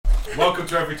Welcome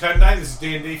to Every Tenday. This is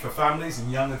D&D for families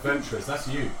and young adventurers. That's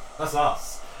you. That's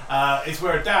us. It's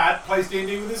where a dad plays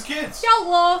D&D with his kids.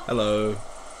 YOLO! Hello.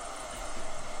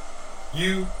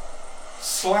 You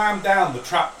slam down the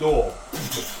trap door,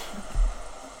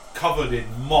 covered in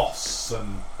moss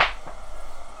and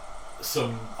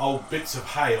some old bits of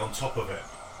hay on top of it.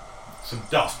 Some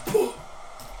dust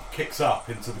kicks up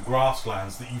into the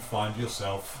grasslands that you find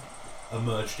yourself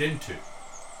emerged into.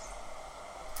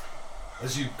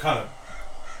 As you kind of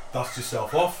dust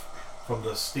yourself off from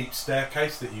the steep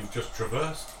staircase that you've just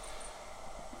traversed,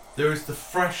 there is the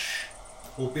fresh,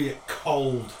 albeit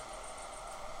cold,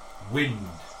 wind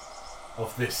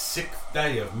of this 6th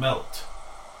day of melt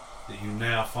that you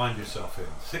now find yourself in.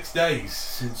 6 days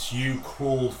since you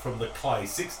crawled from the clay.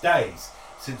 6 days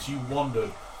since you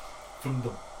wandered from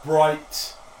the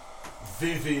bright,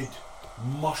 vivid,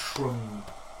 mushroom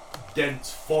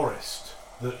dense forest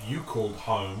that you called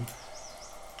home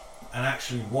and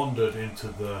actually wandered into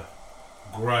the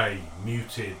grey,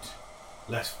 muted,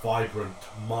 less vibrant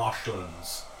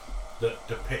marshlands that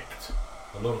depict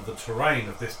a lot of the terrain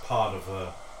of this part of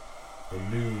the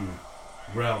new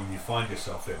realm you find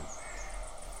yourself in.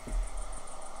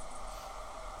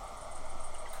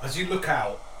 As you look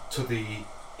out to the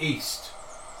east,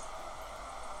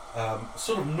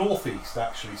 sort of northeast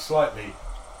actually, slightly,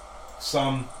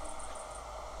 some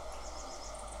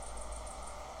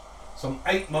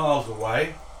 8 miles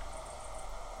away,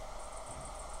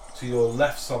 to your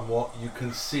left somewhat, you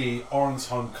can see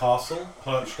Orensholm Castle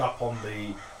perched up on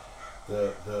the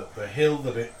hill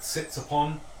that it sits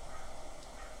upon.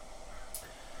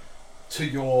 To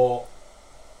your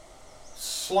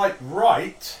slight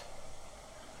right,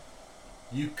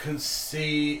 you can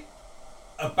see,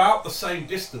 about the same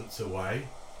distance away,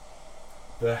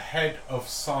 the head of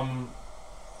some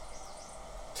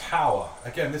tower.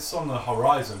 Again, this is on the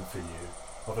horizon for you,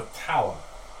 of a tower.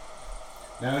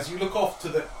 Now as you look off to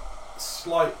the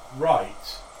slight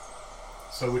right,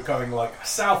 so we're going like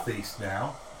southeast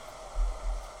now,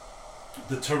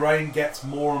 the terrain gets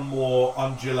more and more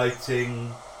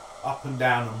undulating, up and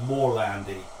down and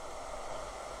moorlandy.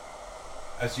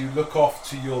 As you look off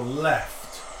to your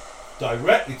left,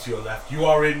 directly to your left, you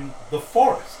are in the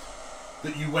forest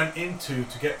that you went into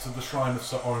to get to the shrine of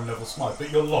Sir Orin Neville Smythe,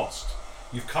 but you're lost.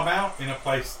 You've come out in a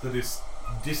place that is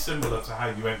dissimilar to how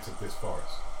you entered this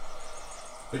forest.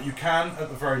 But you can, at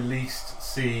the very least,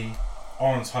 see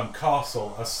Orensholm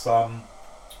Castle as some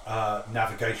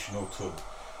navigational tool.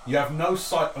 You have no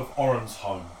sight of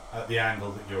Orensholm at the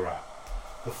angle that you're at.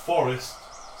 The forest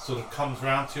sort of comes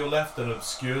round to your left and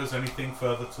obscures anything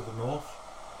further to the north.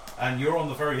 And you're on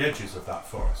the very edges of that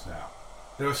forest now.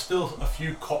 There are still a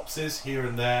few copses here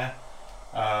and there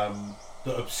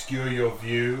that obscure your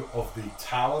view of the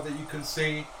tower that you can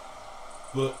see,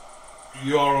 but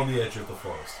you are on the edge of the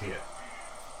forest here.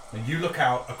 And you look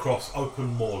out across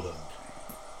open moorland,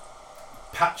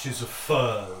 patches of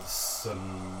firs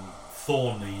and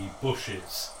thorny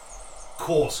bushes,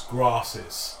 coarse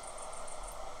grasses,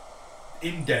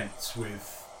 indents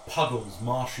with puddles,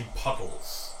 marshy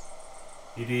puddles.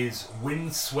 It is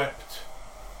windswept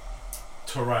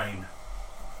terrain,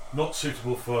 not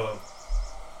suitable for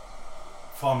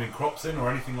farming crops in or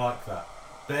anything like that.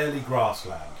 Barely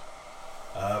grassland.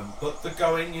 But the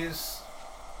going is,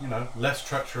 less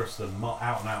treacherous than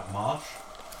out and out marsh.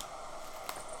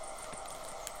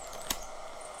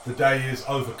 The day is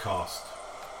overcast,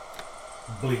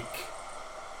 bleak.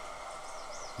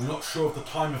 You're not sure of the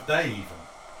time of day even.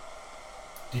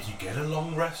 Did you get a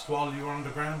long rest while you were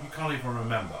underground? You can't even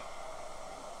remember.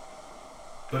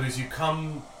 But as you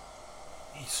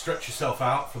stretch yourself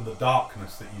out from the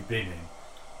darkness that you've been in,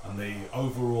 and the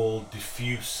overall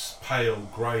diffuse, pale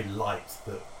grey light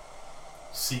that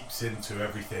seeps into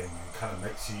everything and kind of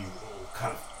makes you all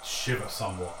kind of shiver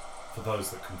somewhat for those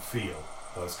that can feel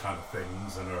those kind of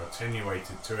things and are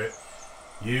attenuated to it.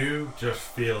 You just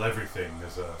feel everything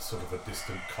as a sort of a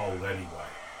distant cold anyway.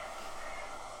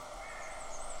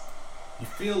 You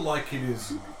feel like it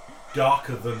is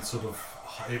darker than sort of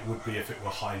it would be if it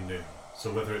were high noon.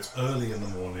 So whether it's early in the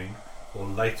morning or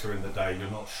later in the day,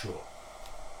 you're not sure.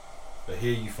 But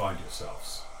here you find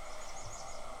yourselves.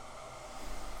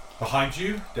 Behind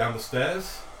you, down the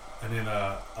stairs, and in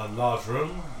a large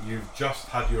room, you've just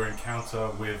had your encounter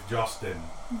with Justin,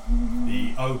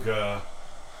 the ogre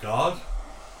guard,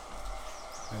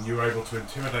 and you were able to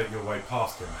intimidate your way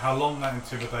past him. How long that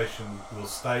intimidation will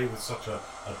stay with such a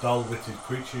dull-witted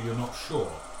creature, you're not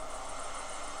sure.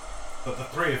 But the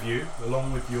three of you,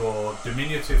 along with your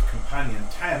diminutive companion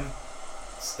Tem,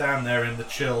 stand there in the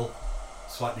chill,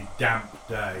 slightly damp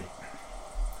day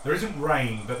There isn't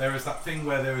rain, but there is that thing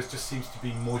where there just seems to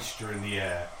be moisture in the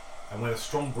air, and when a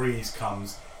strong breeze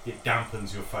comes, it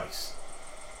dampens your face.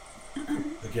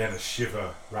 Again, a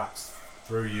shiver racks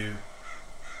through you.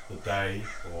 The day,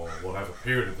 or whatever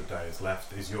period of the day is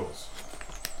left, is yours.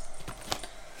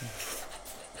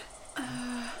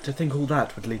 To think all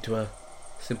that would lead to a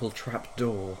simple trap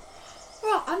door.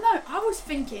 Well, I know. I was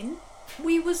thinking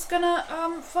we was gonna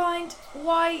find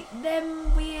why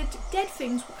them weird dead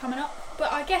things were coming up,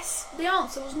 but I guess the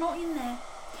answer was not in there.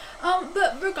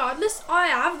 But regardless, I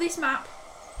have this map.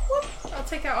 Whoop. I'll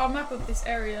take out our map of this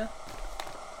area.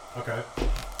 Okay.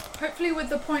 Hopefully with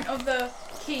the point of the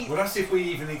key. Well, that's if we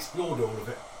even explored all of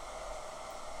it.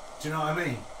 Do you know what I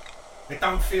mean? It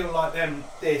don't feel like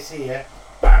this here,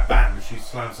 bam, bam, and she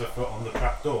slams her foot on the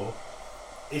trap door,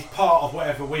 is part of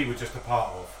whatever we were just a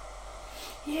part of.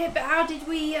 Yeah, but how did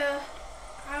we,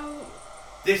 how...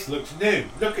 This looks new.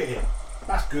 Look at it.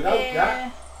 That's good oak,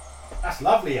 that. That's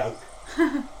lovely oak.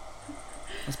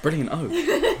 That's brilliant oak.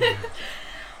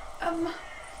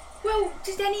 Well,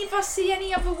 did any of us see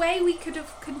any other way we could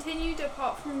have continued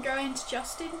apart from going to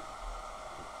Justin?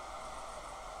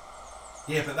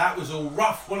 Yeah, but that was all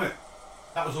rough, wasn't it?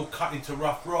 That was all cut into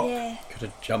rough rock. Yeah. Could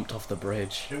have jumped off the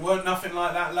bridge. It weren't nothing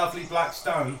like that lovely black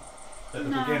stone at the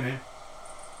beginning.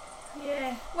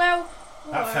 Yeah, well...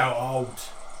 That felt old.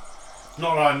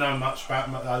 Not that I know much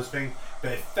about those things,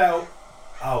 but it felt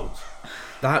old.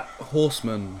 That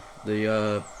horseman,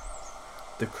 the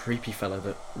creepy fella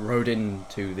that rode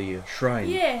into the shrine.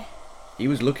 Yeah. He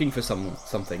was looking for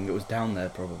something that was down there,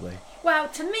 probably. Well,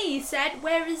 to me he said,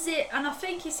 where is it? And I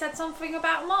think he said something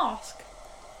about a mask.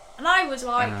 And I was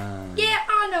like, yeah,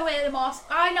 I know where the mask,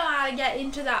 I know how to get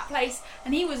into that place.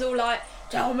 And he was all like,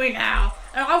 tell me now.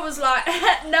 And I was like,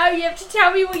 no, you have to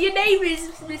tell me what your name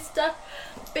is, mister.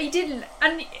 But he didn't.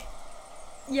 And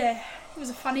yeah, he was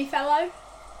a funny fellow.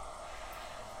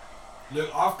 Look,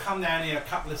 I've come down here a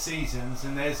couple of seasons,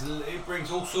 and it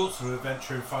brings all sorts of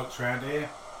adventuring folks around here.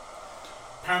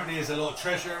 Apparently there's a lot of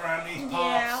treasure around these parts.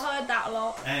 Yeah, I heard that a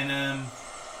lot. And I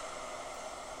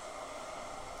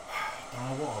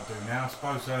don't know what I'll do now. I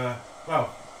suppose, well,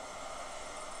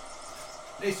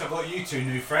 at least I've got you two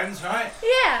new friends, right?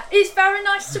 Yeah, it's very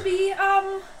nice to be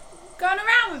going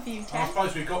around with you, Ted. I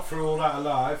suppose we got through all that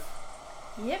alive.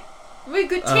 Yep. We're a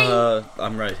good team.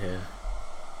 I'm right here.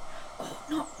 Oh,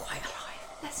 not quite alive.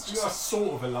 Let's just... You are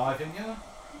sort of alive, aren't you?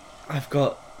 I've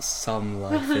got some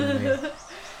life in me.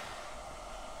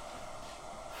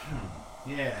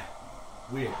 Yeah.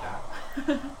 Weird,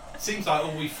 that. Seems like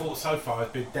all we've fought so far has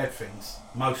been dead things,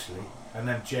 mostly, and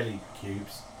then jelly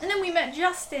cubes. And then we met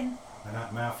Justin. And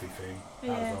that mouthy thing.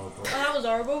 Yeah. That was horrible. Oh, that was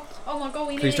horrible. Oh my god,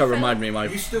 we Please don't remind me,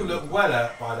 You still look well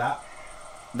hurt by that.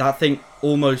 That thing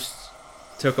almost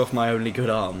took off my only good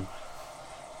arm.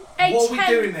 Hey, what are we Ted,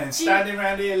 doing then? Standing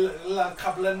around here like a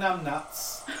couple of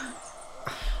numbnuts?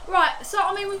 Right, so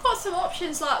I mean we've got some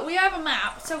options, like we have a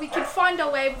map, so we could find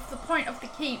our way with the point of the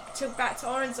keep to back to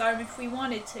Orange Zone if we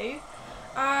wanted to.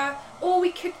 Or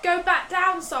we could go back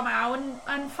down somehow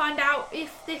and find out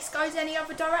if this goes any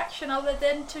other direction other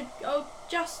than to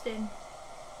Justin.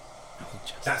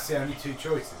 That's the only two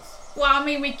choices. Well, I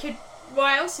mean we could,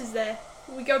 what else is there?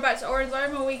 We go back to Orange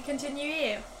Zone or we continue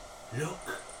here? Look.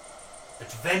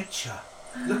 Adventure.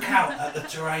 Look out at the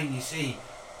terrain you see.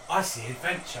 I see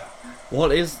adventure.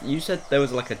 What is... You said there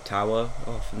was like a tower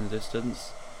off in the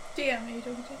distance? DM, are you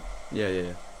talking to?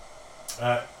 Yeah.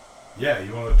 Yeah,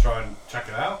 you want to try and check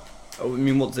it out? Oh, I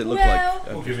mean, what does it look Well-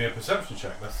 like? Or give me a perception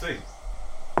check, let's see.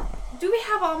 Do we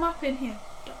have our map in here?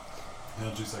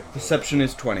 No, 2 seconds. Perception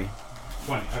is 20.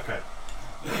 20, okay.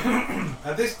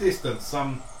 At this distance,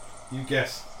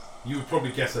 you would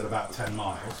probably guess at about 10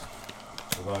 miles,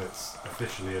 although it's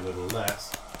officially a little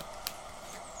less.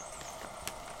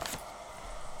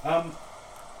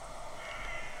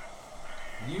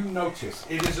 You notice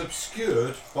it is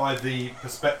obscured by the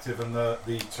perspective and the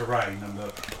terrain,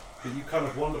 but you kind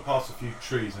of wander past a few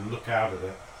trees and look out at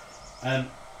it, and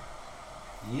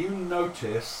you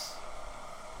notice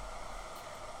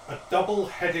a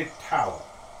double-headed tower.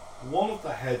 One of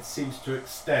the heads seems to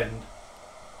extend.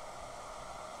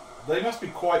 They must be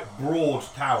quite broad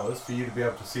towers for you to be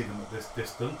able to see them at this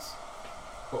distance,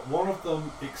 but one of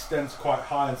them extends quite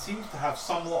high and seems to have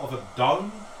somewhat of a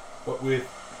dome, but with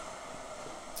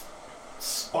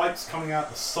spikes coming out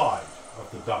the side of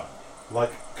the dome,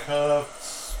 like curved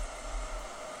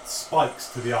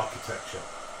spikes to the architecture.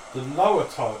 The lower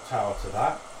tower to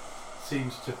that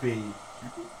seems to be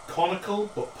conical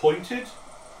but pointed,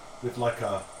 with like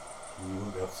a... You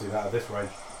wouldn't be able to see that at this range.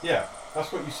 Yeah,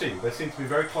 that's what you see. They seem to be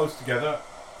very close together,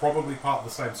 probably part of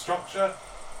the same structure.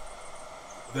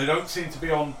 they don't seem to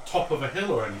be on top of a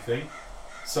hill or anything.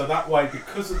 So that way,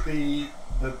 because of the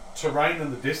terrain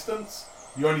and the distance,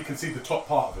 you only can see the top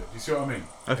part of it. Do you see what I mean?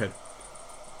 Okay.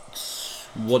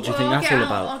 What do you think that's all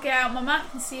about? I'll get out my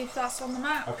map and see if that's on the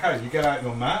map. Okay, you get out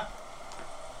your map,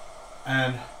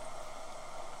 and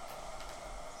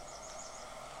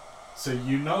so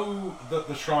you know that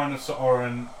the Shrine of Sir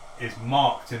Oren is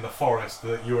marked in the forest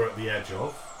that you're at the edge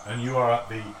of, and you are at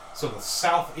the sort of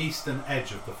southeastern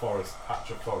edge of the forest,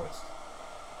 patch of forest.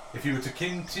 If you were to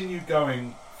continue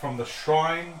going from the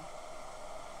shrine,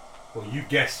 well, you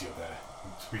guess you're there.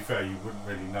 To be fair, you wouldn't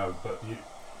really know, but you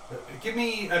give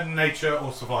me a nature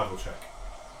or survival check.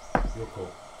 Your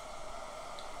call.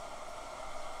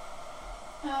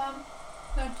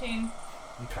 13.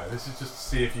 Okay, this is just to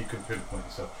see if you can pinpoint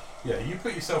yourself. Yeah, you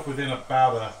put yourself within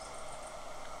about a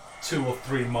 2 or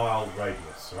 3 mile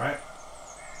radius, right?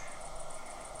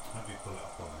 Let me pull it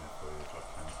up on here for you if I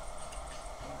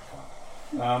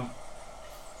can. No, I can't.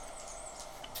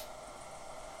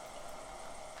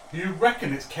 You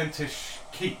reckon it's Kentish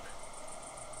Keep?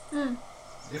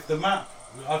 If the map,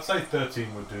 I'd say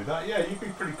 13 would do that. Yeah, you'd be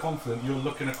pretty confident you're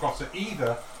looking across at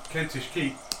either Kentish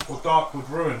Keep or Darkwood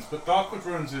Ruins. But Darkwood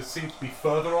Ruins seems to be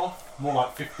further off, more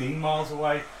like 15 miles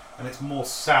away, and it's more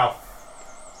southeast.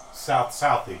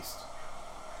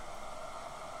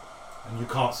 And you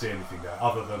can't see anything there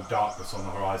other than darkness on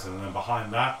the horizon, and then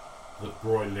behind that, the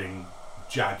broiling,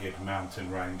 jagged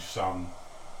mountain range, some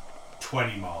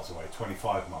 20 miles away,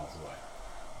 25 miles away.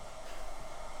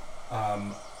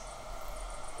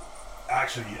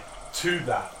 Actually, to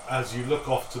that, as you look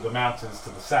off to the mountains to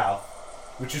the south,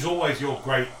 which is always your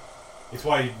great, it's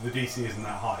why the DC isn't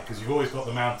that high, because you've always got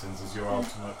the mountains as your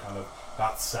ultimate kind of,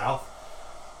 that's south.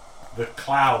 The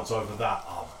clouds over that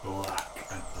are black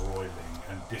and broiling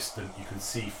and distant. You can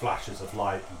see flashes of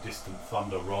light and distant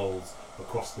thunder rolls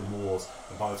across the moors,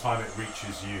 and by the time it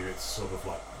reaches you, it's sort of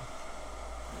like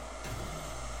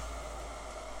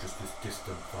just this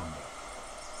distant thunder.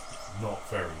 Not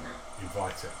very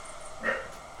inviting.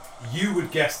 You would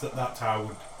guess that tower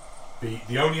would be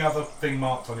the only other thing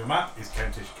marked on your map is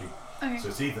Kentish Keep. Okay. So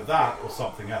it's either that or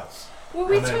something else. Were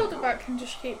we told about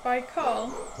Kentish Keep by Carl?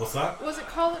 What's that? Was it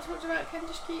Carl that talked about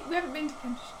Kentish Keep? We haven't been to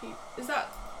Kentish Keep. Is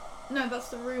that... No, that's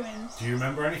the ruins. Do you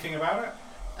remember anything about it?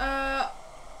 I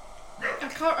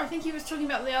think he was talking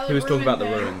about the other He was talking about the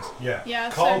thing. ruins. Yeah.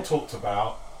 Yeah, Carl so- talked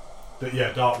about that.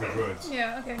 Yeah, Darkwood Ruins.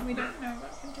 Yeah, okay, we don't know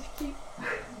about Kentish Keep.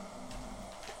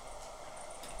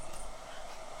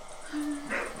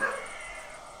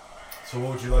 So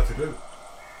what would you like to do?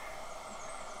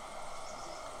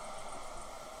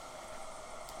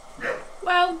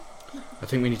 Well, I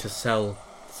think we need to sell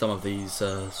some of these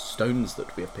stones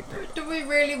that we have picked up. do we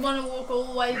really want to walk all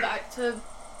the way back to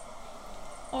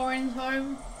Oren's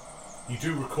home? You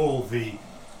do recall the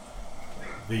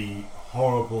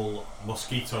horrible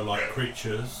mosquito-like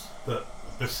creatures that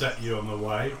beset you on the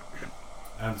way,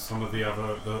 and some of the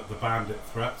other the bandit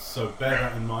threats. So bear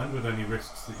that in mind with any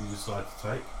risks that you decide to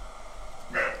take.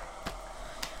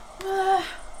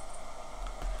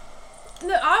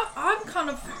 No, I kind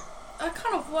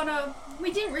of wanna.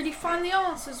 We didn't really find the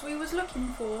answers we was looking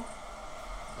for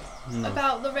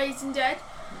about the raising dead,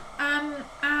 and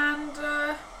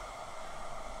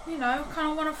you know, kind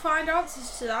of want to find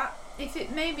answers to that. If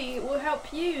it maybe it will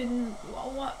help you and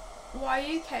why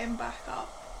you came back up.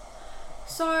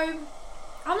 So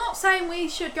I'm not saying we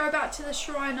should go back to the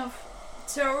shrine of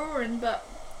Terorin, but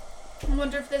I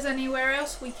wonder if there's anywhere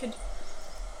else we could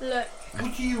look.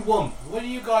 What do you want? What do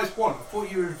you guys want? I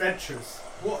thought you were adventurous.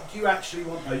 What do you actually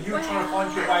want though? You were trying to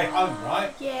find your way home,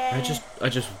 right? Yeah. I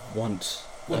just want.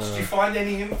 What, did you find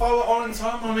any info at Oran's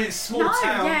home? I mean, it's a small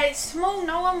town. Yeah, it's small.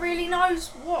 No one really knows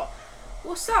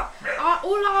what's up.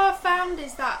 All I found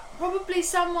is that probably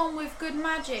someone with good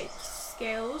magic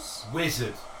skills.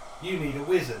 Wizard. You need a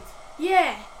wizard.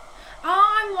 Yeah.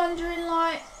 I'm wondering,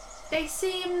 like, they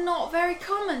seem not very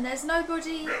common. There's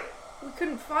nobody. We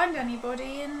couldn't find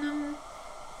anybody in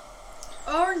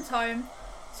Oren's home.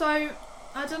 So,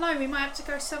 I don't know, we might have to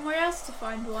go somewhere else to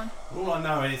find one. All I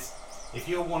know is, if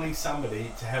you're wanting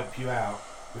somebody to help you out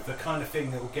with the kind of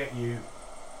thing that will get you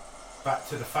back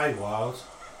to the Feywild,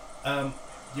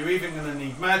 you're either going to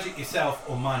need magic yourself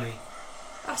or money.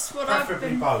 That's what I've Preferably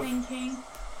been both. thinking.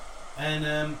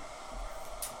 And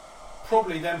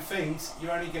probably them things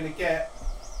you're only going to get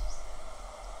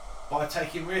by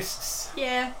taking risks.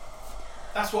 Yeah.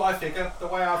 That's what I figure. The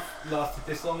way I've lasted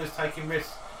this long is taking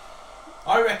risks.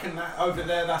 I reckon that over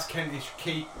there, that's Kentish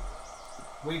Keep.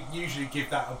 We usually give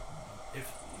that a...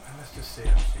 Let's just see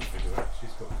how she figures out.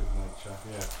 She's got good nature.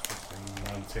 Yeah,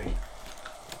 15, 19.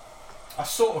 I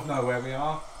sort of know where we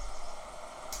are.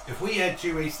 if we head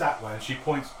due east that way, and she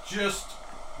points just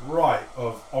right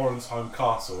of Oren's home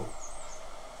castle,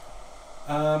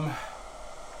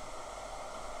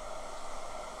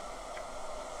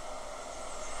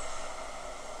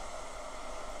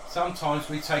 sometimes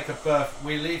we take a berth.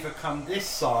 We'll either come this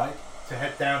side to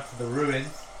head down to the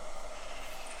ruins.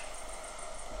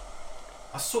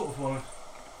 I sort of want to.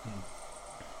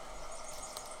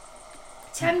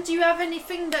 Tem, do you have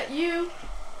anything that you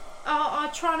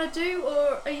are trying to do,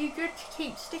 or are you good to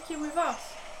keep sticking with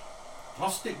us? I'll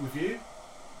stick with you.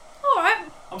 Alright.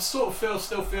 I'm sort of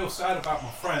still feel sad about my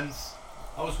friends.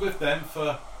 I was with them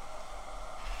for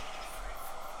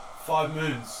 5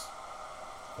 moons.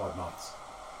 5 months.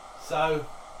 So,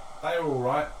 they were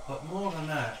alright, but more than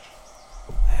that,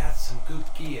 they had some good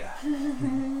gear.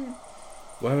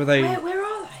 Where were they? Where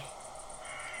are they?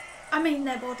 I mean,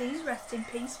 their bodies, rest in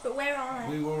peace, but where are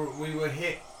they?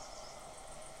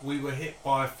 We were hit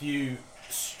by a few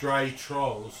stray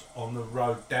trolls on the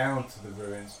road down to the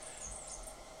ruins.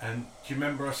 And do you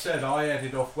remember I said I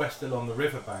headed off west along the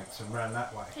riverbanks and ran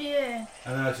that way? Yeah.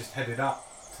 And then I just headed up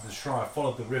to the shrine,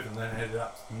 followed the river and then headed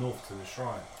up to the north to the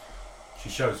shrine. She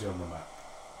shows you on the map.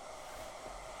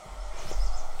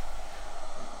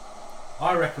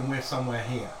 I reckon we're somewhere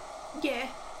here. Yeah.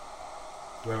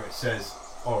 Where it says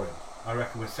Orin. I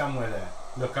reckon we're somewhere there.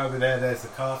 Look over there, there's the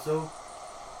castle.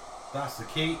 That's the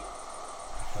keep.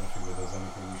 I don't think there's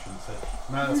anything you shouldn't say.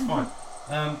 No, that's fine.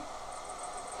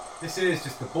 This is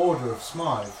just the border of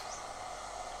Smythe.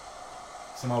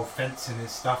 Some old fencing and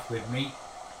stuff with meat.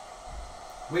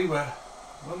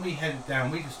 When we headed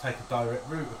down, we just take a direct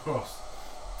route across.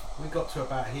 We got to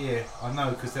about here, I know,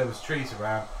 because there was trees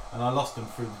around, and I lost them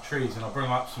through the trees, and I brought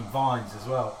up some vines as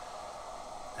well.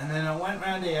 And then I went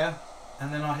round here,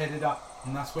 and then I headed up,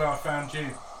 and that's where I found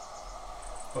you.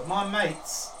 But my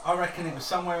mates, I reckon it was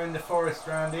somewhere in the forest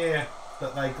around here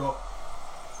that they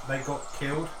got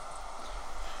killed.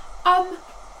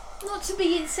 Not to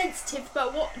be insensitive,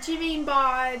 but what do you mean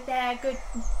by their good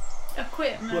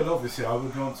equipment? Well, obviously, I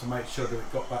would want to make sure that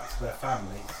it got back to their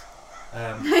families.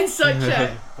 It's so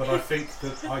true. But I think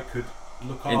that I could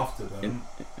look after them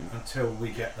until we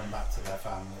get them back to their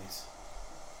families.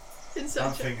 It's I so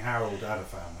don't true. think Harold had a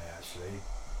family, actually.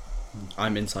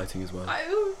 I'm inciting as well.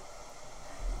 Oh.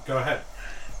 Go ahead.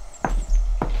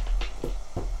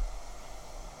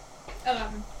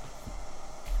 11.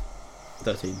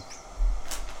 13.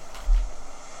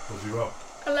 What did you roll?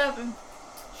 11.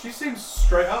 She seems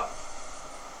straight up.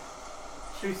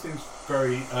 She seems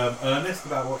very earnest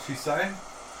about what she's saying.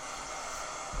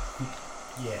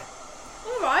 Yeah.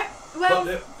 Alright. Well,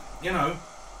 But, you know,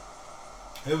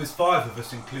 there was 5 of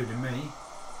us, including me.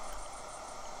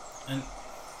 And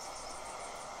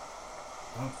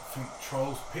I don't think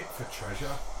trolls pick for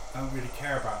treasure. Don't really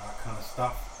care about that kind of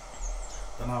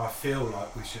stuff. Don't know, I feel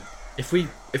like we should... If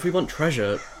we want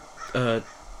treasure, the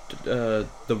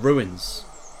ruins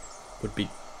would be.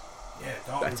 Yeah,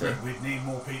 don't Better. we'd need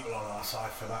more people on our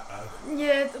side for that though.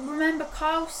 yeah, remember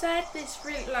Kyle said it's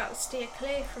really like steer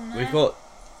clear from there. We've got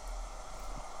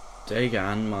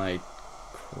Dagan, my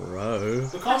crow.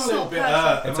 Look, I'm a That's little not bit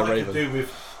perfect. It's and a I raven. could do with...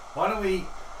 Why don't we...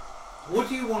 What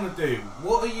do you want to do?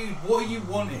 What are you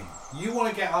wanting? You want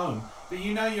to get home, but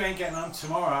you know you ain't getting home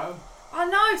tomorrow. I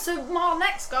know, so my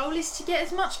next goal is to get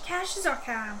as much cash as I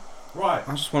can. Right.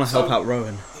 I just want to help So- out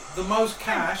Rowan. The most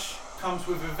cash comes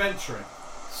with adventuring.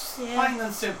 Yeah. Plain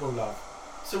and simple, love.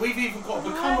 So we've either got to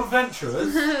become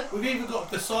adventurers, we've either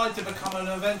got to decide to become an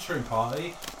adventuring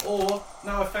party, or,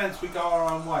 no offence, we go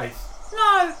our own ways.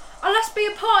 No, let's be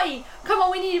a party. Come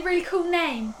on, we need a really cool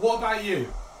name. What about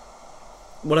you?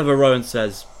 Whatever Rowan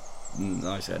says,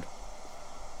 I said.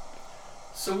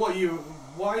 So why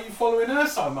are you following her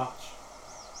so much?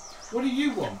 What do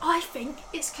you want? I think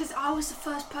it's because I was the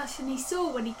first person he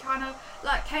saw when he kind of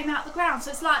like came out the ground.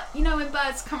 So it's like, you know, when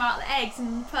birds come out of the eggs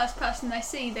and the first person they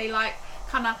see, they like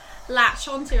kind of latch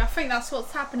onto. I think that's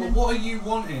what's happening. But what are you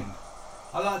wanting?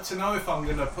 I like to know if I'm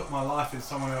going to put my life in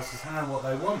someone else's hand, what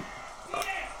they want.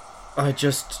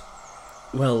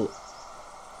 Well,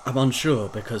 I'm unsure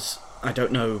because I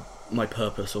don't know my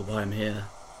purpose or why I'm here,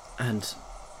 and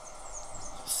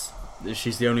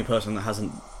she's the only person that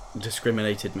hasn't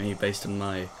discriminated me based on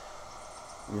my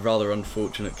rather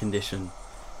unfortunate condition.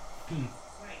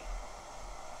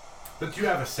 But do you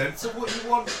have a sense of what you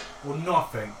want, or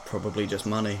nothing? Probably just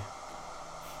money.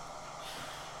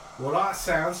 Well, that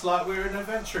sounds like we're an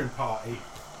adventuring party.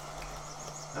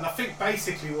 And I think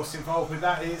basically what's involved with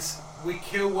that is we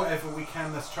kill whatever we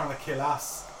can that's trying to kill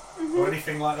us. Or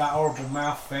anything like that horrible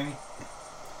mouth thing.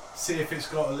 See if it's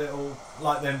got a little,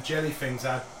 like them jelly things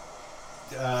had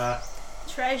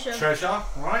Treasure. treasure,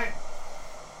 right?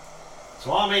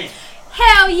 So I'm in.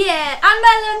 Hell yeah! And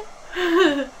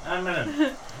melon! I'm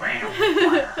in.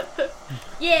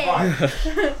 Yeah! Right.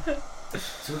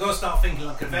 So we've got to start thinking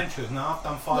like adventurers now. I've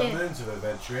done 5 Yeah. moons of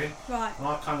adventuring. Right. And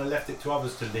I've kind of left it to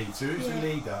others to lead. So who's the Yeah.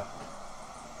 leader?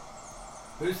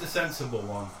 Who's the sensible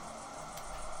one?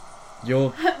 You're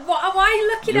Why are you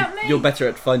looking at me? you're better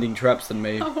at finding traps than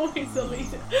me. I'm always the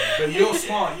leader. But you're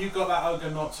smart. You got that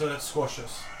ogre not to squash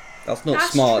us. That's not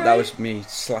That's smart. That true. was me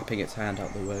slapping its hand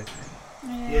out the way.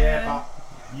 Yeah,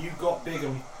 but you got big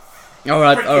and... All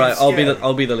right. Freaking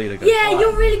I'll be the leader. Go. Yeah,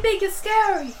 you're really big and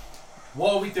scary.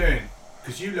 What are we doing?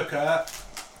 Because you look hurt.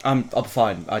 I'm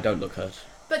fine. I don't look hurt.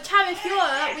 But Tam, if you're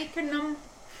hurt, we can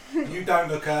You don't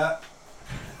look hurt.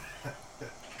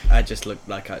 I just look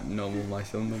like a normal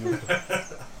myself.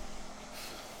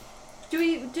 Do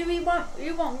we want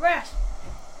you want rest?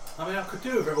 I mean, I could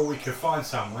do with it, or we could find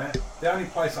somewhere. The only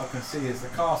place I can see is the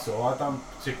castle. I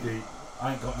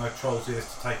ain't got no troll's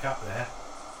ears to take up there.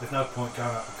 There's no point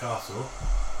going up the castle.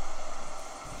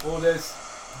 Or there's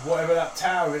whatever that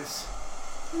tower is.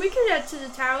 We could head to the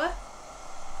tower.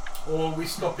 Or we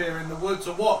stop here in the woods,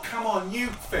 or what? Come on, you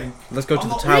think. Let's go to I'm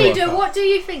the not tower. really- Leader, what do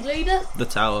you think, leader? The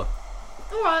tower.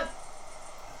 All right.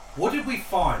 What did we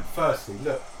find? Firstly,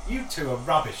 look, you two are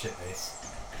rubbish at this.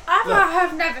 I Look.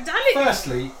 have never done it.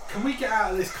 Firstly, can we get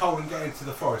out of this cold and get into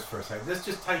the forest for a second? Let's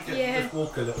just take it, Yeah. just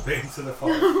walk a little bit into the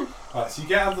forest. Right, so you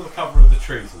get under the cover of the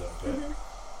trees a little bit.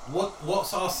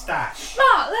 What's our stash?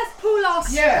 Right, let's pull our.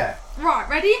 Yeah. Right,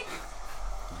 ready?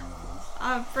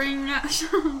 I'll bring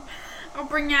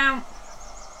out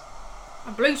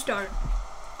a blue stone,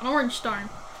 an orange stone,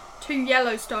 2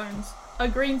 yellow stones, a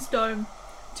green stone,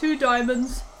 2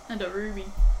 diamonds, and a ruby.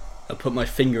 I put my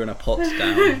finger in a pot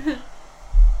down.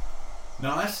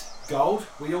 Nice. Gold.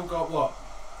 We all got what?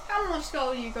 How much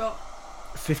gold you got?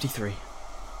 53.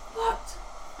 What?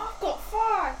 I've got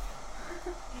 5.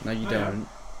 No, you Oh, yeah. don't.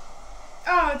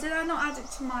 Oh, did I not add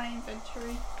it to my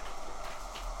inventory?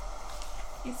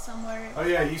 It's somewhere. Oh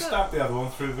yeah, you stabbed the other one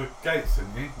through the gates,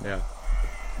 didn't you? Yeah.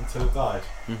 Until it died.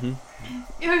 Mhm.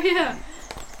 Oh yeah.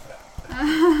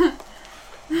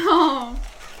 Oh.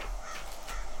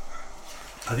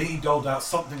 I think he doled out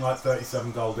something like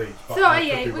 37 gold each. But I could be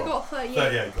 38. We wrong. got 38.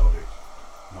 38 gold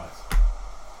each. Nice.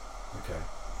 Okay.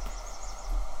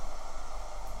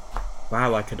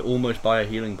 Wow, I could almost buy a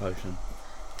healing potion.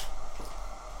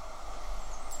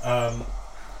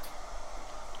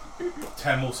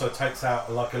 Tem also takes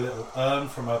out like a little urn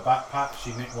from her backpack.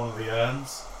 She nicked one of the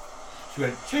urns. She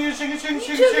went ching ching ching You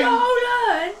ching took ching. the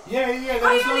whole urn? Yeah, yeah. There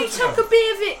I was only loads took of a them.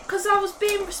 bit of it because I was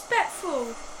being respectful.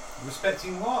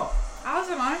 Respecting what? I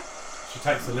don't know. She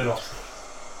takes the lid off,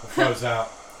 throws out,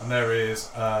 and there is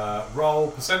roll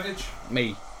percentage.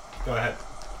 Me. Go ahead.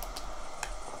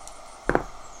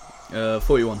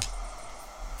 41.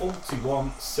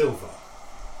 41 silver.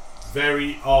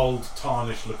 Very old,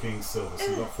 tarnished looking silver. So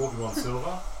you've got 41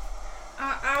 silver.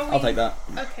 I'll take that.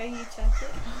 Okay, you take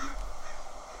it.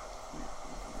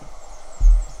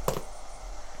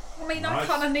 I mean, I Nice.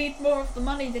 kind of need more of the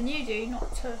money than you do,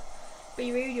 not to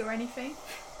be rude or anything.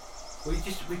 We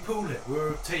pooled it.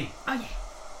 We're a team. Oh yeah.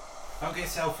 Don't get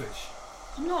selfish.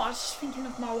 I'm not, I was just thinking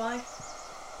of my wife.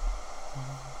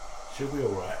 She'll be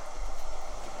alright.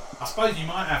 I suppose you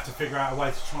might have to figure out a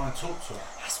way to try and talk to her.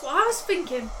 That's what I was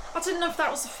thinking. I didn't know if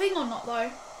that was a thing or not though.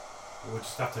 We'll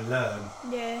just have to learn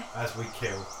Yeah. as we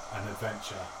kill and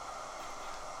adventure.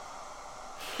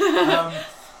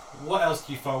 What else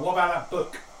do you find? What about that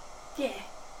book? Yeah.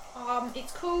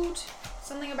 It's called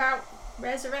something about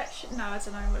resurrection. No, I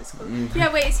don't know what it's called. Mm.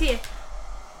 Yeah, wait, it's here.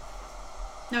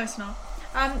 No, it's not.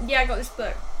 Yeah, I got this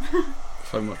book.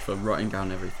 So much for writing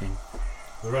down everything.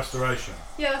 The Restoration.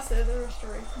 Yeah, that's it, the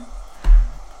restoration.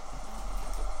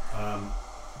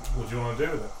 What do you want to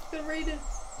do with it? Good reading.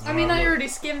 You I mean, wanna I look? already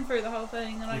skimmed through the whole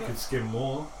thing, and I You got. can skim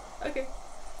more. Okay.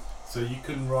 So you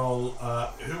can roll.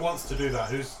 Who wants to do that?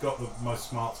 Who's got the most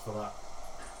smarts for that?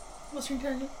 What's your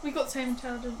intelligence? We got the same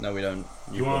intelligence. No, we don't.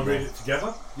 You want to read it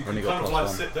together? You Only can got kind of plus like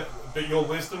one. sit there, but your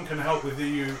wisdom can help with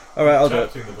you Alright, I'll do it.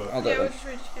 interpreting the book. I'll do Yeah, we'll it. just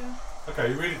read it together. Okay,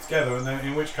 you read it together, and then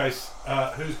in which case,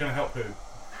 who's going to help who? Then.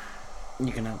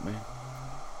 You can help me.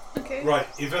 Okay. Right,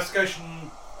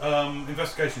 investigation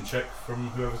check from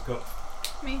whoever's got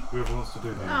Me. whoever wants to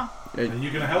do that. Oh, Are you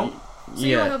going to help? So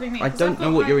you're helping me, I 'cause don't I've know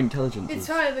got what my- your intelligence it's is.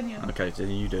 higher than you. Okay, so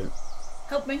then you do it.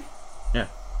 Help me. Yeah.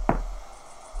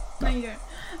 No, you don't.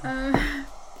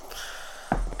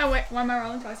 Oh wait, why am I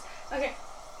rolling twice? Okay.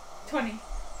 20.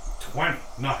 20.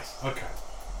 Nice. Okay.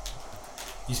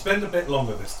 You spend a bit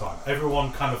longer this time.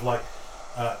 Everyone kind of like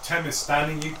Tem is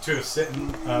standing, you two are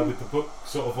sitting with the book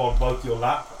sort of on both your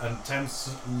lap, and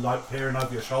Tem's like peering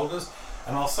over your shoulders,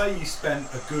 And I'll say you spent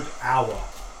a good hour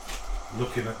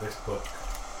looking at this book.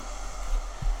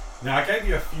 Now, I gave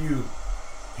you a few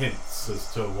hints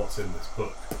as to what's in this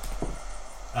book.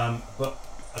 But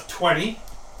a 20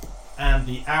 and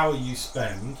the hour you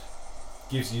spend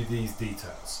gives you these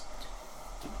details.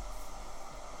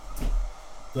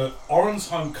 The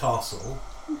Oronsholm Castle,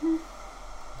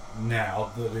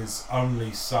 now that is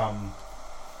only some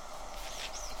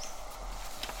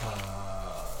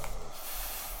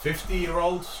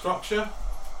 50-year-old structure,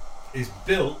 is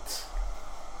built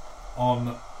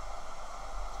on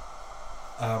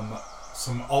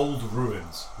some old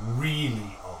ruins,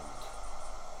 really old,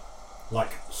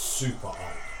 like super old,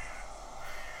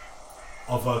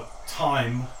 of a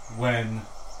time when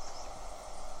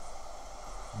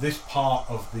this part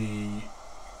of the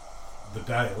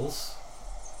Dales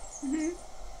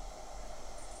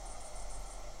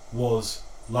was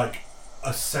like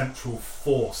a central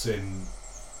force in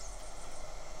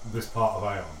this part of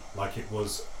Aeon. Like it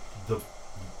was the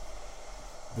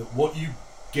what you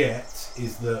get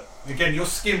is that, again, you're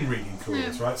skim reading through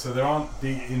this, right? So there aren't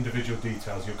the individual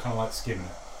details, you're kind of like skimming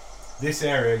it. This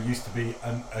area used to be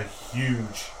a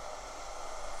huge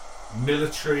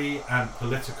military and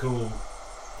political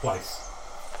place.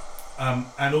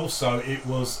 And also it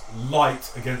was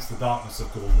light against the darkness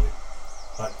of Gormley.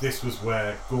 Like this was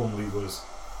where Gormley was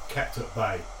kept at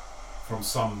bay from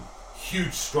some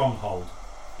huge stronghold.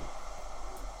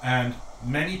 And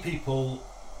many people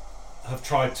have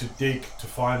tried to dig to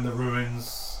find the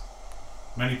ruins.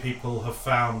 Many people have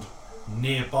found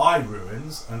nearby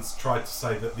ruins and tried to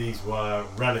say that these were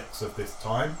relics of this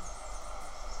time.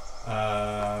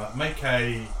 Make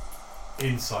a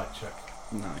insight check.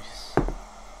 Nice.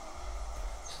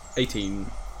 18.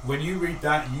 When you read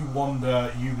that, you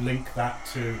wonder, you link that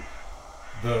to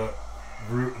the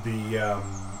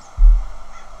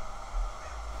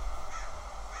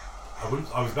I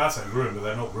was about to say ruined, but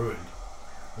they're not ruined.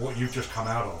 What you've just come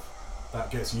out of,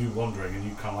 that gets you wondering, and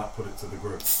you kind of like put it to the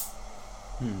group.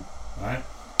 Right?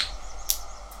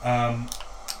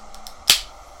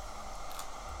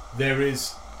 There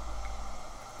is,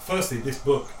 firstly, this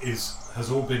book has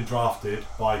all been drafted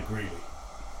by Greeley.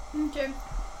 Okay.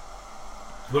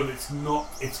 But it's not,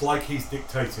 it's like he's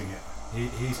dictating it.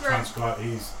 He's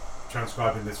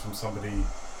transcribing this from somebody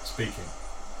speaking.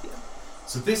 Yeah.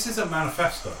 So this is a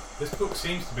manifesto. This book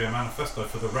seems to be a manifesto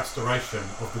for the restoration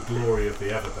of the glory of the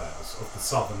Everdales, of the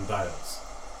Southern Dales.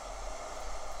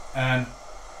 And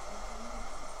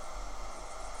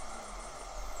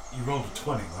you rolled a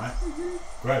 20, right?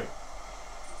 Great.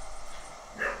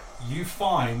 You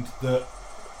find that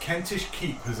Kentish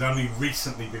Keep has only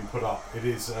recently been put up. It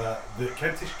is the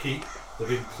Kentish Keep that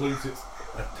includes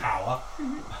a tower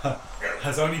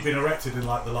has only been erected in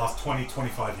like the last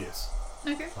 20-25 years.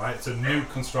 Okay. Right, it's a new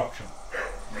construction.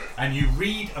 And you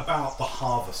read about the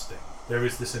harvesting. There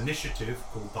is this initiative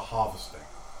called the harvesting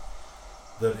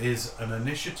that is an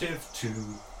initiative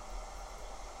to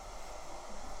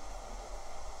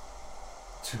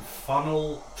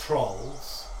funnel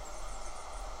trolls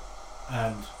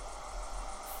and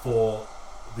for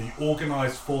the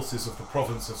organised forces of the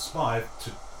province of Smythe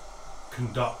to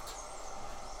conduct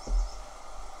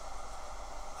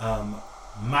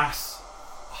mass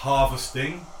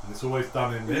harvesting, and it's always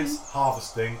done in this,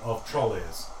 harvesting of troll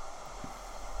ears,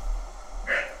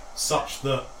 such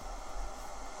that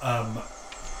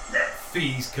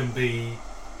fees can be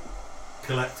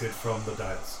collected from the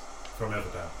Dales, from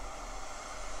Everdale.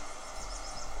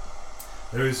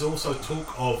 There is also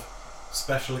talk of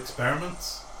special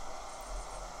experiments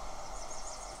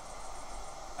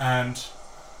and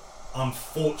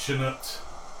unfortunate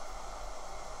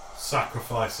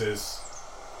sacrifices,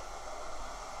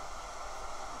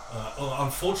 or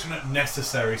unfortunate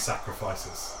necessary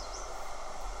sacrifices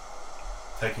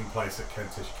taking place at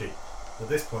Kentish Keep. At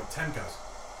this point, Ten goes,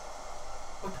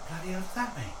 what the bloody hell does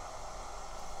that mean?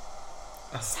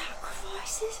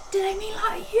 Sacrifices? Do they mean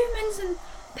like humans and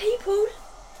people?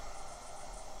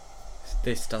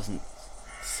 This doesn't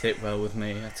sit well with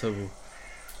me at all.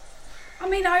 I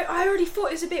mean, I already thought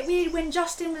it was a bit weird when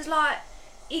Justin was like,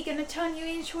 "He gonna turn you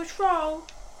into a troll,"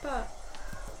 but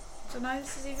I don't know.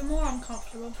 This is even more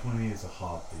uncomfortable. 20 is a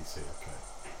hard DC, okay.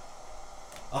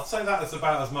 I'd say that is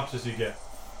about as much as you get.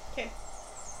 Okay.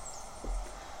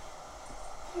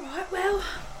 Alright, well.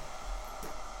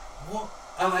 What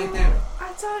are they doing?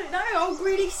 I don't know. I'm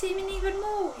really seeming even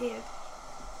more weird.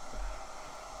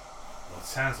 Well, it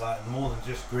sounds like more than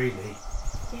just Greeley.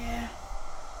 Yeah.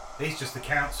 He's just the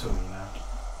council, you know.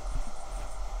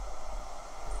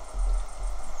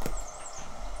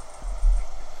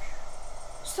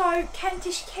 So,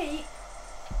 Kentish Keep,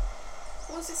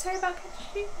 What does it say about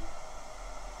Kentish?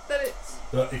 That it's...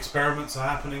 The experiments are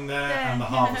happening there and the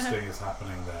harvesting is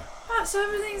happening there. Right, so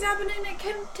everything's happening at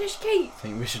Kentish Keep. I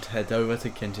think we should head over to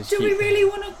Kentish Do Keep. we really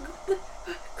want to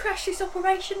crash this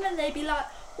operation? And they'd be like,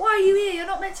 why are you here? You're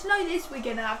not meant to know this. We're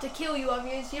going to have to kill you,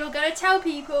 obviously. You're going to tell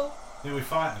people. Then we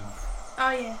fight them.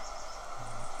 Oh, yeah.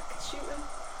 I could shoot them.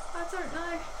 I don't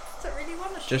know. I don't really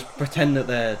want to shoot Just people. pretend that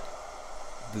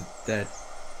they're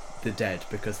dead,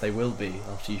 because they will be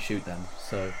after you shoot them.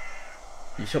 So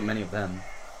you shot many of them.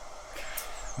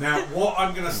 Now, what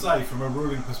I'm going to say from a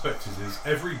ruling perspective is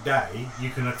every day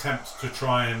you can attempt to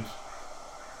try and...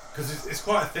 Because it's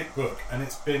quite a thick book and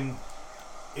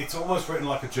it's almost written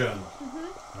like a journal,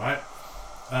 right?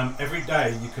 Every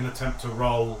day you can attempt to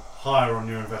roll higher on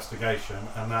your investigation,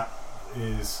 and that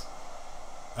is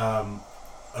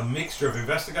a mixture of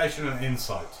investigation and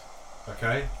insight,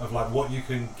 okay? Of like what you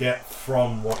can get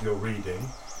from what you're reading.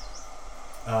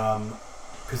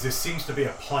 Because there seems to be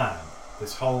a plan.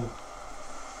 This whole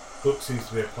book seems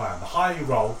to be a plan. The higher you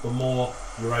roll, the more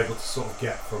you're able to sort of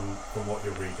get from what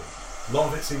you're reading. A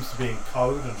lot of it seems to be in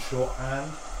code and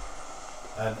shorthand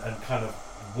and kind of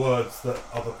words that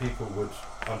other people would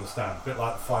understand. A bit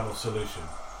like the final solution,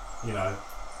 you know.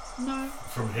 No.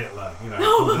 From Hitler, you know,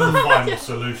 the final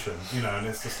solution, you know, and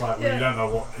it's just like, well, you don't know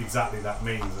what exactly that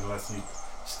means unless you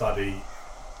study,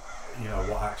 you know,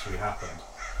 what actually happened.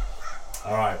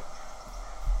 Alright.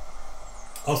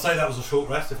 I'll say that was a short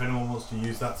rest if anyone wants to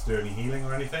use that to do any healing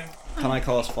or anything. Can I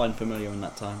cast Find Familiar in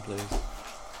that time, please?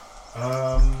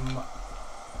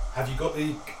 Have you got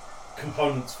the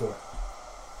components for it?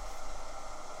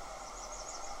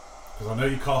 Because I know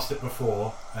you cast it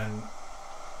before and...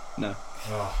 No.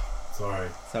 Oh, sorry.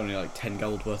 It's only like 10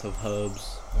 gold worth of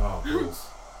herbs. Oh, balls.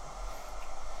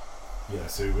 Yeah,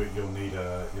 so you'll need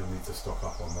to stock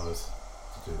up on those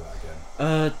to do that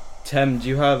again. Tem, do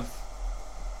you have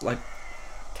like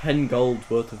 10 gold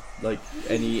worth of like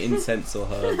any incense or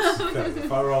herbs? Okay,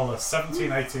 if I roll a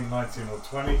 17, 18, 19 or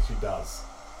 20, she does.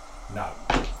 No.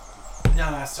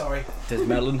 No, sorry. Does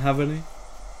Melon have any?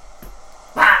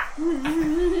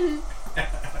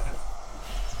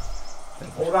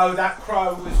 Although that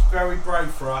crow was very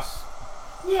brave for us.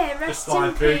 Yeah, Just rest in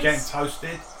like food getting peace.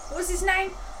 toasted. What's his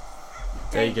name?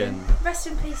 Dagon. Rest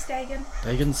in peace, Dagon.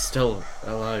 Dagon's still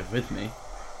alive with me.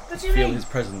 What do you Feel mean? his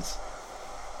presence.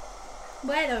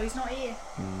 Where though? He's not here.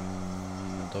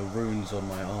 The runes on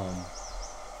my arm.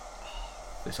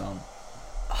 This arm.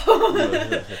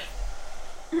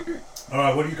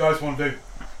 Alright, what do you guys want to do?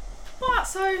 Right,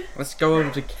 so Let's go over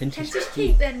to Kentish Kentish Keep.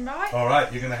 Keep then, right?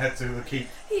 Alright, you're going to head to the keep.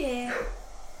 Yeah.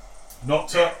 Not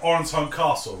to Oronsholm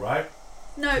Castle, right?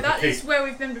 No, To the that is keep. where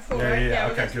we've been before, Yeah, right? yeah,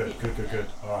 we okay, went to the good, keep. good.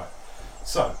 Alright.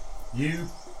 So, you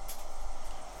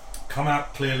come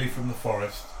out clearly from the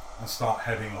forest and start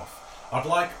heading off. I'd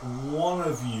like one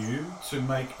of you two to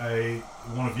make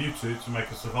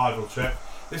a survival check.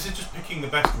 This is just picking the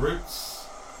best routes.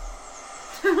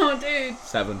 Oh, dude.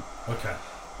 7. Okay.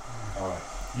 Alright.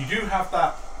 You do have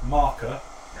that marker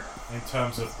in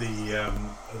terms of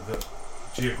the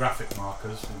geographic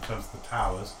markers, in terms of the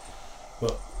towers,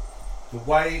 but the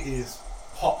way is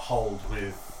potholed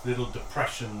with little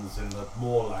depressions in the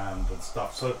moorland and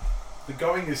stuff, so the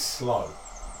going is slow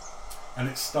and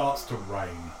it starts to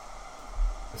rain.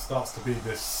 It starts to be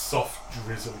this soft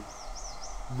drizzly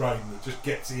rain that just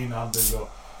gets in under your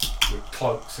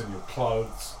cloaks and your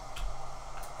clothes.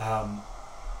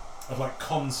 I'd like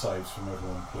con saves from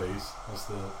everyone, please.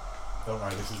 Don't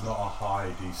worry, this is not a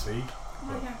high DC,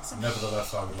 but Okay, so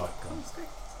nevertheless I would like con.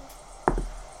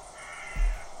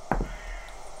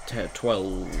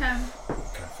 12. 10.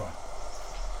 Okay, fine.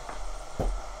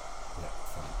 Yeah,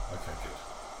 fine. Okay,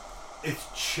 good. It's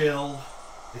chill,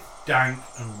 it's dank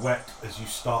and wet as you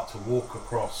start to walk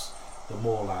across the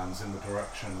moorlands in the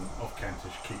direction of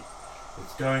Kentish Keep.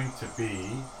 It's going to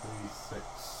be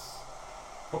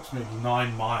approximately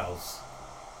 9 miles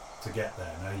to get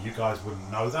there. Now, you guys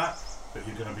wouldn't know that, but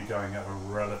you're going to be going at a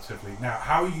relatively... Now,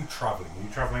 how are you travelling? Are you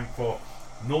travelling for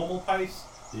normal pace?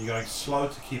 Are you going slow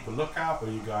to keep a lookout, or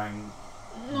are you going...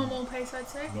 Normal pace, I'd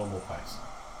say. Normal pace.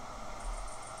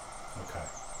 Okay.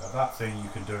 Now that thing, you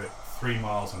can do it 3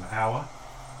 miles an hour.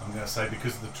 I'm going to say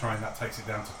because of the train, that takes it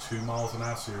down to 2 miles an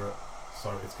hour,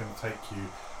 so it's going to take you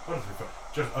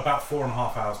just about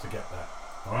 4.5 hours to get there.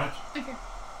 Alright? Okay.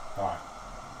 Alright.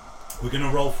 We're going to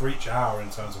roll for each hour in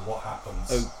terms of what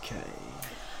happens. Okay.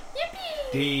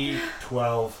 Yippee!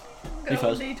 D12. Me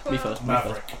first. Go Me D12. first.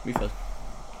 Maverick. Me first.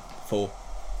 4.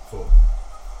 4.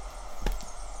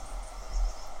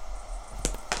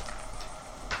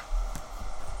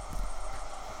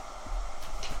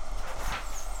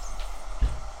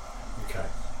 Okay.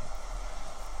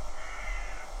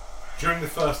 During the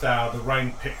first hour, the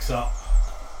rain picks up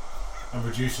and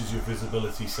reduces your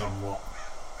visibility somewhat.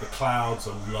 The clouds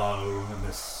are low, and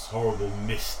this horrible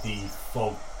misty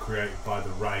fog created by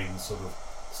the rain sort of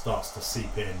starts to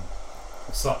seep in,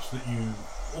 such that you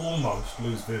almost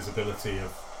lose visibility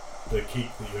of the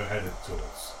keep that you're headed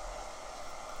towards.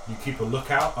 You keep a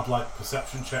lookout. I'd like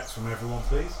perception checks from everyone,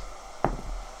 please.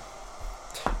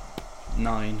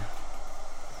 9.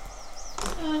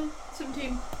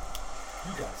 17.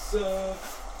 You guys suck.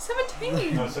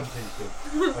 17. No, 17's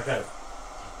good. Okay.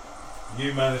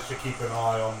 You manage to keep an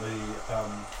eye on the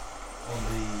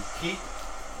keep,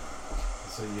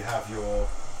 so you have your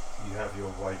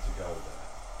way to go there.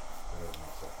 Wait a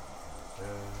second.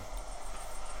 There.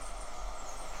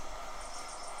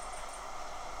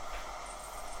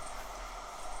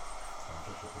 I'm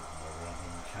just looking at my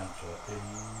random encounter in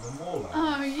the moorlands.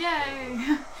 Oh, yay.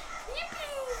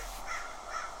 Yippee.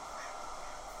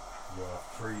 You are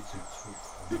free to talk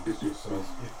amongst yourselves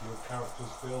if your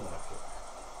characters feel like it.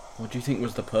 What do you think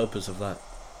was the purpose of that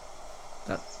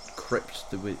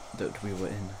crypt that we were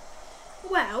in?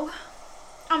 Well,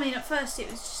 I mean, at first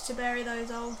it was just to bury those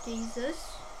old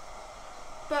geezers.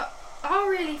 But I've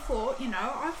really thought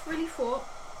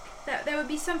that there would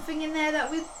be something in there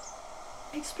that would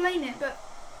explain it. But,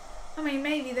 I mean,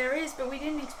 maybe there is, but we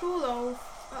didn't explore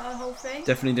the whole thing.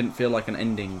 Definitely didn't feel like an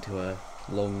ending to a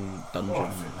long dungeon.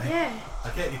 Well, Yeah. I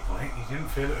get your point. You didn't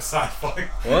feel it was satisfying.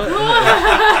 What?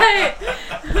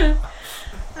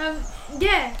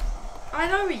 Yeah, I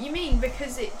know what you mean,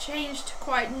 because it changed to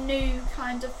quite new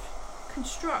kind of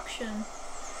construction.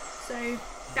 So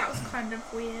that was kind of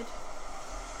weird.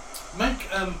 Make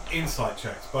insight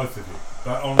checks, both of you,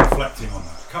 but on reflecting on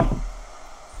that. Come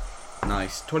on.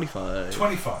 Nice. 25.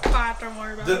 25. Don't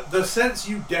worry about it. The sense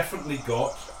you definitely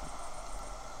got,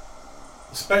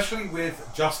 especially with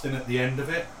Justin at the end of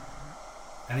it,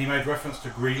 and he made reference to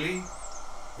Greeley,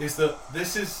 is that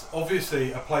this is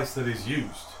obviously a place that is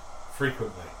used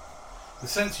frequently. The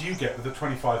sense you get with the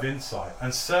 25 insight,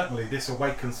 and certainly this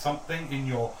awakens something in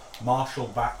your martial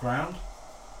background,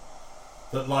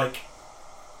 that like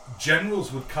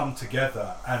generals would come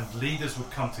together and leaders would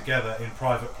come together in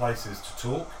private places to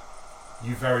talk.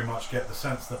 You very much get the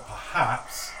sense that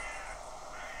perhaps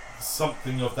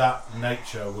something of that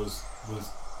nature was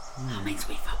That means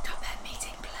we fucked up that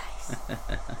meeting place.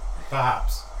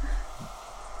 perhaps.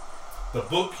 The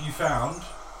book you found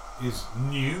is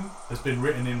new, has been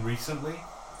written in recently.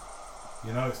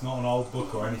 You know, it's not an old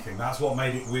book or anything. That's what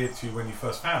made it weird to you when you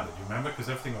first found it. You remember? Because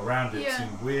everything around it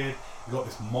seemed weird. You got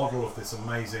this model of this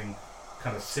amazing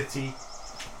kind of city.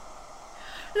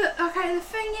 Look, okay, the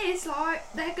thing is, like,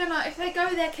 they're gonna, if they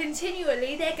go there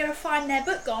continually, they're gonna find their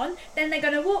book gone, then they're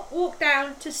gonna walk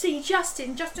down to see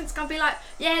Justin. Justin's gonna be like,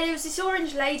 yeah, there was this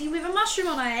orange lady with a mushroom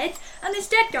on her head, and this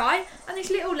dead guy, and this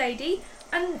little lady,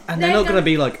 and they're not gonna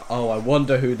be like, oh, I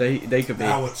wonder who they could be.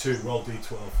 Hour 2, roll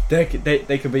d12. They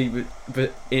could be,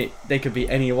 but they could be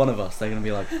any one of us. They're gonna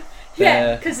be like,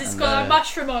 yeah, because it's got there. a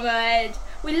mushroom on her head.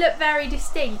 We look very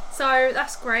distinct, so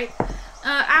that's great.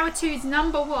 Hour 2 is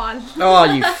number 1. Oh,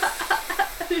 you.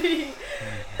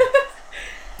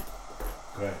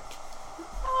 Great.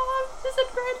 Oh, is it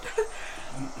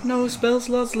red? No spell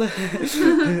slots left.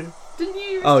 Didn't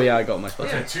you? Oh yeah, I got my spell.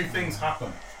 Okay, 2 things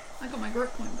happen. I got my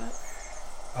grip point back.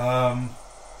 I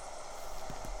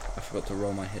forgot to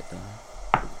roll my hit die.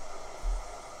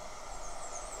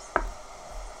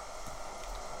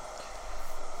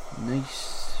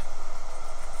 Nice.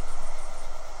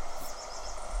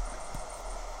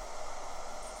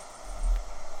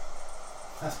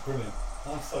 That's brilliant.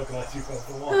 I'm so glad you got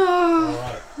the 1. Oh.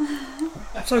 Alright.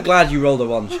 I'm so glad you rolled a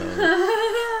 1, Charlie.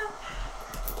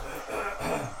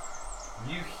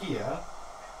 You hear,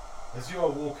 as you are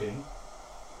walking,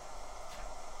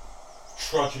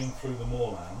 trudging through the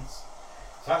moorlands,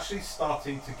 it's actually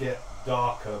starting to get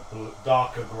darker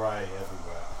grey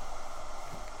everywhere.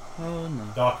 Oh no.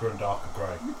 Darker and darker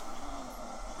grey.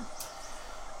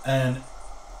 And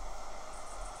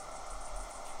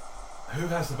who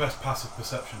has the best passive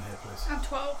perception here, please? I'm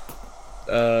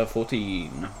 12.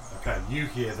 14. Okay, you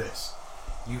hear this.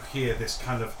 You hear this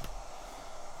kind of...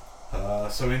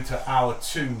 so into hour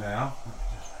 2 now. Let me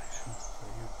just make sure. So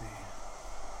you'd be...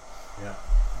 Yeah.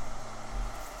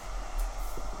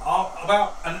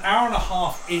 About an hour and a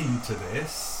half into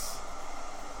this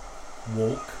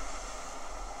walk,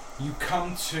 you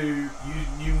come to...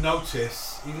 You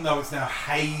notice, even though it's now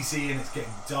hazy and it's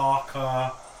getting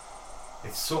darker,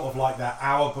 it's sort of like that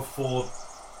hour before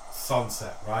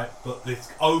sunset, right? But it's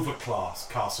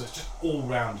overcast, so it's just all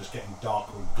round just getting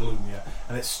darker and gloomier,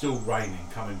 and it's still raining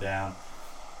coming down,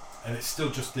 and it's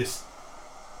still just this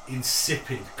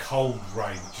insipid, cold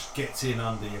rain that just gets in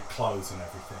under your clothes and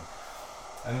everything.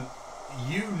 And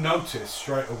you notice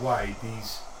straight away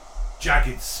these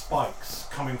jagged spikes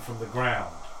coming from the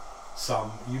ground.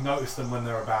 You notice them when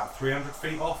they're about 300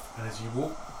 feet off, and as you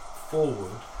walk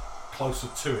forward closer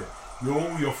to it,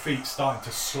 all your feet starting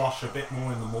to slush a bit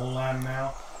more in the moorland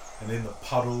now, and in the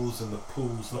puddles and the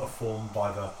pools that are formed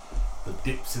by the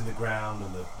dips in the ground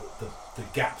and the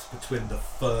gaps between the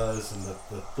firs and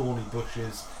the thorny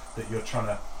bushes that you're trying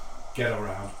to get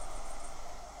around.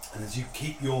 And as you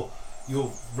keep your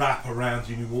wrap around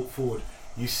you and you walk forward,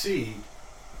 you see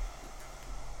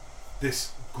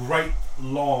this great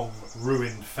long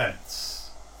ruined fence.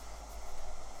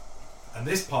 And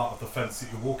this part of the fence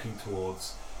that you're walking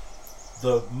towards,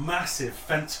 the massive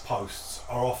fence posts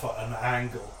are off at an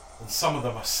angle, and some of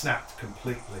them are snapped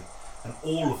completely, and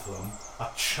all of them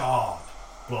are charred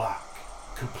black,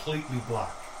 completely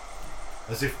black,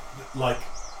 as if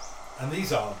and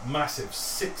these are massive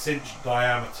 6-inch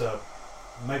diameter,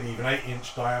 maybe even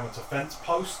 8-inch diameter fence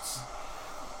posts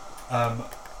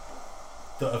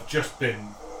that have just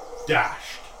been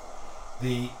dashed.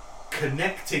 The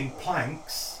connecting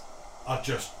planks are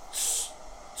just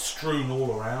strewn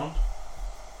all around,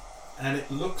 and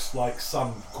it looks like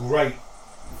some great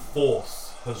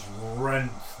force has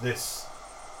rent this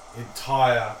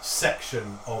entire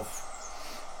section of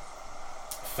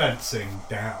fencing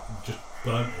down, just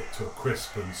burnt it to a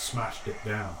crisp and smashed it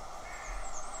down.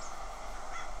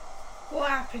 What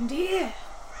happened here?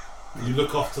 You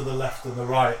look off to the left and the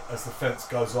right as the fence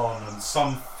goes on, and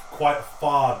quite a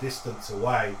far distance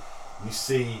away you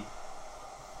see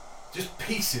just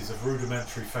pieces of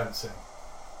rudimentary fencing,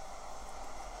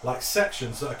 like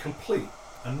sections that are complete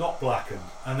and not blackened,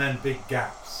 and then big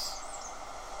gaps,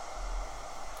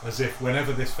 as if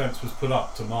whenever this fence was put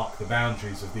up to mark the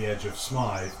boundaries of the edge of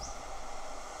Smythe,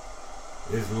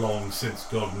 it is long since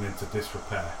gotten into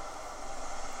disrepair.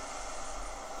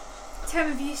 Tim,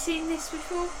 have you seen this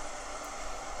before?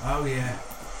 Oh yeah.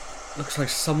 Looks like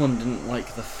someone didn't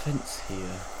like the fence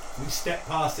here. We stepped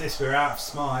past this, we're out of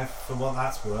Smythe, for what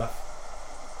that's worth.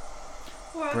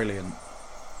 What? Brilliant.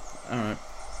 Alright.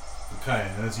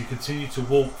 Okay, and as you continue to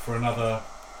walk for another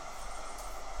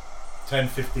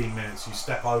 10-15 minutes, you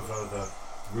step over the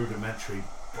rudimentary,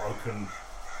 broken,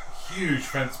 huge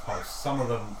fence posts. Some of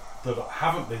them that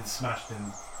haven't been smashed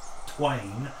in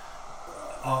twain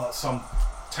are some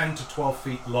 10 to 12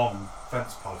 feet long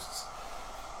fence posts.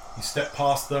 You step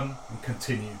past them and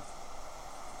continue.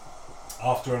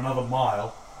 After another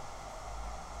mile,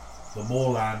 the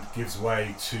moorland gives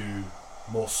way to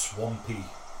more swampy,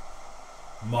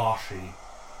 marshy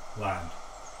land.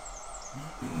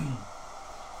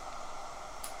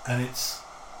 And it's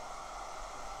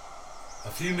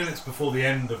a few minutes before the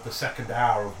end of the second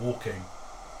hour of walking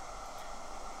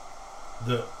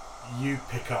that you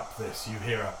pick up this. You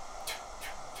hear a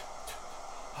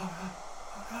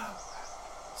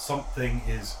something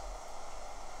is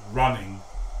running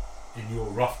in your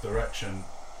rough direction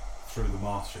through the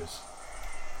marshes.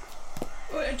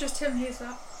 Just him hears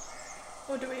that.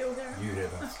 Or do we all hear it? You hear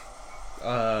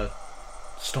that.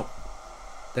 Stop.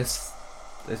 There's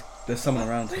someone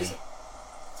around What here. is it?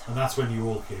 And that's when you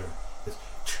all hear it. It's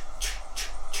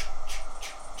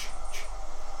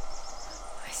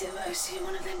Is it mostly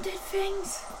one of them dead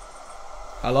things?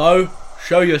 Hello?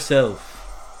 Show yourself.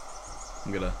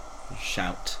 I'm gonna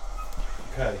shout.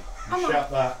 okay. You I'm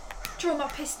shout that. Draw my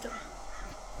pistol.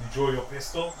 You draw your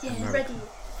pistol. Yeah, American. ready.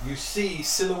 You see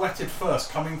silhouetted first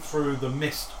coming through the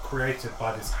mist created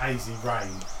by this hazy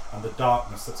rain and the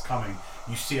darkness that's coming.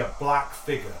 You see a black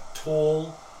figure,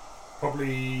 tall,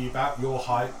 probably about your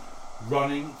height,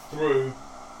 running through,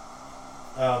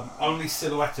 only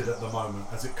silhouetted at the moment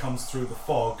as it comes through the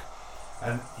fog,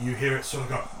 and you hear it sort of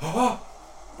go, "Oh,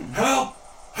 help!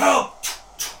 Help!"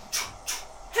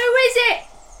 Who is it?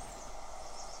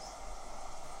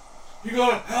 You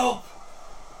gotta help!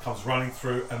 Comes running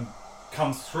through and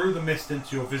comes through the mist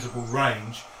into your visible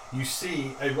range. You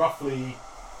see a roughly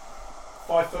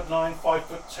 5'9",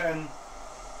 5'10"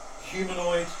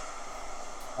 humanoid,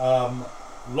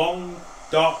 long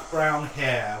dark brown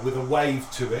hair with a wave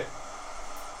to it,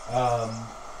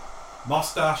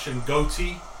 mustache and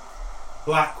goatee,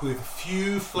 black with a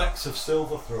few flecks of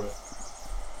silver through it,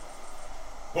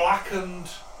 blackened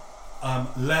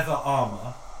leather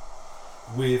armour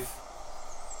with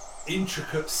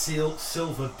intricate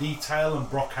silver detail and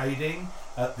brocading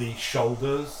at the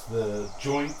shoulders, the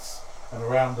joints, and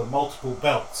around the multiple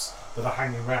belts that are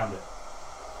hanging around it.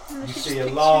 Oh, You she's see a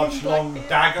just large, picturing long Blackbeard.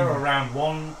 dagger around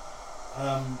one,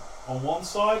 on one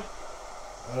side,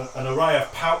 an array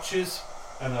of pouches,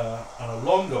 and a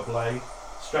longer blade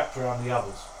strapped around the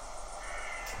others.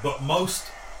 But most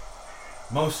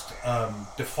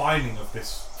defining of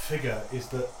this figure is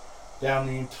that down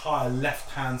the entire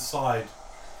left-hand side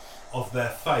of their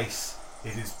face,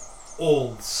 it is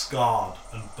all scarred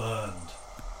and burned.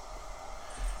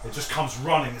 It just comes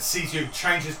running. It sees you,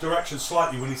 changes direction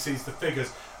slightly when he sees the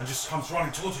figures, and just comes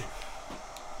running towards you.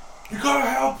 You gotta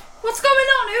help! What's going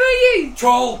on? Who are you?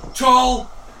 Troll!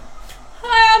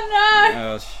 Oh no!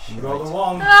 Oh, You roll the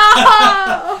one.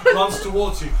 Oh. Runs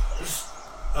towards you.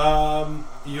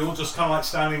 You all just kind of like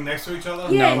standing next to each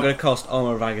other? Yeah. No, I'm going to cast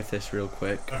Armor of Agathis real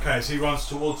quick. Okay, so he runs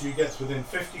towards you, gets within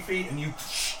 50 feet, and you...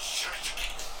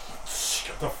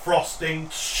 The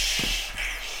frosting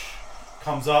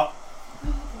comes up.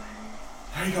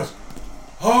 And he goes,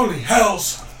 holy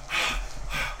hells!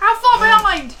 How far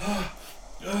behind?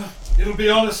 It'll be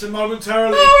on us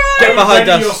momentarily. Get behind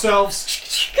Ready us.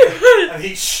 yourselves. And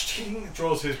he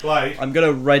draws his blade. I'm going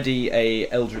to ready a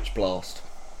Eldritch Blast.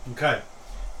 Okay.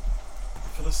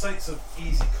 For the sakes of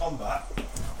easy combat,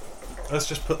 let's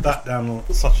just put that down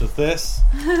such as this.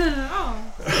 Oh.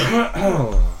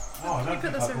 Oh, I don't put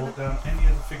think this I over brought down any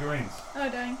of the figurines. Oh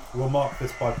dang. We'll mark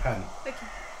this by pen. Okay.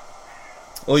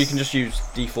 Or you can just use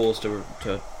D4s to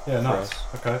Yeah, for nice. us.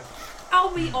 Okay.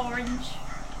 I'll be orange.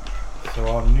 So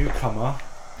our newcomer.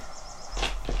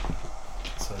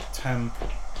 So 10.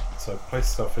 So place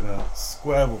stuff in a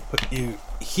square. We'll put you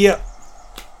here.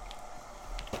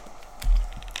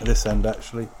 This end,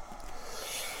 actually.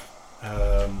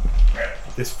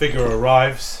 This figure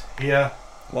arrives here.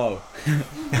 Whoa.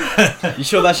 You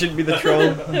sure that shouldn't be the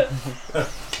troll?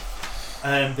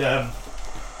 And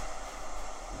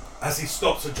as he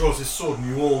stops and draws his sword, and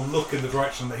you all look in the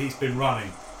direction that he's been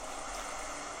running.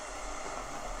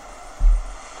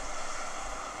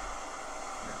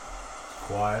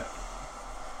 Quiet.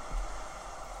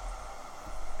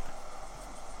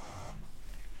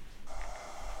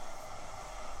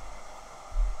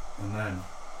 And then,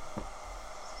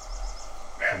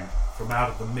 from out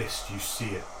of the mist, you see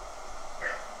it.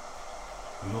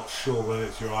 You're not sure whether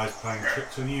it's your eyes playing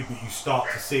tricks on you, but you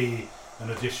start to see an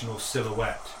additional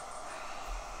silhouette.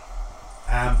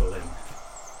 Ambling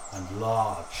and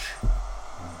large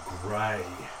and grey.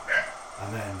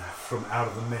 And then from out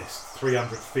of the mist,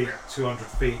 300 feet, 200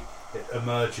 feet, it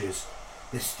emerges.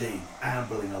 This thing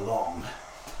ambling along.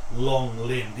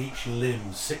 Long-limbed, each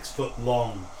limb 6 foot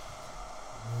long.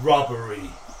 Rubbery.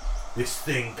 This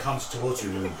thing comes towards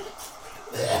you.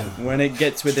 When it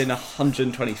gets within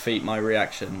 120 feet, my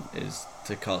reaction is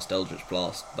to cast Eldritch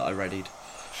Blast that I readied.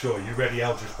 Sure, you ready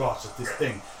Eldritch Blast at this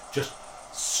thing. Just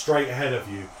straight ahead of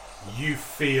you. You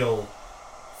feel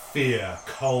fear,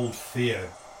 cold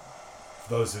fear.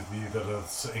 Those of you that are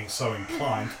so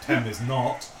inclined, Tem is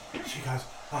not. She goes,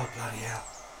 oh bloody hell.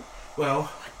 Well,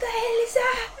 What the hell is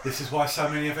that? this is why so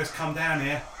many of us come down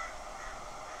here.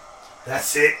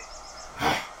 That's it.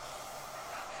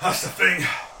 That's the thing.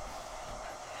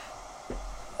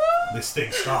 This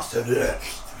thing starts to...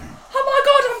 Oh my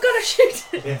god, I'm gonna shoot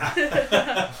it.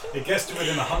 Yeah. It gets to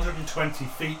within 120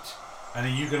 feet, and are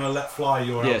you going to let fly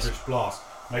your Yes. Eldritch Blast?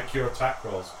 Make your attack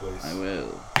rolls, please. I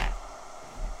will.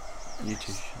 You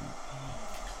two should.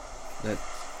 Let's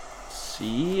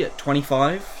see.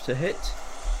 25 to hit.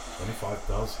 25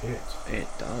 does hit. It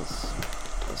does.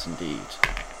 It does indeed.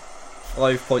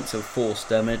 5 points of force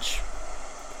damage.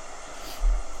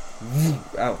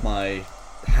 Out my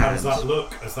How does hands. that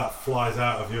look as that flies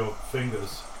out of your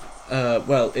fingers?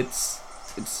 Well, it's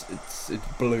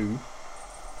blue,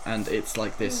 and it's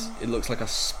like this. It looks like a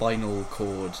spinal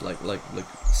cord, like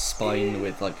spine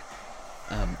with like.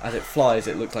 As it flies,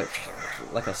 it looks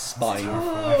like a spine.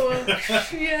 Oh,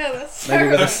 yeah,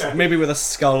 that's Maybe with a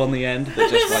skull on the end that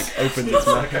just like opens its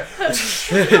mouth.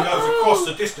 It goes across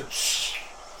the distance,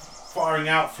 firing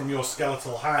out from your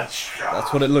skeletal hand.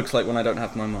 That's what it looks like when I don't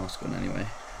have my mask on, anyway.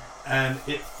 And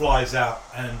it flies out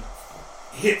and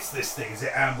hits this thing as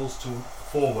it ambles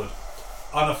forward,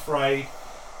 unafraid.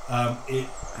 It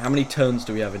How many turns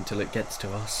do we have until it gets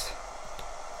to us?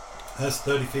 has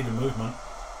 30 feet of movement,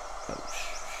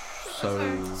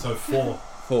 So 4.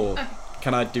 4.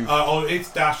 Can I do?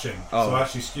 It's dashing. Oh. So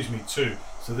actually, excuse me, 2.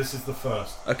 So this is the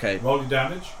first. Okay, Roll your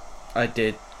damage. I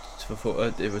did. For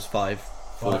 4, it was 5. 5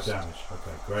 Force, damage.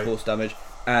 Okay, great. force damage,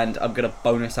 and I'm gonna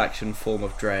bonus action Form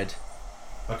of Dread.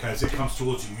 Okay, as it comes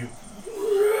towards you,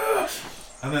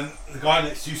 and then the guy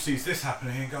next to you sees this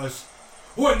happening and goes,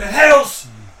 "What in the hell's?"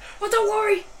 Well, don't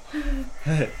worry.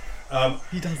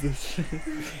 He does this.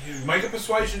 You make a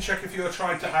persuasion check if you are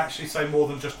trying to actually say more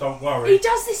than just "don't He worry."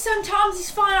 does this sometimes. He's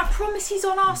fine. I promise he's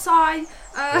on our side.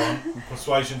 Go on,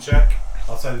 persuasion check.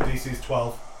 I'll say the DC is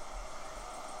 12.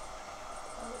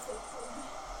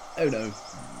 Oh no.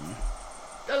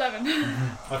 11.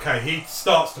 Okay, he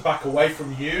starts to back away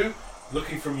from you,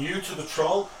 looking from you to the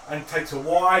troll, and takes a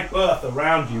wide berth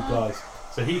around you guys.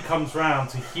 So he comes round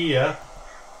to here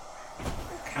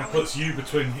and puts you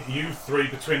three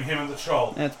between him and the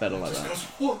troll. That's better like Just that. goes,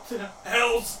 what the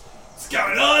hell's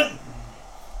going on?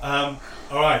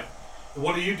 Alright.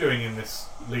 What are you doing in this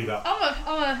lead up? I'm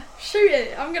gonna shoot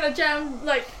it. I'm gonna jam,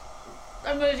 like,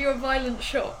 I'm gonna do a violent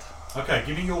shot. Okay,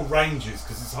 give me your ranges,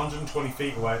 because it's 120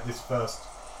 feet away at this first.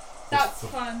 That's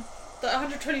fine. The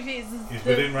 120 feet is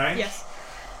within range? Yes.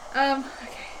 Okay.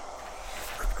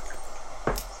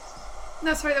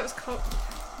 No, sorry, that was cocked.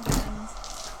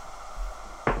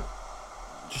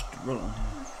 Just roll on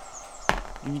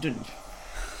here. You didn't.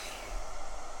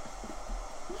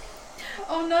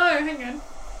 Oh no, hang on.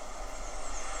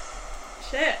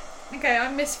 Shit. Okay, I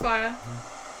misfire.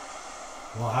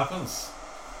 What happens?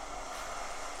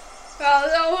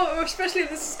 Well, especially if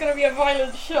this is going to be a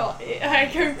violent shot.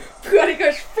 It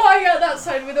goes flying out that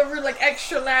side with a real, like,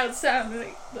 extra loud sound, and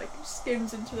it like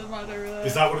skims into the mud over there.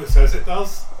 Is that what it says it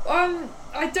does? I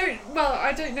don't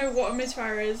know what a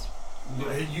misfire is.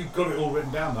 You've got it all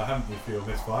written down though, haven't you, for your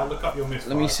misfire? Look up your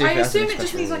misfire. Let me see. I if it has any assume it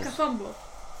just means special like a rules. fumble.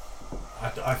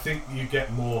 I think you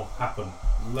get more happen.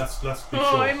 Let's be Oh,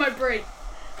 sure. it might break.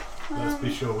 Let's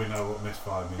be sure we know what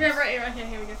misfire means. Yeah, right, okay,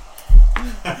 here we go.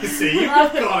 See, you've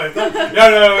got it. No,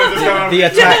 just go on. The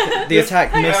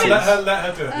attack misses. Let her do it. Let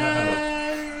her do it.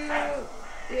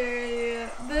 Yeah.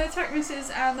 The attack misses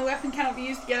and the weapon cannot be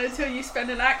used again until you spend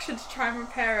an action to try and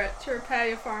repair it. To repair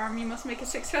your firearm, you must make a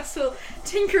successful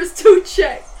Tinker's Tool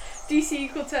check. DC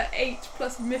equal to 8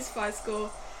 plus misfire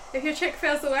score. If your check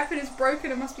fails, the weapon is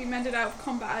broken and must be mended out of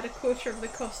combat at a quarter of the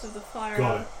cost of the firearm.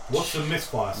 Got it. What's the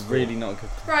misfire score? Really not good.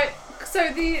 Right,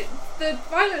 so the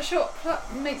violent shot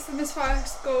makes the misfire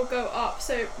score go up.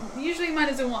 So usually mine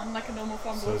is a 1, like a normal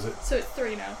fumble. So it's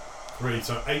 3 now. 3,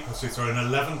 so 8 plus 6 are an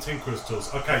 11 Tinker's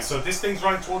Tools. Okay, so this thing's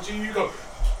running towards you, you go,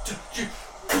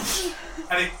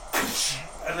 and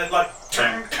then like,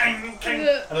 and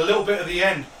a little bit at the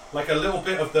end, like a little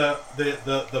bit of the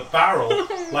barrel,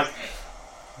 like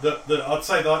I'd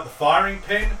say like the firing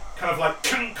pin, kind of like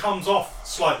comes off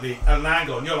slightly at an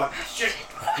angle, and you're like, shit.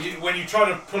 When you try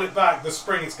to pull it back, the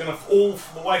spring, it's going to all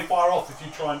the way far off if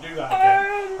you try and do that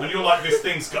again. And you're like, this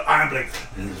thing's ambling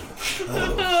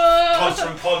closer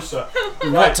and closer.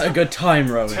 Not a good time,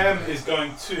 Rowan. Tem is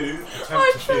going to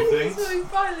attempt a few things. Something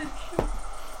violent.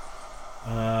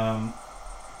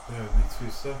 Bear with me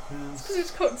 2 seconds. Because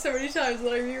it's cocked so many times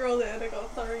that I re-rolled it and I got a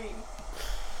 3.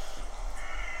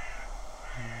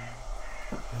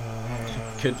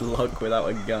 Good luck without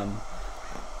a gun.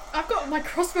 I've got my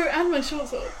crossbow and my short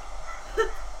sword.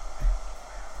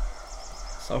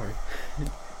 Sorry.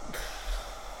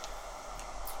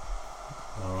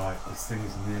 Alright, this thing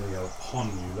is nearly upon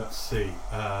you. Let's see.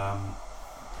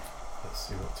 Let's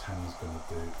see what Tam's going to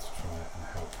do to try and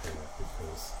help here,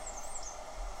 because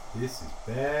this is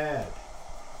bad.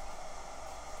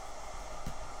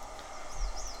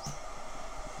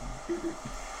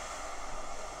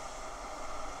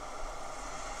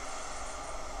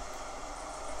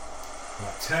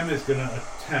 Right, Tem is going to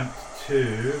attempt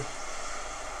to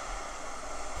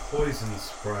poison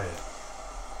spray it.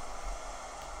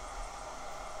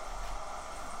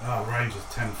 Range is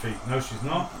 10 feet. No, she's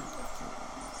not.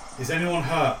 Is anyone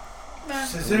hurt? No.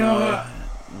 Is anyone hurt? I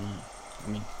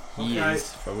mean, he Okay.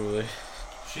 is, probably.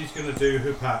 She's going to do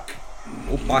Hoopak.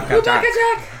 Hoopak Go attack. back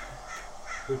attack!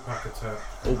 Hoopak attack.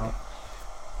 Oh.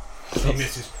 She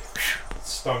misses.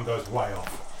 Stone goes way off.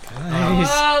 Nice.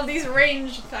 Oh, these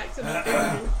range attacks are not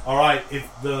good. Alright, if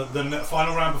the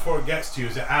final round before it gets to you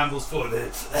is it ambles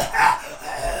forward.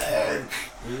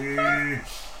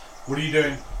 What are you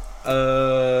doing?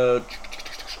 What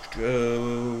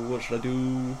should I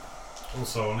do?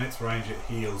 Also on its range it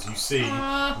heals. You see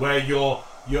where your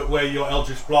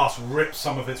Eldritch Blast rips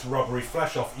some of its rubbery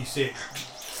flesh off, you see it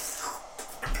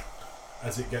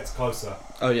as it gets closer.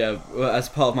 Oh yeah, well, as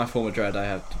part of my form of dread I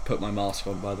have to put my mask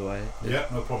on, by the way. Yeah,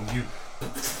 no problem. You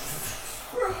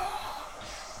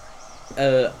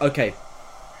okay.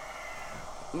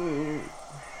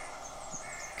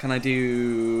 Can I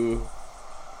do...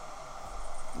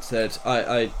 Said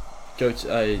I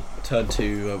turned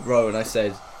to Ro and I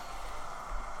said,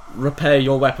 repair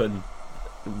your weapon.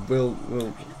 We'll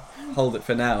hold it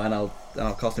for now, and I'll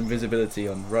cast invisibility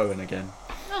on Rowan again.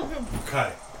 Oh, good.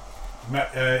 okay?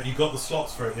 You got the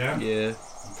slots for it, yeah? Yeah.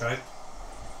 Okay.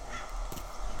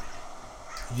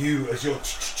 You, as you're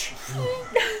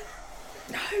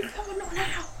No, come on, not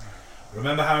now.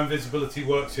 remember how invisibility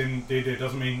works in D&D? It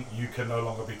doesn't mean you can no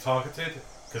longer be targeted,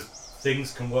 because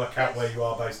things can work out where you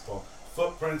are based on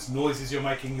footprints, noises you're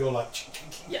making. You're like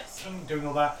Yes. doing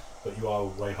all that, but you are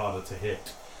way harder to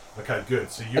hit. Okay, good.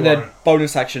 So you And are. then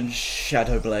bonus action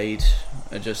Shadow Blade,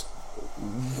 and just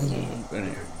when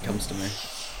it comes to me.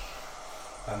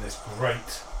 And this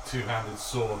great two-handed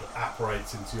sword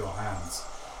apparates into your hands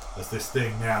as this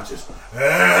thing now just and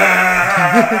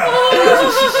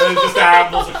it just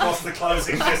ambles across the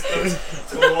closing distance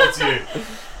towards you.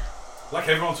 I'd like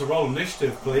everyone to roll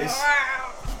initiative, please.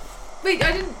 Wait,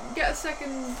 I didn't get a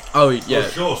second. Oh yeah. Oh,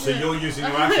 sure. So you're using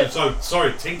your action. So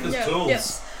sorry, Tinker's tools.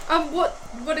 Yes.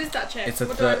 What is that check? It's a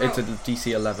What do I roll? it's a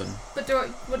DC 11. But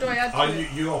what do I add to Are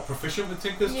it? you are proficient with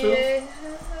Tinker's tools? Yeah.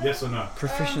 Yes or no?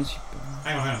 Proficiency.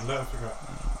 Hang on. Let us figure out.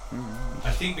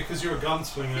 I think because you're a I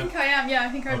gunslinger. think I am. Yeah, I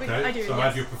think I Okay, do. so yes.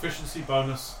 add your proficiency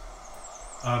bonus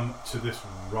to this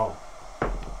roll.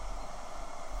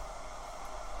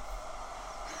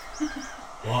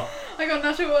 What? I got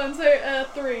natural 1, so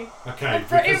 3. Okay, It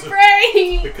breaks.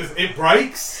 because it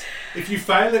breaks. If you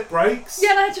fail, it breaks.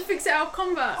 Yeah, and I had to fix it out of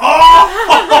combat.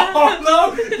 Oh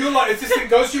no! You're like, if this thing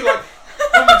goes, you're like,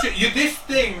 this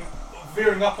thing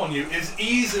veering up on you is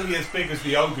easily as big as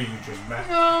the ogre you just met.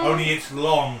 Oh. Only it's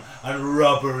long and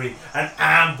rubbery and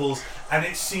ambles, and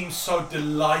it seems so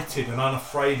delighted and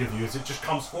unafraid of you as it just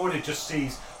comes forward. It just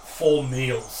sees 4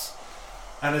 meals,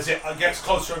 and as it gets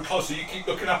closer and closer, you keep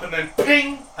looking up, and then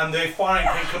ping, and the firing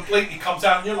pin completely comes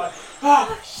out, and you're like,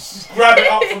 you grab it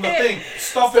up from the thing,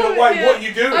 stop it away. Yeah. What are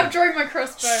you doing? I've drawn my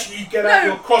crossbow. You get out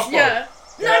your crossbow. Yeah.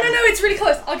 Get No, out it's really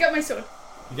close. I'll get my sword.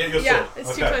 You get your Yeah, sword. it's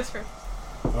Okay. too close for it.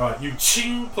 Alright, you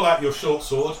pull out your short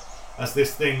sword as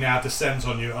this thing now descends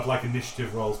on you. I'd like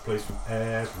initiative rolls, please, from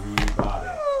everybody.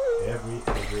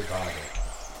 Everybody.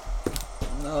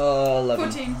 Oh,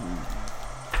 11. 14.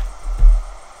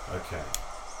 Okay.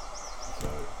 So,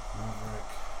 Maverick.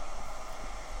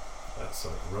 That's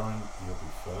Rowan, you'll be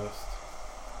first.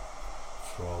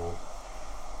 Troll.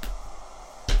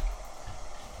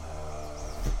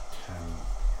 10.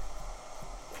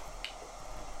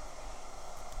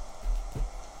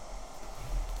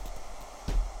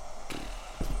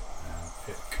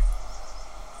 Pick.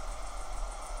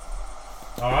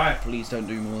 Alright, Please don't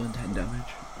do more than 10 damage.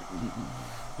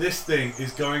 this thing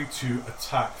is going to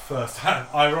attack first.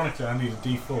 Ironically, I need a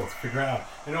d4 to figure it out.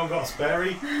 Anyone got a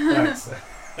sperry? Thanks.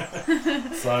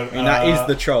 So, I mean, that is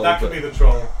the troll. That could but- be the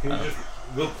troll. Can you just,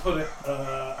 we'll put it,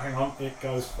 hang on, it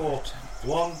goes for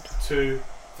 1, 2,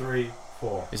 3,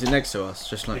 4. Is it next to us?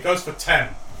 Just It like. goes for 10.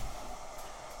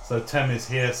 So 10 is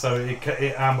here, so it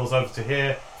ambles over to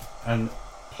here and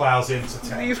plows into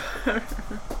 10.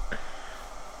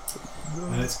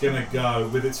 And it's going to go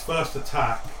with its first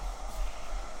attack.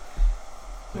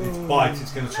 With its bite,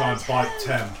 it's going to try and bite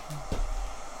 10.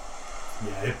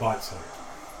 Yeah, it bites her.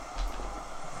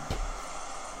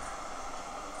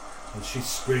 And she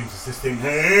screams as this thing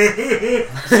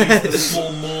sees the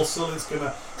small morsel it's going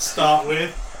to start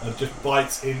with and just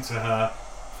bites into her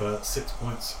for 6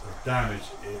 points of damage.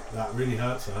 That really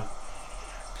hurts her.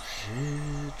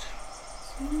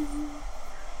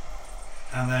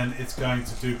 And then it's going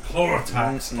to do claw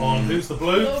attacks on who's the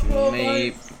blue?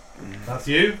 Me. That's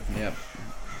you. Yep.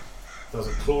 Does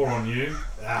a claw on you.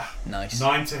 Nice.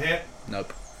 9 to hit.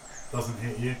 Nope. Doesn't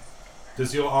hit you.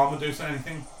 Does your armor do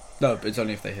anything? No, but it's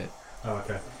only if they hit. Oh,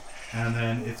 okay. And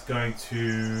then it's going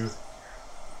to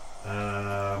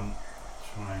try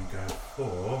and go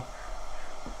for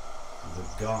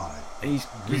the guy. He's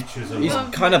Reaches a he's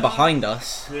lot. kind of behind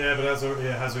us. Yeah, but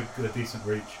it has a decent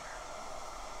reach.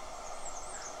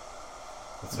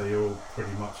 I'd say you're all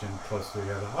pretty much in close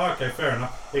together. Oh, okay, fair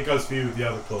enough. It goes for you with the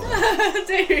other claw.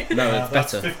 Dude. No, it's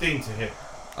That's better. 15 to hit.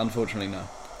 Unfortunately, no.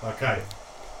 Okay.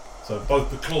 So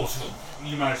both the claws,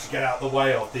 you manage to get out of the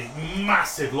way of the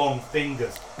massive long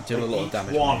fingers. I deal a lot of Each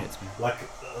damage one when it hits me. like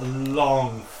a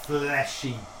long,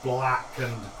 fleshy, black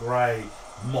and grey,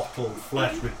 mottled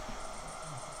flesh with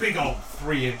big old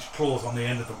 3-inch claws on the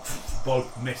end of them.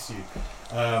 Both miss you.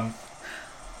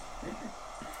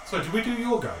 So, did we do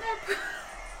your go?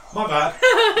 My bad.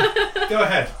 Go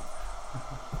ahead.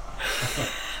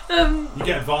 You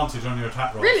get advantage on your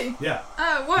attack rolls. Really? Yeah.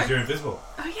 Why? Because you're invisible.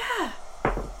 Oh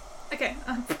yeah. Okay.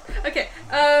 Okay.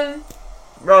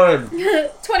 Rowan!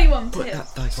 21 to Put hit.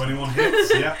 that dice. 21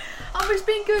 hits, yeah. I was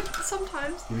being good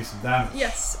sometimes. Give you some damage.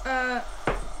 Yes.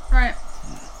 Right.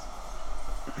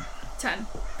 10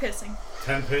 piercing.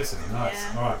 10 piercing, nice.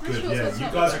 Yeah. Alright, That's good. sure Yeah, that's you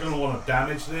not guys the are going to want to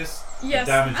damage this. Yes.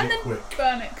 Damage and it then quick.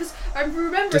 burn it because I'm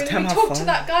remembering Does that Tam we have talked to fire?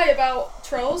 that guy about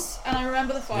trolls, and I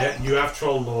remember the fire. Yeah, you have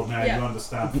Troll Lord now. Yeah. You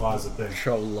understand fire's a thing.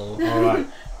 Troll lore. Alright.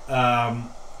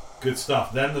 Good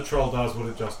stuff. Then the troll does what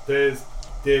it just did.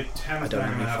 10 I don't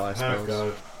have any have fire her spells.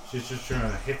 go. She's just trying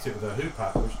to hit it with her hoop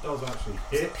pack, which does actually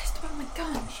hit. I'm pissed about my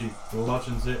gun. She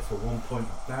bludgeons it for 1 point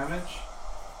of damage.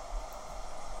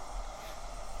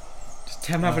 Does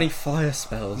Tem have any fire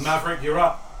spells? Maverick, you're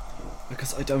up.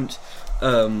 Because I don't.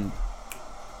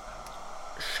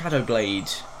 Shadow Blade.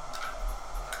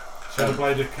 Shadow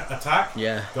Blade attack?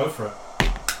 Yeah. Go for it.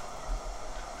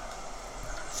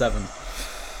 7.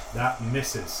 That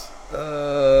misses.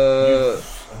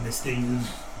 And this thing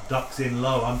ducks in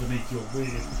low underneath your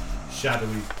weird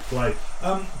shadowy blade.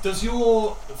 Does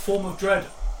your form of dread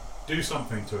do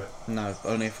something to it? No,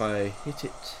 only if I hit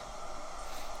it.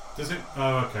 Does it?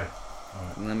 Oh, okay.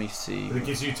 Alright. Let me see. But it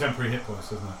gives you temporary hit points,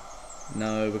 doesn't it?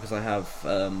 No, because I have.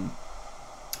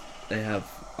 They have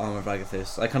Armor of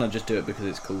Agathis. I kind of just do it because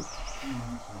it's cool.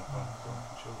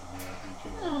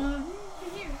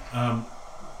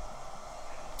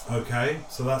 Okay,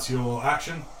 so that's your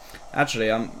action.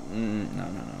 Actually, I'm.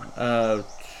 No.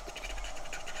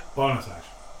 Bonus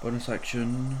action. Bonus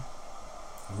action.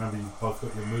 Remember, you've both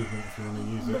got your movement if you want to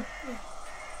use it.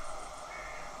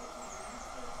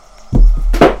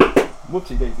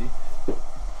 Whoopsie daisy.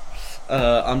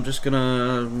 I'm just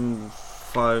gonna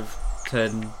 5,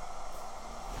 10,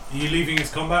 Are you leaving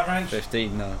its combat range?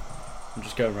 15. No, I'm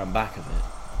just going around back of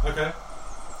it. Okay,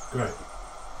 great.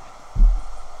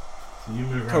 So you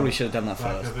move around. Probably should have done that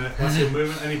back first. of it. That's your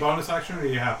movement. Any bonus action, or are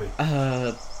you happy?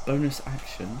 Bonus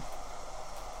action.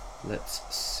 Let's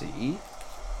see.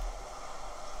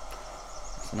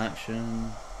 That's an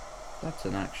action. That's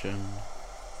an action.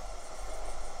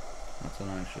 That's an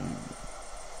action.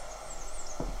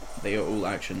 They are all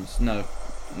actions. No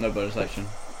bonus action.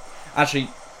 Actually,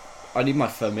 I need my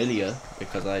familiar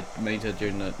because I made her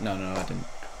during the. No, I didn't.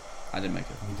 I didn't make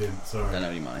her. You didn't. Sorry. Then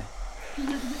only my.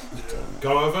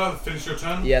 Go over. Finish your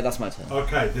turn. Yeah, that's my turn.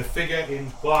 Okay. The figure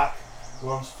in black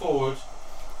runs forward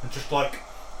and just like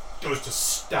goes to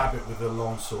stab it with the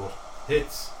longsword.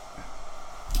 Hits.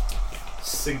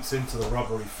 Sinks into the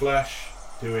rubbery flesh,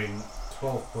 doing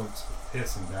 12 points of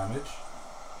piercing damage.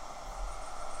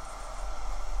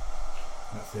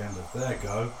 That's the end of their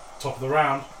go. Top of the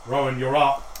round. Rowan, you're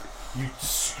up. You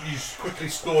quickly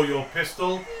store your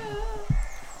pistol.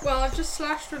 Well, I've just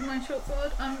slashed with my short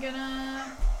sword. I'm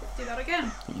gonna do that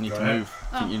again. You need Go to ahead. move.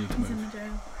 Oh, Think you need to he's in move. the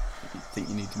jail. Think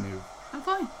you need to move. I'm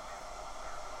fine.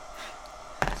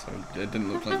 So it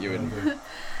didn't look like you were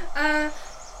in.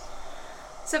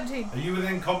 17. Are you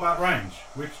within combat range?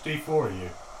 Which D4 are you?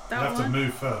 That you have one. to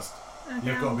move first. Okay,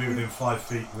 You've got to be within 5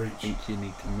 feet I reach. think you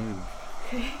need to move.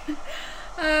 Okay.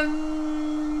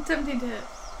 17 to hit.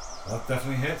 That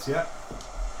definitely hits, yeah.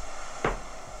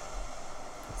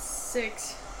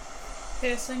 6.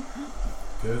 Piercing.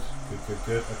 Good.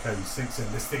 Okay, he sinks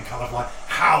in. This thing kind of like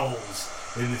howls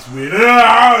in this weird.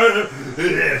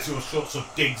 As your short sword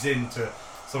digs into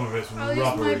some of its I'll use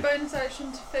rubbery. my bonus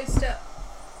action to face step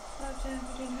 5, 10,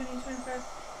 15, 20, 25,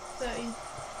 30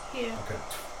 here. Okay.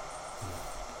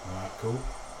 Alright, cool.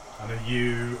 And are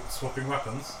you swapping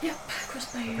weapons? Yep,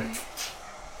 crossbow. Okay.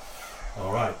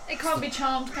 Alright. It can't be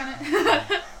charmed, can it?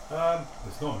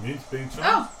 It's not immune to being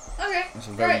charmed. Oh, okay. That's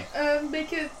a very. Great.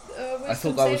 Make a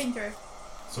wisdom that was- saving throw.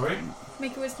 Sorry?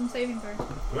 Make a wisdom saving throw.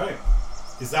 Great.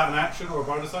 Is that an action or a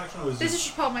bonus action? Or is This it... is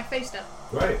just part of my face step.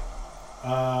 Great.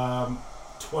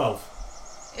 12.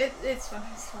 It's fine.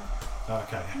 It's fine.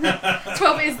 Okay.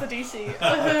 12 is the DC.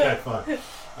 Okay, fine.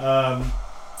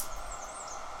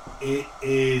 It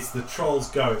is the troll's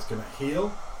go. It's going to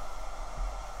heal.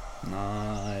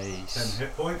 Nice. 10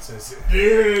 hit points. It's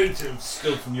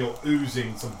still from your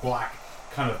oozing, some black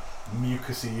kind of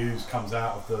mucusy ooze comes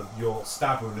out of your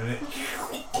stab wound, and it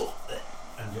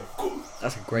and you're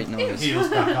That's a great noise. heals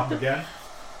back up again.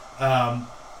 And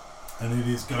it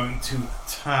is going to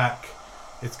attack.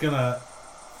 It's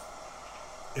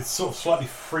sort of slightly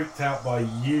freaked out by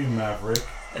you, Maverick.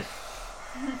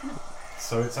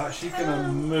 So it's actually going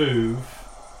to move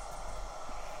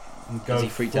and go Is he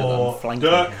freaked out that I'm for flanking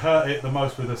Dirk him? hurt it the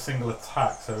most with a single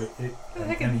attack, so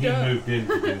and he Dirk. moved in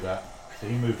to do that. So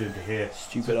he moved into here.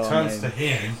 Stupid So it arm turns to name.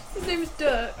 him, His name is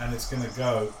Dirt. and it's going to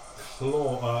go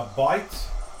bite.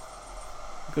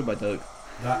 Goodbye, Doug.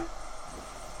 That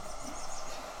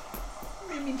What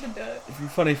do you mean to Dirt? It'd be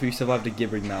funny if we survived a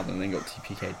gibbering mouth and then got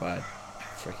TPK'd by a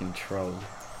freaking troll.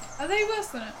 Are they worse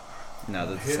than it? No,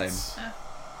 they're the hits. same.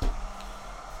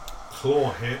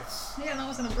 Claw hits. Yeah, that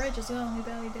was on a bridge as well. We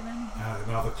barely did anything. And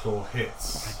another claw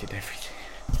hits. I did everything.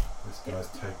 This guy's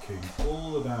taking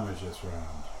all the damage this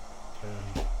round.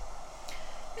 10,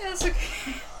 Yeah, that's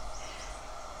okay.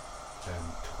 10,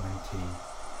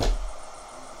 20,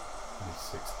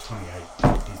 26,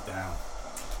 28. He's down.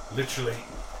 literally,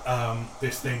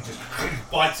 this thing just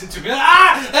bites into me,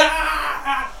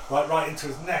 right into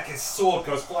his neck. His sword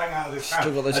goes flying out of his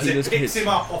hand as it picks him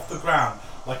up off the ground,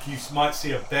 like you might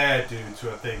see a bear do to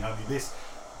a thing. Only this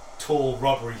tall,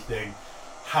 rubbery thing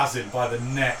has him by the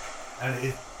neck, and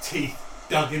his teeth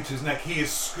dug into his neck. He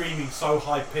is screaming so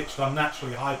high-pitched,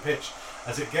 unnaturally high-pitched,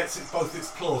 as it gets both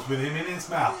its claws with him in his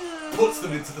mouth, puts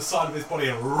them into the side of his body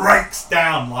and rakes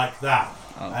down like that.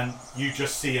 Oh. And you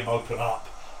just see him open up,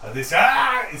 and this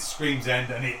it screams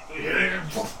end, and it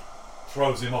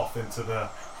throws him off into the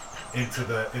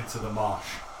marsh.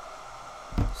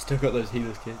 Still got those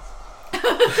healers, kids.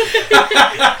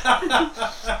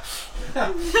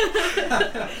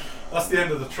 That's the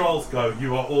end of the trolls go.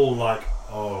 You are all like,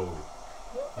 oh,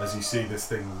 as you see this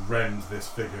thing rend this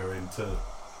figure into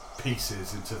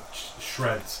pieces, into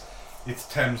shreds. It's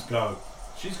Thames go.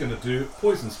 She's going to do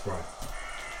poison spray.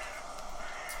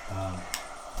 Look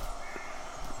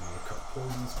up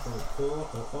poison spray.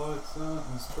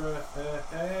 Poison spray.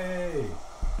 Hey.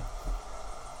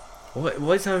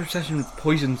 What is her obsession with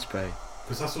poison spray?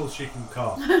 Because that's all she can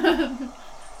cast.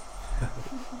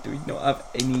 Do we not have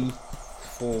any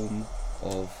form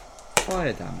of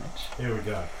fire damage? Here we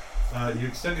go. You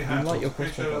extend your hand towards the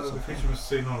creature. The creature was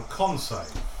seen on a con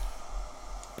save.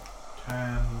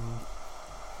 Can...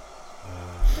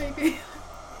 maybe.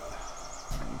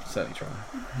 Certainly try.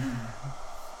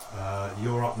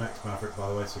 You're up next, Maverick, by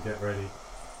the way, so get ready.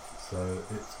 So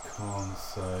its con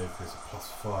save is a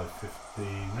 +5,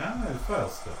 15. No, it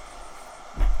fails still.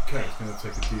 Okay, it's going to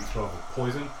take a d12 of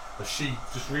poison. As she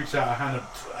just reaches out her hand,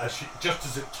 and just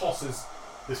as it tosses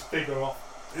this figure off,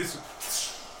 this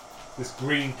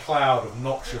green cloud of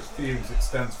noxious fumes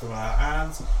extends from her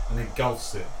hands and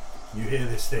engulfs it. You hear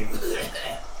this thing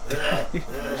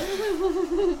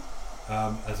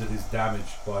as it is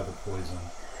damaged by the poison.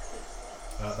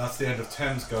 That's the end of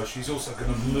Thames go. She's also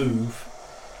going to move.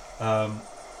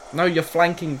 No, you're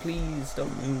flanking, please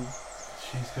don't move.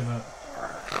 She's going to...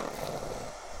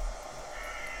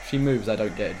 If she moves, I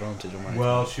don't get advantage on my...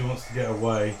 Well, she wants to get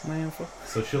away. My alpha.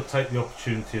 So she'll take the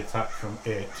opportunity attack from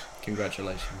it.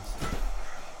 Congratulations.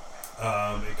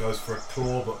 It goes for a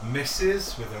claw but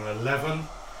misses with an 11.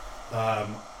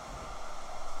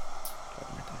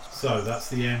 So that's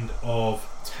the end of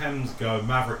Thames go.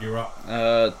 Maverick, you're up.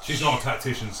 She's not a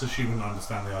tactician, so she wouldn't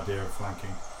understand the idea of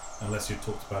flanking unless you'd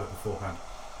talked about it beforehand.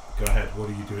 Go ahead, what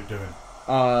are you doing?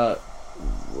 Well,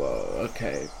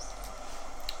 okay.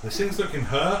 This thing's looking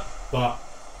hurt, but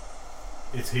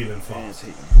it's healing fast. Yeah, it's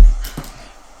healing.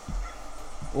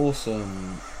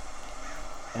 Awesome.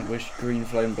 I wish Green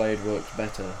Flame Blade worked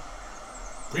better.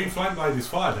 Green Flame Blade is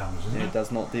fire damage, isn't it? It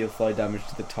does not deal fire damage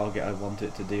to the target I want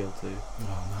it to deal to.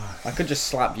 Oh no. I could just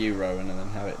slap you, Rowan, and then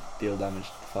have it deal damage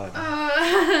to fire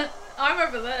damage. I'm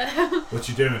over there. What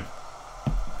you doing?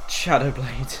 Shadow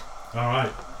Blade.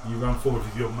 Alright, you run forward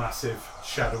with your massive,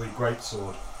 shadowy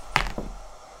greatsword.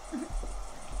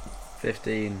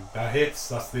 15. That hits,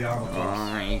 that's the armor class.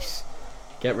 Nice.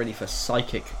 Get ready for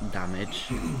psychic damage.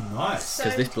 Nice.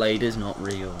 Because this blade is not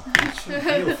real. You shouldn't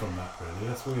heal from that, really.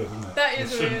 That's weird, isn't it? That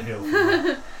is you shouldn't weird. heal from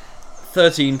that.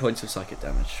 13 points of psychic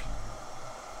damage.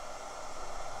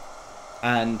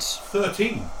 And...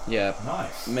 13? Yeah.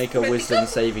 Nice. Make a wisdom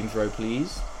saving throw,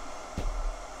 please.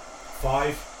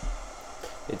 5.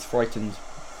 It's frightened.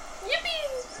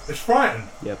 Yippee! It's frightened?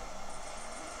 Yep.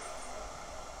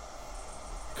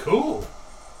 Cool.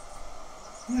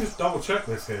 Let me just double check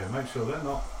this here, make sure they're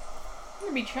not... I'm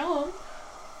gonna be charmed.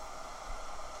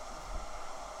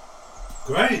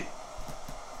 Great!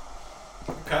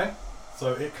 Okay,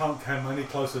 so it can't come any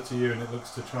closer to you and it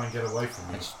looks to try and get away from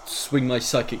I you. just swing my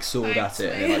psychic sword at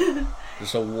it and it like,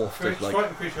 just a waft of like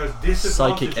Frightened creature has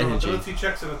disadvantage psychic on energy. ability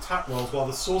checks and attack rolls while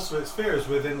the source of its fear is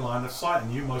within line of sight,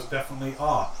 and you most definitely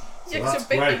are. So Yeah, that's it's a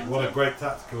big great. one. What a great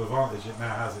tactical advantage it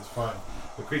now has. It's frightened.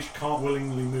 The creature can't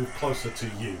willingly move closer to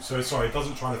you. So sorry, it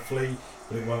doesn't try to flee,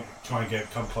 but it won't try and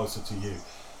come closer to you.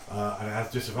 And it has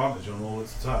disadvantage on all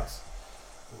its attacks.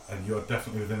 And you're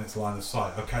definitely within its line of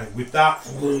sight. Okay, with that,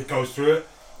 it goes through it.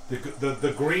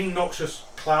 The green noxious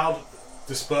cloud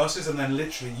disperses, and then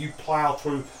literally you plough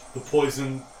through the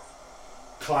poison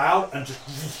cloud, and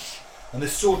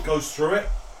this sword goes through it.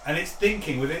 And it's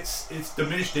thinking, with its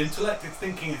diminished intellect, it's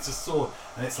thinking it's a sword,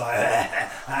 and it's like,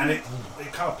 and it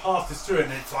kind of passes through it,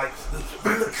 and it's like,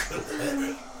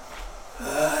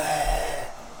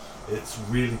 it's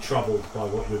really troubled by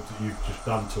what you've just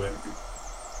done to it.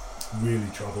 Really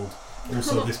troubled.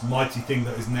 Also, this mighty thing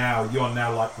that is now, you are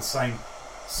now like the same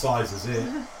size as it.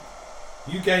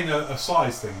 You gain a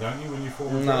size thing, don't you, when you fall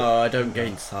into it? No, I don't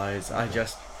gain size. I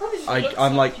just, Probably should I'm look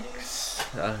like like you do.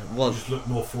 You Was just look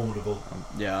more formidable.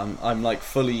 yeah. I'm like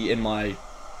fully in my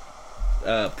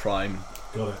prime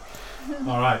Got it.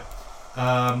 All right.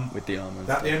 with the armor. and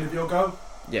That stuff. the end of your go?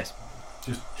 Yes.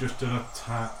 Just an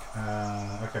attack.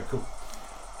 Okay, cool.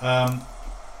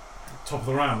 Top of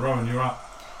the round, Rowan, you're up.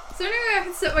 Is there any way I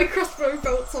can set my crossbow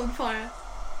bolts on fire?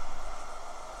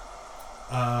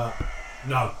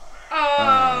 No,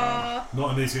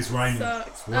 not in this. It's raining. Sucks.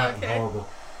 It's wet and Okay. horrible.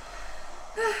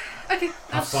 Okay.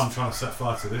 Have fun trying to set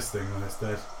fire to this thing when it's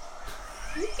dead.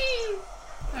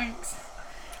 Thanks.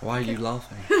 Why are you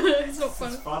laughing? It's not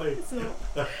fun. It's funny. It's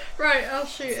not. Right, I'll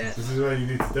shoot it. This is where you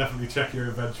need to definitely check your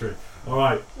inventory. All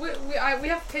right, We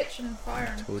have pitch and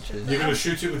fire and Torches. you're going to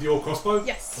shoot it with your crossbow.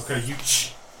 Yes. Okay, you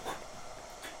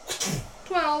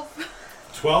 12.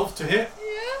 12 to hit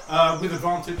Yeah. with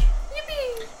advantage.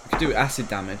 Yippee. We could do acid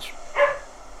damage.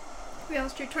 Yeah,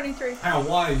 let's do 23. Hang on,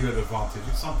 why are you at advantage?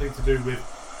 It's something to do with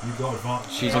you got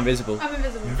advantage. She's invisible. I'm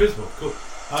invisible. You're invisible. Cool.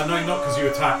 No, you're not, because you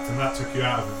attacked and that took you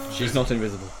out of. She's not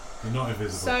invisible. You're not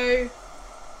invisible. So,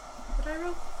 what did I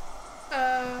roll?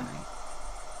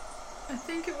 I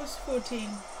think it was 14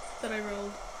 that I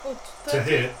rolled. Or 13 To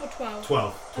hit? or 12.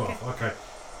 12. Okay.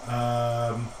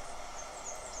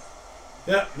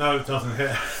 Yeah, no, it doesn't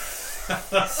hit.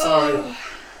 Sorry. Oh,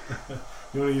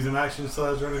 You want to use an action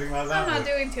surge or anything like that? I'm not or-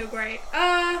 doing too great.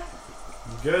 You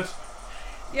good?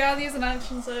 Yeah, I'll use an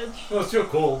action surge. Well, it's your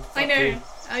call. It's I up know. to you.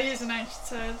 I'll use an action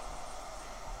surge.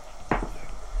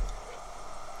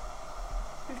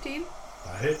 15?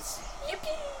 That hits.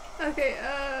 Yippee! Okay,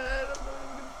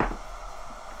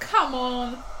 come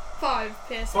on. 5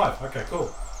 piercing. 5. Okay,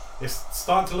 cool. It's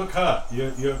starting to look hurt.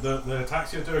 The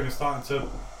attacks you're doing are starting to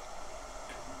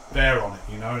bear on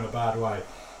it, in a bad way.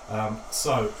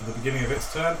 So, at the beginning of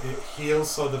its turn, it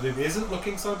heals so that it isn't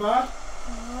looking so bad.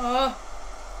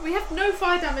 We have no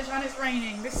fire damage and it's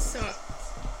raining. This sucks.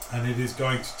 And it is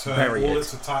going to turn Bury all it.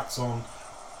 its attacks on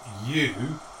you,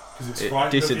 because it's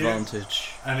frightened of you.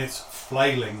 Disadvantage. And it's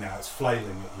flailing now. It's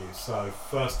flailing at you. So,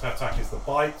 first attack is the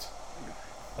bite.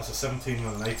 That's a 17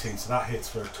 and an 18, so that hits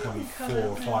for a 24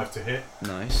 or 5 to hit.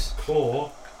 Nice.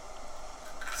 Claw,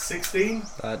 16,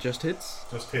 That just hits.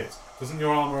 just hits. Doesn't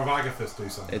your armour of Agathis do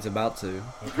something? It's about to.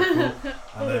 Okay, cool.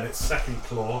 And then its second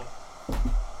claw,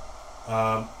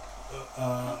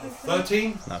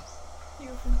 13? No.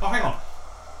 Oh, hang on.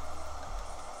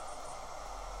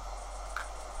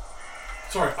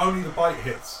 Sorry, only the bite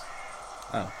hits.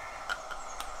 Oh.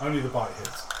 Only the bite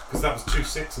hits. Because that was 2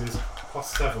 6s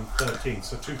plus 7, 13.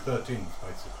 So 2 13s,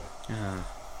 basically. Yeah.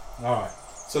 Alright.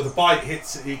 So the bite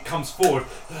hits, it comes forward,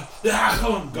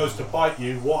 goes to bite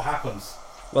you. What happens?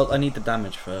 Well, I need the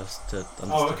damage first to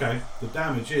understand. Oh, okay. The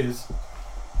damage is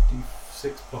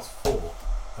d6 plus 4.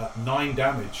 9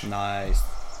 damage. Nice.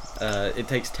 It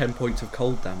takes 10 points of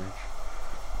cold damage.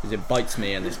 As it bites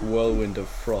me and this whirlwind of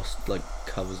frost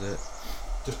covers it.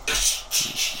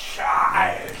 Just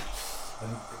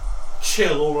and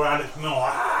chill all around its mouth.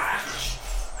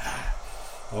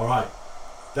 Alright.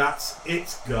 That's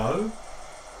its go.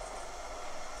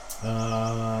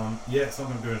 Yeah, it's not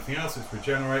going to do anything else. It's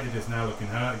regenerated. It's now looking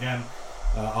hurt again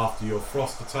after your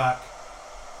frost attack.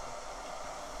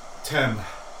 Tem,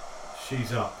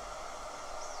 she's up.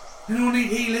 Anyone need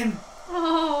healing?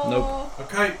 Oh. Nope.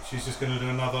 Okay, she's just going to do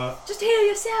another Just heal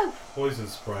yourself. poison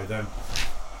spray then.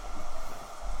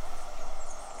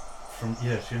 She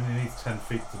only needs 10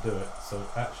 feet to do it. So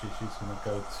actually, she's going to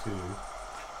go to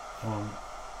 1,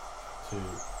 2,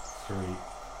 3,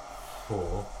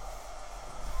 4.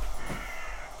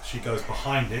 She goes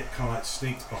behind it, kind of like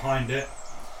sneaks behind it.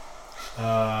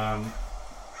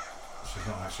 She's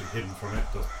not actually hidden from it.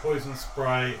 Does poison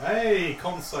spray. Hey,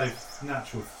 con save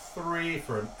natural 3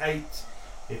 for an 8.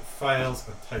 It fails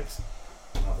and takes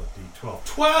another d12.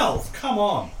 12! Come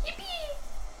on!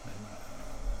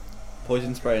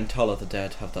 Poison spray and Tull of the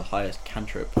Dead have the highest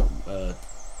cantrip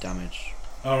damage.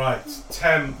 Alright,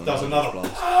 Tem Well, does that another.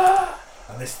 was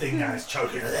And this thing now is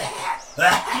choking in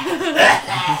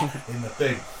the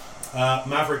thing.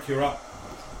 Maverick, you're up.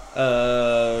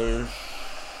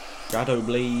 Shadow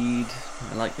Bleed.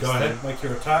 I like this Go thing. ahead, make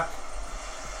your attack.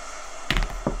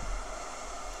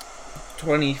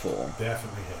 24.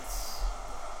 Definitely hits.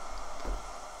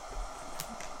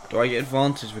 Do I get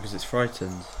advantage because it's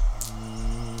frightened?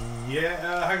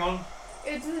 Yeah, hang on.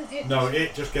 It doesn't. It No,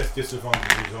 it just gets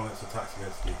disadvantages on its attacks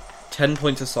against you. 10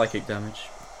 points of psychic damage.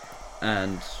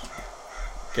 And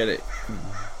get it.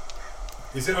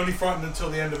 Is it only frightened until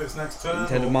the end of its next turn?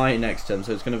 Instead or- of my next turn,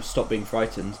 so it's going to stop being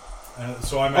frightened.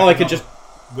 So I make Oh, I could another just.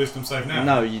 wisdom save now.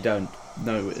 No, you don't.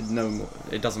 No, more.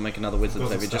 It doesn't make another wisdom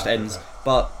Doesn't save. It just stack, ends. okay.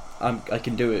 But I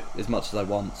can do it as much as I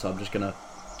want, so I'm just gonna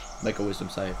make a wisdom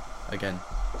save. again.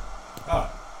 Oh,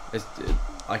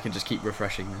 I can just keep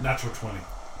refreshing. natural 20.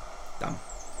 Damn.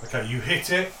 Okay, you hit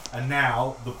it, and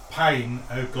now the pain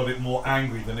got it more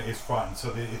angry than it is frightened,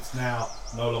 so that it's now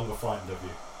no longer frightened of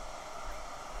you.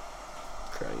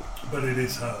 Great. But it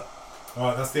is hurt.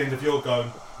 Alright, that's the end of your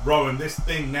go. Rowan, this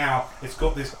thing now, it's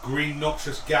got this green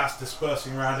noxious gas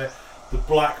dispersing around it. The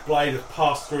black blade has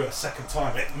passed through it a second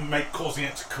time, causing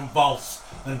it to convulse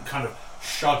and kind of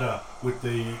shudder with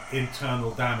the internal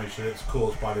damage that it's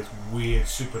caused by this weird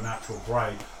supernatural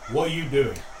braid. What are you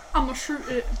doing? I'm gonna shoot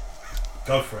it.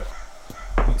 Go for it.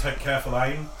 You take careful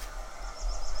aim.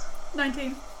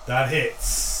 19. That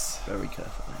hits. Very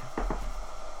carefully.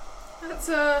 That's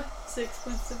 6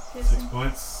 points of 6 piercing.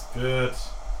 points. Good.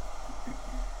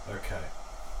 Okay.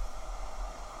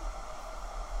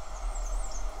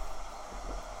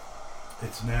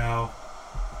 It's now.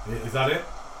 Is that it?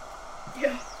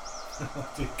 Yeah.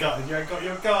 You ain't got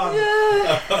your gun.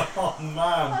 Yeah. Oh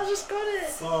man. I just got it.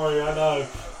 Sorry, I know.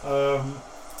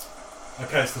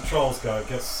 Okay, it's the troll's go. It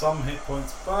gets some hit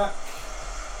points back,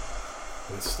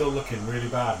 but it's still looking really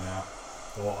bad now,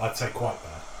 or I'd say quite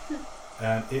bad.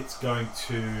 And it's going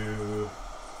to.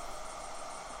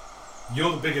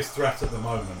 You're the biggest threat at the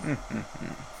moment,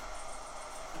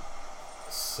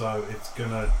 so it's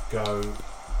gonna go.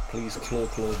 Please claw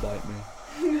bite me.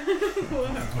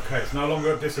 Okay, it's no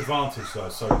longer at disadvantage though.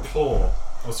 So claw.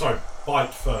 Oh, sorry,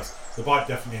 bite first. The bite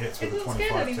definitely hits with a Isn't it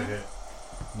scared 25 to anymore? hit.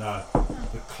 No,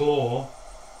 the claw.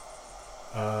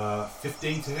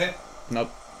 15 to hit.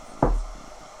 Nope.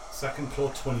 Second claw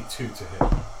 22 to hit.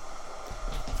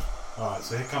 Alright,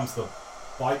 so here comes the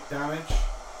bite damage.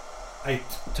 8.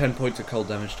 10 points of cold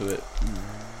damage to it.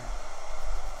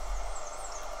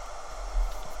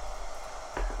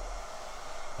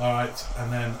 Alright,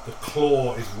 and then the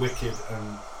claw is wicked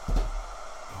and.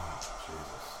 Oh,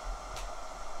 Jesus.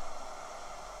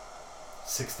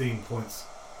 16 points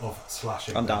of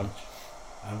slashing. I'm down. damage.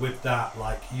 And with that,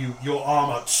 like, your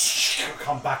armour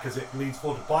come back as it leans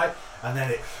forward to bite, and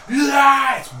then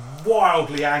it's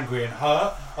wildly angry and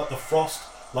hurt at the frost,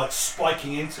 like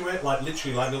spiking into it, like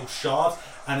literally like little shards,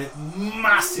 and its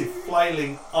massive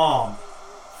flailing arm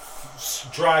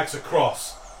drags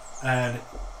across, and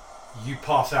you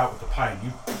pass out with the pain.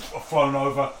 You are flown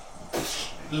over,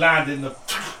 land in the,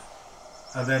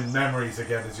 and then memories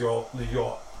again as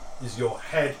your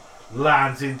head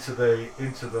lands into the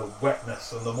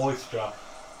wetness and the moisture,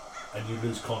 and you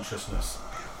lose consciousness.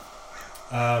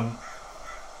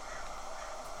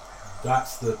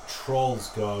 That's the troll's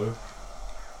go.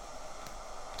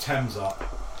 Thames up.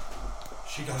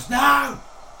 She goes, "No,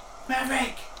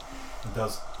 Maverick!" and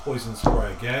does poison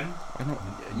spray again.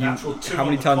 Natural 2 how on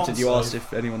many the times con did you ask save.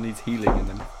 if anyone needs healing and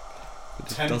then it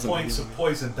just 10 doesn't points heal of you?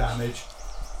 poison damage.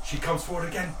 She comes forward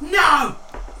again. "No!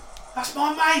 That's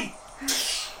my mate!"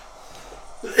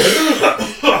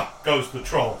 Goes the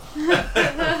troll.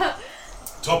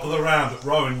 Top of the round at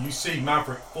Rowan, you see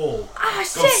Maverick fall. Ah,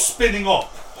 Go shit! spinning off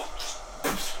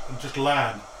and just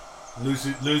land.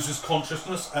 Loses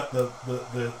consciousness at the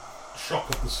shock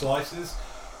of the slices.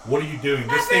 What are you doing?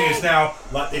 This thing is now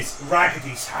like this.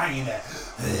 Raggedy's hanging there.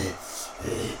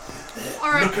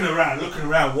 Alright, looking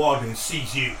around wildly and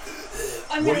sees you.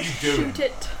 I'm what gonna are you doing? shoot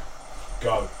it.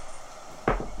 Go.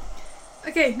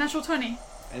 Okay, natural 20.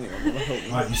 Anyway,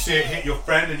 Right, you see it hit your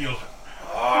friend and you're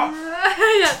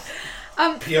Yeah.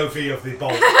 POV of the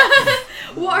bolt.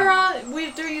 What are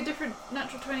we're doing a different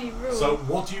natural 20 rule. So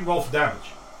what do you roll for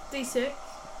damage? D6,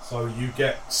 So you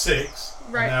get 6,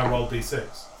 Right. and now roll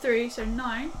d6. 3, so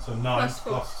 9. So 9 Plus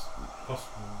four. plus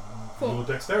 4. your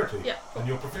dexterity Yeah, 4. and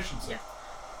your proficiency. Yeah.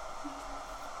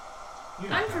 You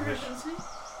know I'm damage. proficiency.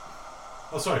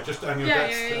 Oh, sorry, just and your Yeah,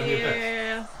 dex. yeah, and yeah, your yeah,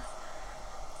 dex.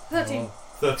 yeah. 13.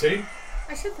 13.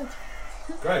 I said 13.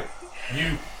 Great.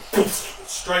 You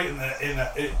straight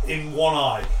in one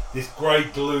eye. This grey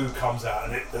glue comes out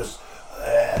and it just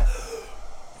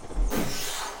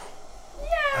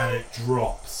and it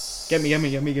drops. Get me.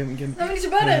 That makes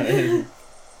it better.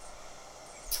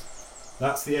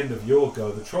 That's the end of your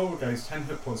go. The troll regains 10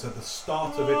 hit points at the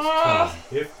start of its turn.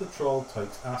 If the troll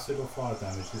takes acid or fire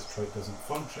damage, this trait doesn't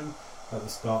function at the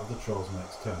start of the troll's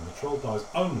next turn. The troll dies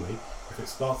only if it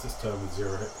starts its turn with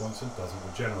 0 hit points and doesn't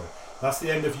regenerate. That's the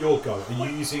end of your go. Are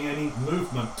you using any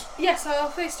movement? Yes, I'll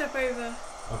face step over.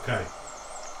 Okay.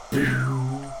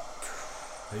 You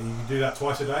can do that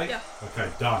twice a day? Yeah. Okay,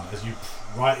 done. As you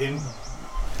right in.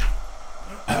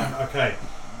 Okay.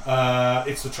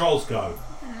 It's the troll's go.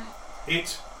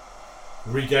 It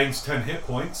regains 10 hit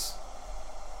points,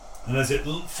 and as it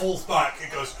falls back,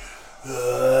 it goes,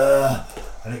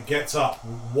 and it gets up,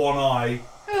 one eye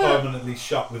permanently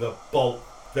shut with a bolt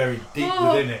very deep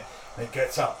within it, It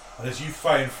gets up, and as you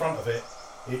fey in front of it,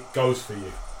 it goes for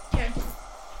you. Okay.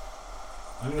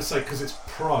 I'm going to say because it's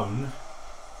prone,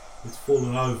 it's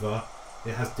fallen over,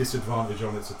 it has disadvantage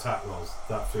on its attack rolls.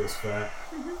 That feels fair.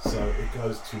 So it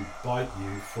goes to bite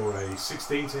you for a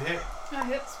 16 to hit. That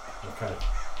hits. Okay.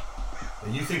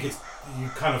 And you think you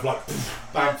kind of like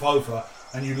bamf over,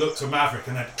 and you look to Maverick,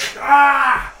 and then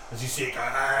as you see it go.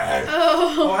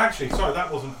 Oh, actually, sorry,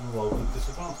 that wasn't the roll with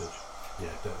disadvantage.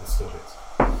 Yeah, that still hits.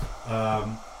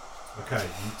 Okay,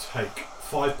 you take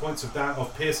 5 points of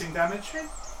piercing damage. Okay.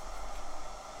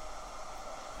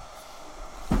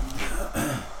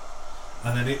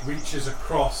 And then it reaches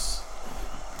across.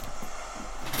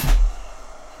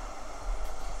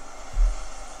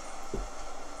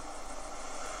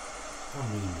 How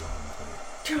mean you are,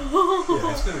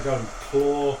 yeah, it's going to go and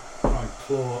try and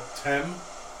claw Tem.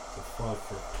 So 5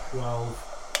 for a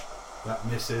 12. That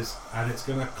misses. And it's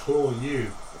going to claw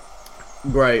you.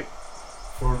 Great.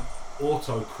 For an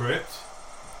auto crit.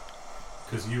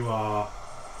 Because you are.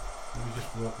 Let me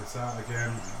just work this out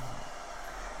again.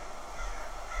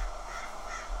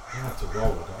 I have to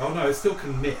roll it. Oh no, it still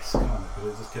can miss, can't it? But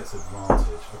it just gets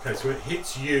advantage. Okay, so it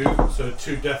hits you, so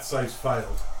 2 death saves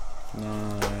failed.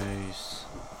 Nice.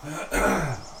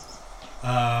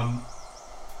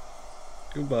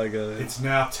 Goodbye, guys. It's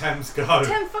now Tem's go.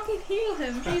 Tem, fucking heal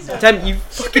him. Jesus. Tem, you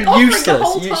She's fucking been offering the useless.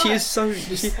 whole She time. is so.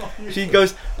 She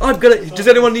goes, I'm gonna. Does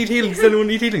anyone need healing? Does anyone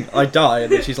need healing? I die,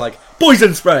 and then she's like,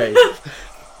 poison spray.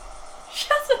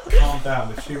 Shut up. Calm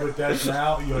down. If she were dead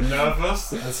now, you're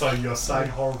nervous, and so you're saying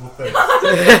horrible things.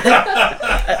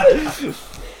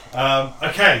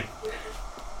 Okay.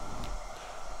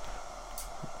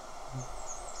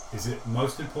 Is it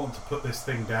most important to put this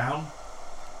thing down?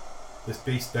 This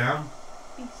beast down?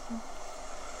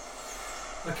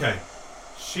 Okay.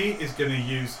 She is going to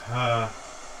use her...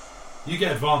 You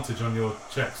get advantage on your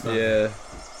checks, don't you? Yeah.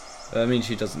 I mean,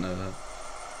 she doesn't know that.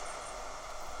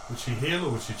 Would she heal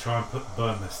or would she try and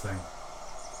burn this thing?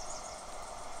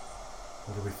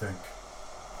 What do we think?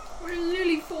 We're a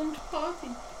newly formed party.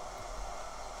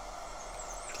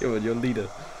 Come on, your leader.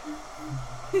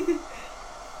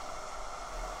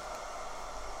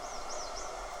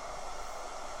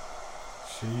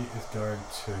 She is going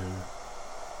to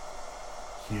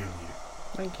heal you.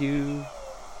 Thank you.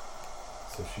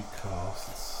 So she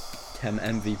casts... Tem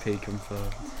MVP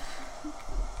confirmed.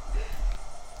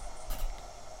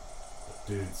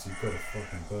 Dudes, you've got to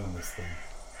fucking burn this thing.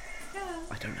 Yeah.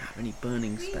 I don't have any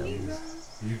burning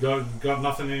spells. You got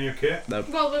nothing in your kit? Nope.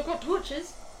 Well, we've got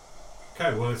torches.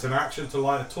 Okay, well it's an action to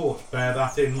light a torch. Bear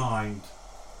that in mind.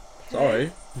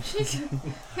 Sorry.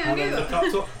 Can do Look that. up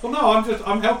to, well, no,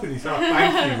 I'm helping you. So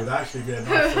thank you would actually be a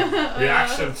nice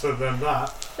reaction to them. That.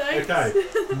 Thanks. Okay.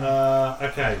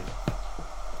 Okay.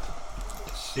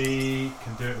 She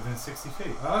can do it within 60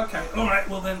 feet. Okay. All right.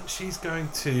 Well then, she's going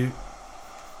to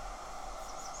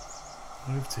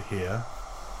move to here.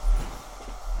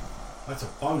 That's a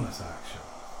bonus action.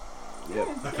 Yep.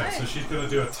 Okay, so she's going to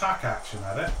do attack action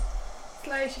at it.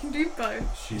 Slay, she can do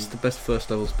both. It's the best first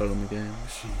level spell in the game.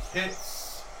 She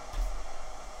hits.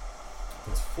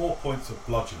 There's 4 points of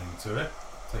bludgeoning to it,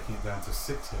 taking it down to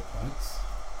 6 hit points.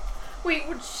 Wait,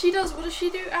 what does she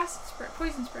do? Acid spray?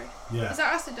 Poison spray? Yeah. Is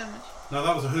that acid damage? No,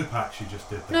 that was a hoop hack she just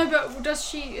did. There. No, but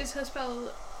is her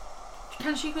spell...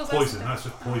 Can she cause Poison, acid that's damage?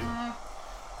 just poison.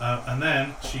 And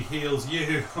then she heals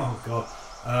you. Oh god.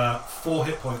 4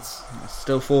 hit points.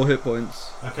 Still 4 hit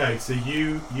points. Okay, so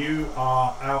you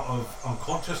are out of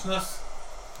unconsciousness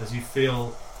as you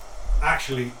feel.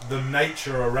 Actually, the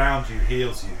nature around you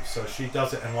heals you. So she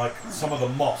does it, and like some of the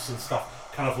moss and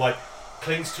stuff kind of like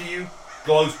clings to you,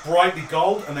 glows brightly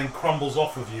gold, and then crumbles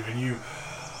off of you, and you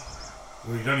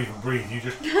don't even breathe. You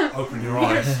just open your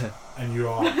eyes, and you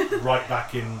are right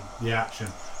back in the action.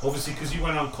 Obviously, because you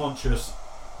went unconscious,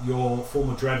 your form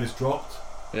of dread is dropped.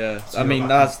 Yeah, So I you're mean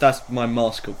back that's my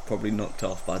mask probably knocked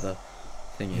off by the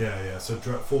thingy. Yeah. So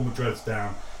form of dread's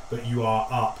down, but you are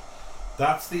up.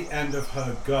 That's the end of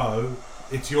her go.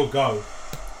 It's your go.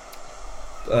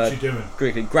 What you doing?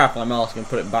 Quickly grab my mask and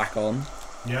put it back on.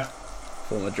 Yeah.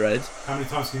 Form of dread. How many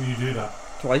times can you do that?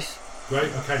 Twice.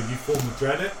 Great. Okay, you form of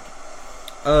dread it.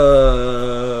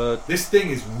 This thing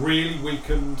is really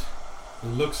weakened. It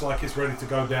looks like it's ready to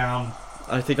go down.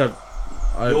 I think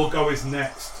Your go is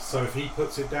next. So if he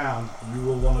puts it down, you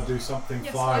will want to do something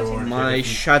Yes, fire I do. or my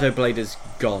shadow blade is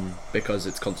gone because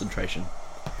it's concentration.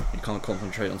 You can't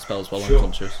concentrate on spells while Sure.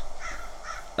 unconscious.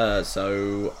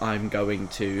 So I'm going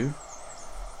to.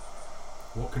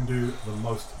 What can do the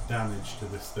most damage to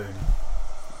this thing?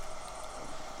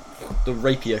 The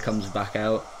rapier comes back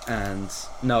out and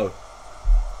no.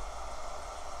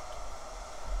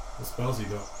 What spells you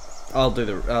got? I'll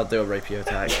do a rapier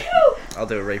attack. I'll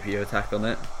do a rapier attack on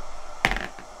it.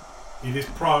 It is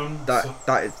prone. That so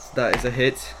that is a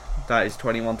hit. That is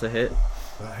 21 to hit.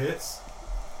 that hits.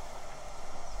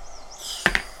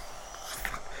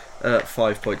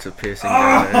 5 points of piercing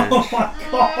Oh damage. my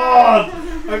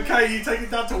god! Okay, you take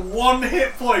it down to 1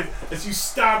 hit point as you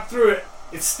stab through it.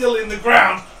 It's still in the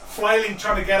ground, flailing,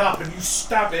 trying to get up, and you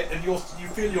stab it, and you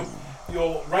feel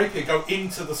your rapier go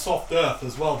into the soft earth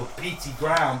as well, the peaty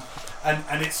ground,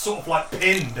 and it's sort of like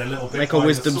pinned a little bit. Make a by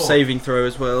wisdom the sword. saving throw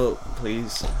as well,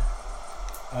 please.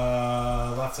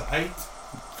 That's an 8.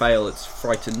 Fail. It's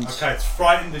frightened. Okay, it's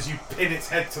frightened as you pin its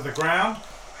head to the ground.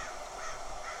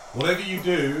 Whatever you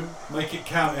do, make it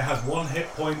count. It has 1 hit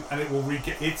point, and it will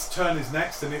its turn is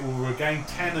next, and it will regain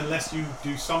 10 unless you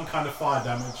do some kind of fire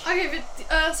damage. Okay,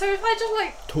 but so if I just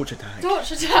like Torch attack.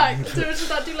 so does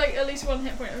that do like at least 1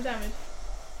 hit point of damage?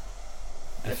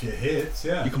 If you hit,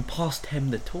 yeah. You can pass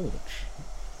Tem the torch.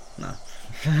 No.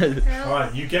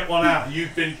 Alright, you get one out.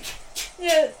 You've been,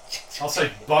 Yeah. I'll say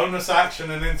bonus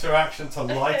action and interaction to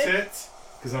light it,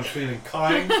 because I'm feeling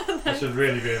kind. That should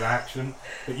really be an action.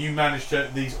 But you managed to,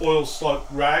 these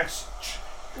oil-soaked rags.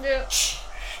 Yeah.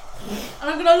 And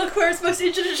I'm gonna look where it's supposed to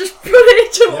and just put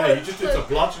it into Yeah, you just did a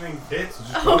bludgeoning hit. So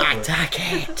just Oh. go for it.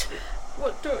 Attack it.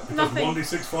 What do It does nothing.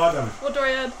 1d6 fire damage. What do I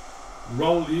add?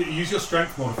 Roll. Use your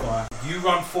strength modifier. You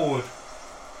run forward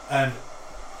and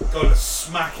go to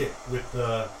smack it with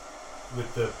the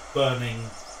burning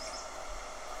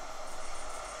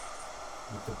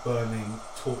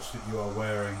torch that you are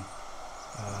wearing.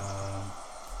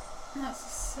 That's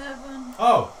a 7.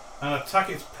 Oh, an attack.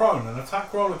 It's prone. An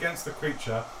attack roll against the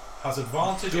creature has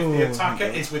advantage if the attacker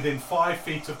is within 5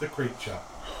 feet of the creature.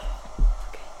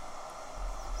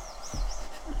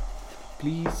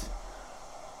 Please.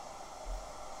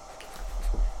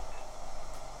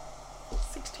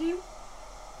 16.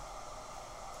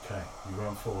 Okay, you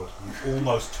run forward. You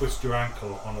almost twist your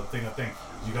ankle on a thing.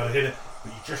 You go to hit it,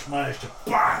 but you just manage to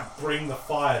bring the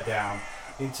fire down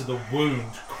into the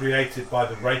wound created by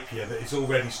the rapier that is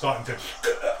already starting to.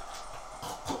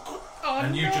 Oh,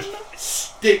 And you no, just no.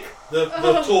 stick the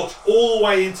torch all the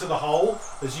way into the hole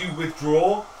as you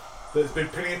withdraw. That's been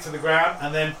pinning it to the ground,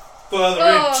 and then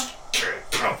further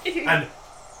in, and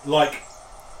like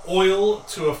oil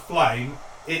to a flame,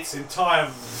 its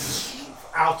entire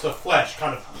outer flesh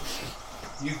kind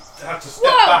of. You have to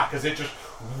step back as it just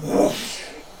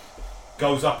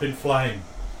goes up in flame.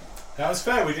 That was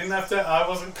fair. We didn't have to. I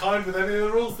wasn't kind with any of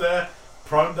the rules there.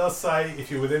 Prone does say if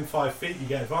you're within 5 feet, you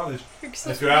get advantage.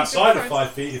 If you're outside of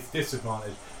 5 feet, it's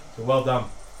disadvantage. So well done.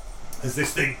 As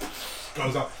this thing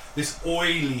goes up, this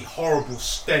oily, horrible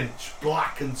stench,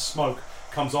 blackened smoke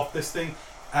comes off this thing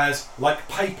as, like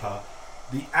paper,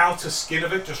 the outer skin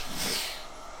of it just,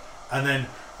 and then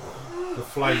the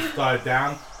flames die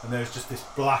down, and there's just this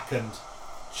blackened,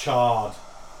 charred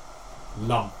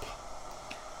lump.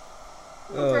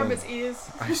 Grab its ears.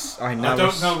 I know. I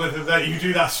don't know whether that you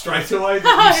do that straight away,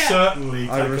 but you certainly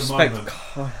I take a respect moment.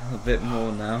 Kyle a bit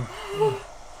more now.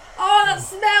 Oh, that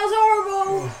smells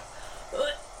horrible.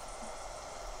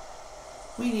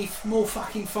 We need more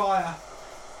fucking fire.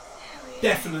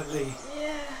 Definitely.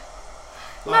 Yeah.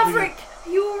 Like we- Maverick, are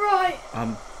you alright?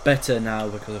 I'm better now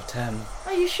because of Tem.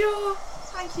 Are you sure?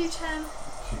 Thank you, Tem.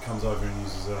 She comes over and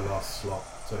uses her last slot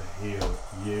to heal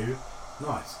you.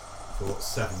 Nice. For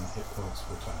 7 hit points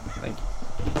per turn. Thank you.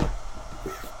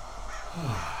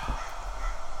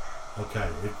 Okay,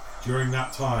 during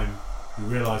that time, you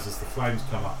realise as the flames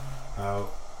come up, how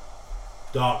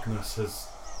darkness has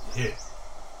hit.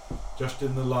 Just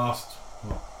in the last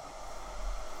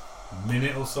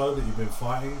minute or so that you've been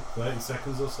fighting, 30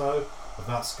 seconds or so of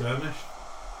that skirmish,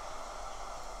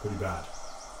 pretty bad.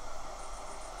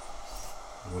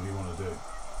 What do you want to do?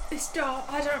 It's dark.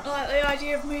 I don't like the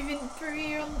idea of moving through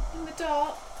here in the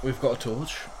dark. We've got a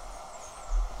torch.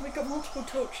 We've got multiple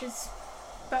torches.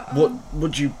 But,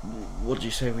 What do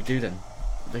you say we do then?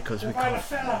 Because we can't.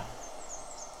 fella.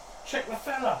 Check the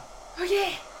fella. Oh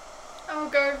yeah. I'll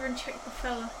go over and check the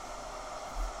fella.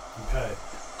 Okay.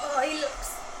 Oh, he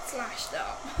looks slashed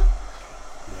up.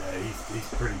 Yeah, he's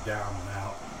pretty down and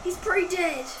out. He's pretty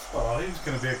dead. Oh, he's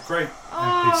going to be a great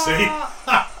Oh, NPC.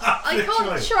 I can't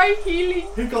Literally. try healing.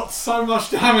 He got so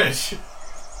much damage.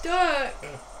 Dirk.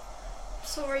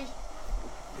 Sorry.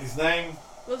 His name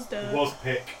Was Dirk. was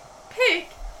Pick, Pig.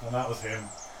 and that was him.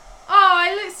 Oh,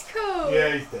 it looks cool.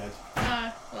 Yeah, he's dead.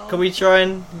 Oh, well. Can we try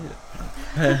and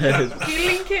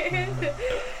healing kit here?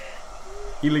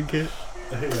 healing kit?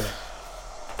 Yeah.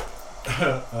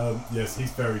 Yes,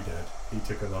 he's very dead. He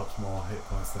took a lot more hit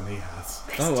points than he has.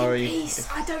 Rest Don't in worry. peace.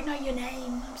 I don't know your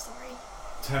name. I'm sorry.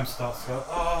 Tem starts to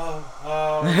go,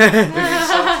 give me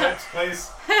some checks, please.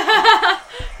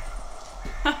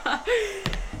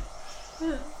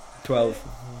 12.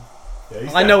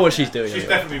 Yeah, I know what she's doing. She's anyway.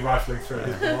 definitely rifling through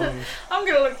his belongings. I'm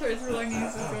gonna look through his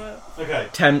belongings as well. Okay,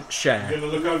 Tempt you share. gonna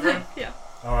look over him? Yeah.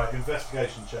 Alright,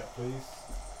 investigation check, please.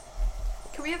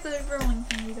 Can we have the rolling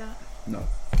thing with that? No.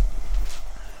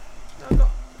 I've got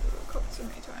copies of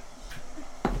me to it.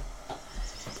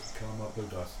 Come on, my blue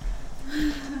dice.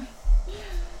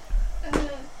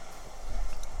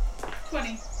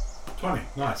 20. 20,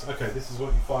 nice. Okay, this is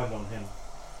what you find on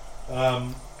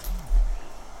him.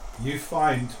 You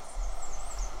find.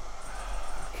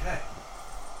 Okay.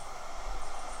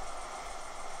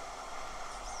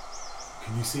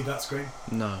 Can you see that screen?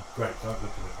 No. Great, don't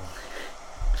look at it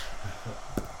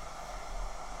then.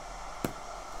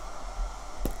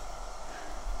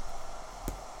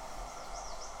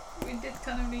 We did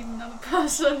kind of need another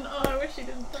person. Oh, I wish he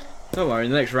didn't die. Don't worry,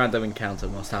 the next random encounter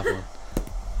must have one.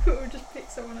 We'll just pick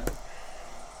someone else.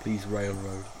 Please,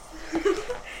 railroad.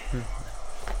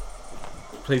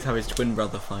 Please have his twin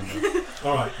brother find us.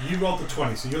 Alright, you rolled the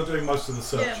 20, so you're doing most of the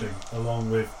searching along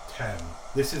with 10.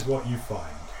 This is what you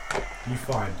find. You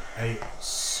find a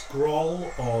scroll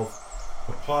of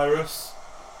papyrus.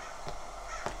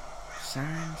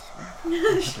 Sounds.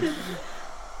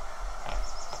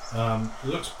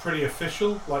 Looks pretty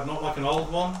official, like not like an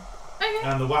old one. Okay.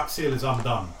 And the wax seal is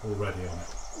undone already on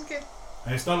it. Okay.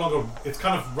 And it's no longer, it's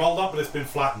kind of rolled up, but it's been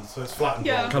flattened, so it's flattened.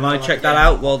 Yeah. rolled. Can I check that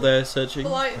out while they're searching?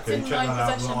 Well, it's Okay, in check my that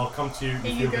out. possession. Well, I'll come to you if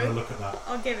Here you you're go. going to look at that.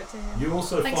 I'll give it to him. You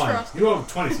also Thanks for find, asking. you rolled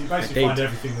 20, so you basically I find did.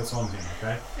 everything that's on him,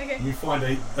 okay? Okay. You find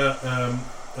a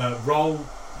roll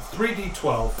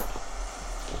 3d12.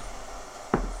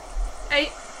 8,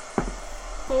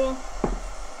 4,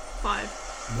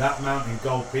 5. That amount in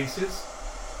gold pieces,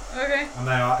 Okay. and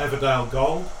they are Everdale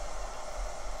gold,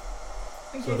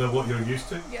 Okay. so they're what you're used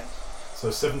to. Yeah. So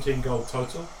 17 gold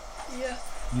total. Yeah.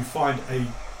 You find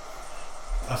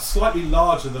a slightly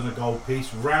larger than a gold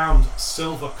piece, round,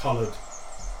 silver-coloured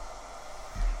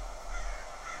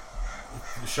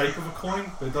shape of a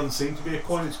coin, but it doesn't seem to be a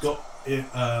coin. It's got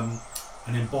an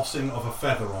embossing of a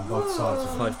feather on both sides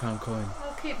of it. £5 coin.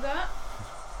 I'll keep that.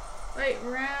 Wait,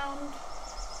 round.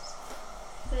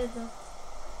 Feather.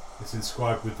 It's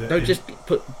inscribed with the Don't just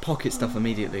put pocket stuff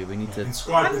immediately. We need to.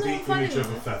 inscribed I'm with the not funny image of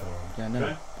with a it. feather on it. Yeah, no.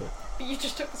 Okay? But you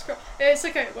just took the scroll. Yeah, it's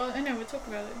okay. Well, I know we'll talk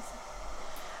about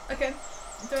it. Okay.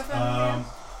 Do I find anything else?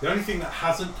 The only thing that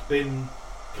hasn't been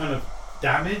kind of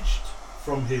damaged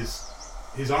from his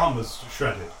armour's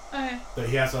shredded, Okay. but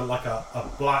he has a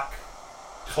black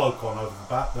cloak on over the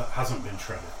back that hasn't been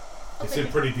shredded. It's in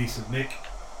Okay. pretty decent nick.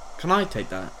 Can I take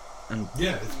that? And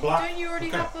Yeah, it's black. Don't you already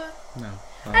Okay. have a... no.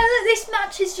 And look, this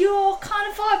matches your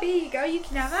kind of vibe. Here you go. You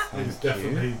can have that. It Thank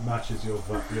definitely matches your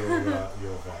vibe.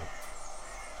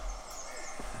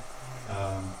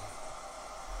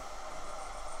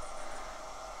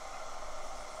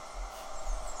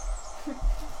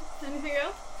 Anything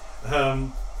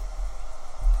else?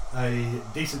 A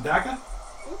decent dagger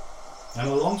Ooh. and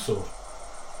a longsword.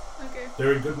 Okay.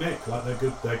 They're in good nick. Like they're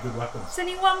good weapons. Does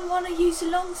anyone want to use a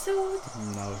longsword?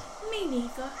 No. Me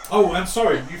neither. Oh, and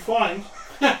sorry, you find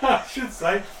I should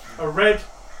say a red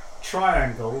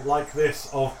triangle like this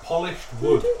of polished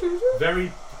wood,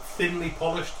 very thinly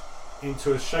polished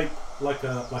into a shape like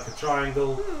a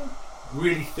triangle, Ooh,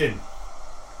 really thin.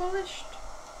 polished.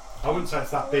 I wouldn't say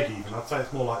it's that big even. I'd say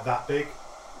it's more like that big,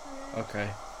 Okay.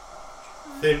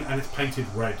 thin, and it's painted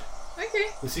red. Okay.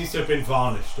 It seems to have been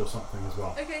varnished or something as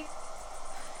well. Okay.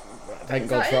 Thank Is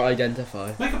God that for it?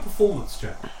 identify. Make a performance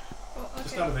check, Oh,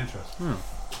 just okay. out of interest. Hmm.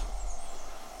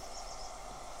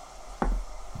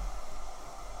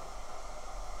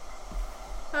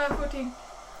 Uh, 14.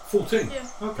 14. Yeah.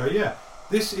 Okay, yeah.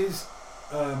 This is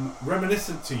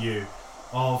reminiscent to you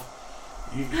of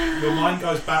your mind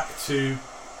goes back to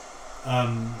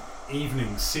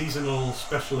evenings, seasonal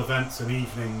special events and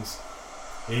evenings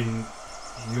in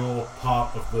your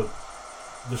part of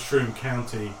the Shroom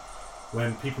County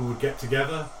when people would get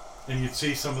together and you'd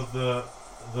see some of the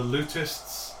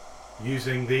lootists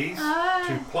using these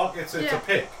to pluck. It's a yeah.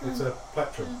 pick. It's a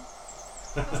plectrum.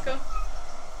 Let's go.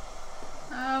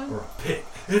 Or a pick.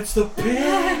 It's the pick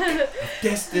of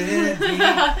destiny.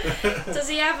 Does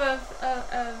he have a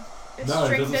No, it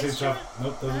stringed doesn't seem to instrument? have.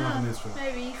 Nope, doesn't have an instrument.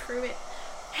 Maybe he threw it.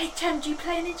 Hey Tim, do you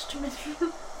play an instrument?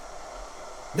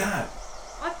 No.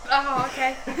 Oh,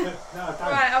 okay. No, I don't.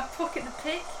 Right, I'll pocket the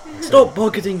pick. Stop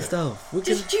pocketing stuff. We're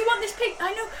Do gonna. you want this pick?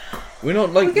 I know. We're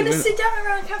not like. We're gonna sit down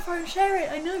around a campfire and share it.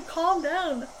 I know. Calm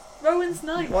down. Rowan's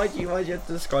nice. Why do you have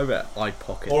to describe it? I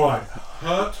pocket. All right.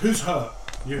 Hurt. Who's hurt?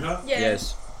 You hurt? Yeah.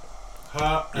 Yes.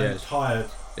 hurt and Yes. tired,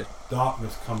 Yes.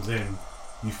 darkness comes in.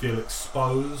 You feel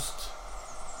exposed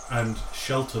and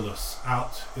shelterless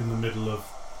out in the middle of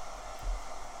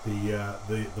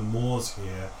the moors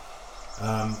here.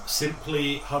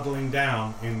 Simply huddling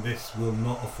down in this will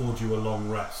not afford you a long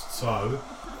rest. So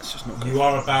That's just not good. you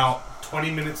are about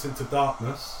 20 minutes into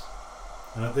darkness,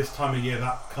 and at this time of year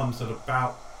that comes at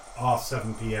about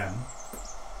 7 p.m.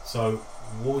 So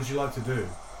what would you like to do?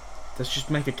 Let's just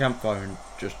make a campfire and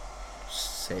just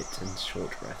sit and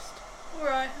short rest.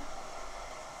 Alright.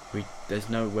 There's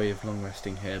no way of long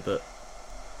resting here, but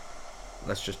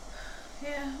let's just.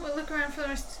 Yeah, we'll look around for the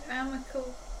most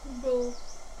amicable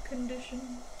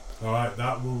condition. Alright,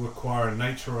 that will require a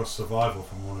nature or survival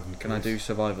from one of you. Can I do please.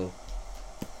 survival?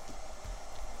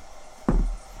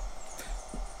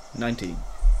 19.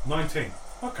 19.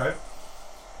 Okay.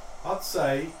 I'd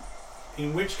say,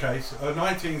 in which case,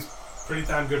 19 is pretty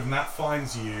damn good, and that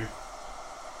finds you.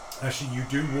 Actually, you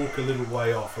do walk a little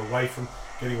way off,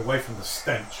 getting away from the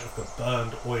stench of the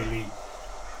burned, oily,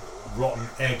 rotten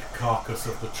egg carcass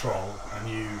of the troll, and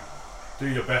you do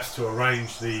your best to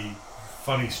arrange the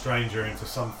funny stranger into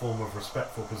some form of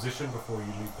respectful position before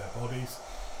you leave their bodies.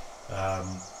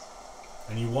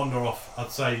 And you wander off,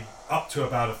 I'd say, up to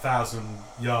about 1,000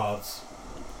 yards,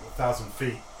 1,000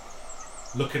 feet,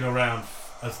 looking around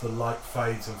as the light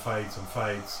fades and fades and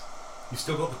fades. You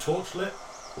still got the torch lit?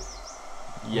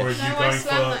 Yes. Or are No, you I going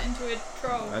slammed for... that into a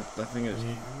troll. I think it's.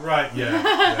 Right, yeah,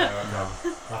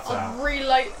 okay. That's I'll out.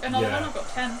 relight another Yeah. one. I've got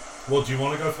 10. Well, do you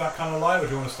want to go for that kind of light, or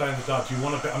do you want to stay in the dark? Do you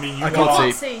want to be... I mean, you I He can't are...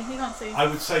 can't see. He can't see. I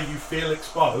would say you feel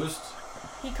exposed.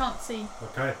 He can't see.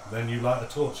 Okay, then you light a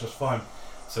torch, that's fine.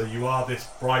 So you are this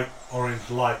bright orange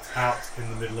light out in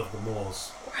the middle of the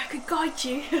moors. Or I could guide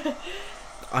you.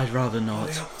 I'd rather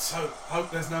not. So, hope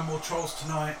there's no more trolls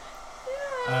tonight.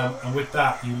 And with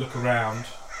that, you look around,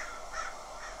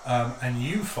 and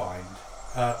you find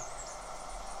a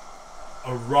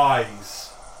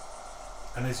rise.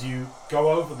 And as you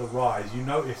go over the rise, you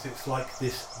notice it's like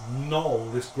this knoll,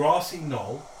 this grassy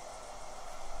knoll,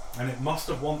 and it must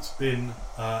have once been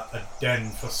a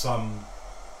den for some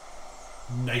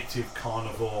native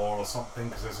carnivore or something,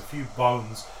 because there's a few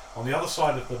bones. On the other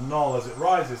side of the knoll, as it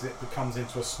rises, it becomes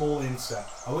into a small inset.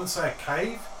 I wouldn't say a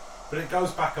cave, but it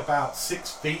goes back about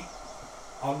 6 feet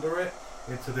under it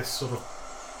into this sort of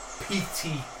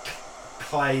peaty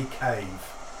clay cave.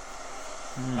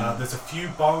 There's a few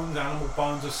bones, animal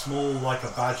bones are small, like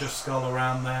a badger skull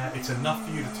around there. It's enough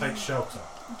for you to take shelter.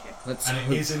 Okay. Let's And it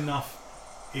hope- is enough.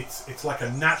 It's like a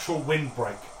natural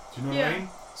windbreak. Do you know what I Yeah. mean?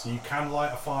 So you can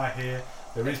light a fire here.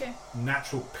 There is Okay.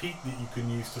 natural peat that you can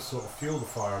use to sort of fuel the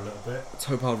fire a little bit. Let's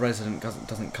hope our resident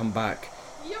doesn't come back.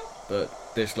 Yup. But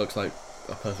this looks like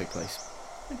a perfect place.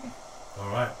 Okay. All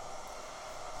right.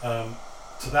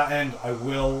 To that end, I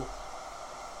will.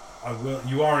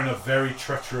 You are in a very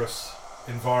treacherous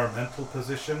environmental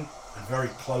position and very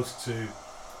close to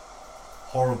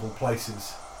horrible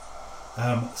places.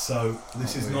 So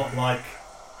this is not like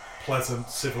pleasant,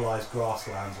 civilized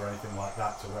grasslands or anything like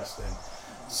that to rest in.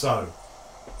 So,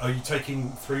 are you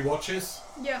taking 3 watches?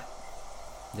 Yeah.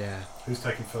 Yeah. Who's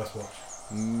taking first watch?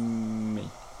 Me.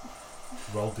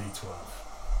 Roll d12.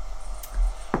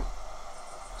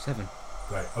 7.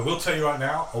 Great. I will tell you right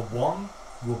now, a 1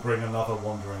 will bring another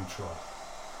wandering troll.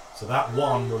 So that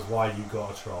 1 was why you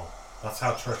got a troll. That's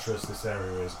how treacherous this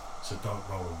area is, so don't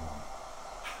roll a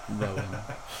 1. Rolling.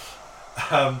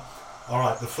 All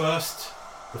right, the first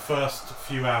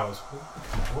few hours.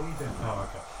 What are you doing? Oh,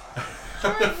 okay.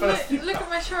 Look at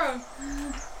my troll.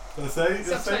 Did I say?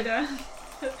 It's upside down.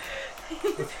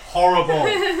 It's horrible.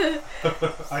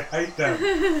 I hate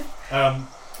them.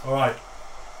 All right.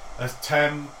 As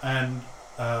Tem and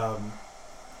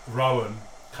Rowan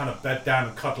kind of bed down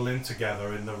and cuddle in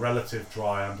together in the relative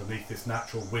dry underneath this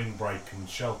natural windbreak and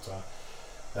shelter,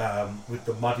 with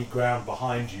the muddy ground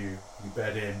behind you, you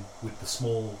bed in with the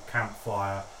small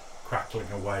campfire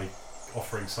crackling away,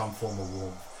 offering some form of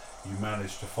warmth. You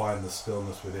manage to find the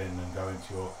stillness within and go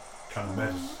into your kind of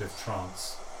meditative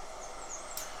trance.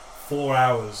 4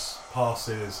 hours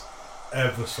passes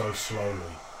ever so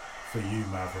slowly for you,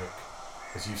 Maverick,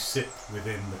 as you sit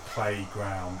within the clay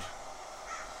ground.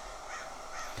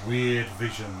 Weird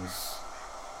visions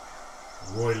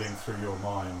roiling through your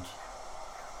mind.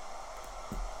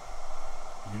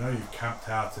 You know you've camped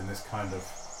out in this kind of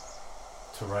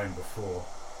terrain before,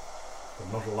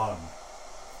 but not alone.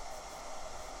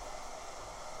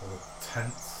 There were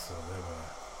tents, or there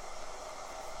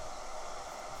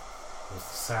was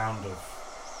the sound of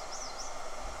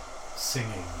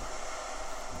singing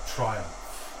and triumph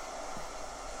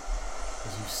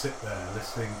as you sit there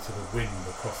listening to the wind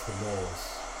across the moors.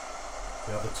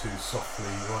 The other two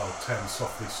Ten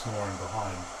softly snoring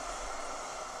behind.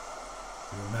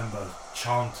 You remember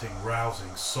chanting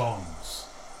rousing songs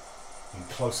in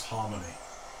close harmony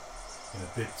in a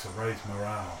bid to raise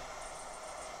morale.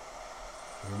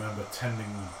 You remember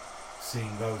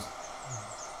seeing those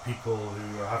people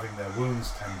who are having their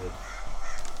wounds tended.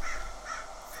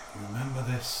 You remember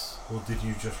this, or did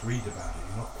you just read about it?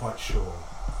 You're not quite sure.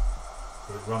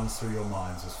 But it runs through your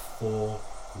minds as 4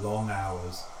 long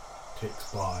hours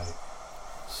ticks by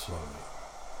slowly.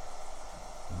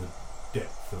 And the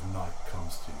depth of night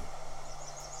comes to you.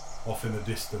 Off in the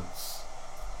distance,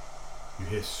 you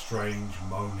hear strange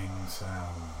moaning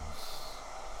sounds,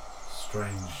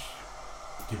 strange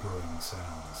gibbering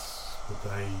sounds, but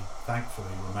they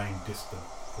thankfully remain distant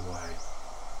away.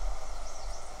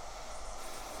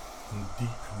 And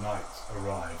deep night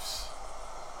arrives.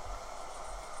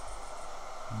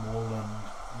 Moorland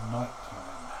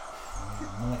nighttime,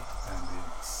 night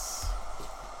ambience.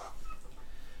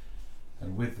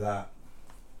 And with that,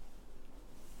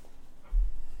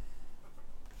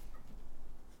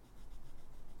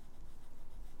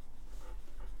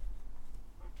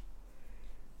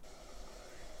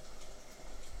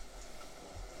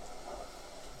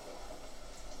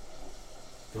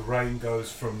 the rain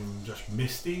goes from just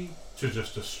misty to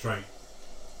just a straight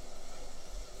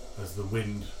as the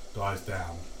wind dies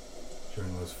down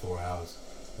during those 4 hours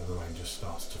and the rain just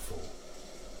starts to fall.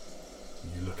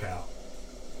 And you look out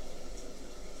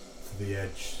to the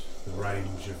edge, the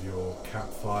range of your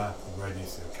campfire, the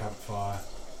radius of your campfire,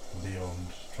 and beyond,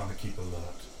 trying to keep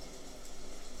alert.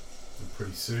 And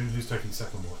pretty soon, who's taking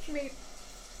second watch? Me.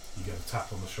 You get a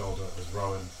tap on the shoulder as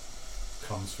Rowan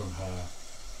comes from her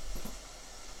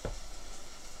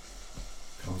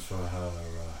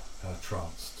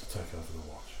trance to take over the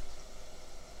watch.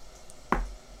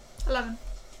 11.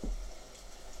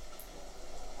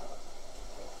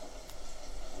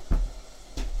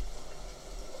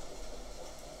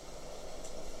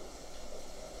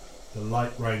 The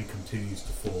light rain continues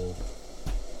to fall.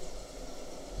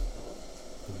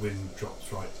 The wind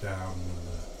drops right down and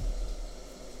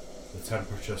the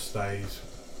temperature stays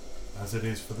as it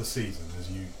is for the season as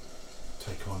you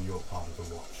take on your part of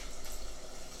the watch.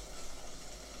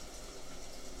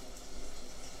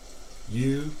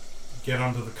 You get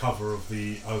under the cover of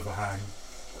the overhang.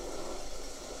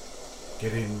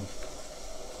 Get in.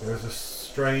 There is a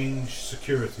strange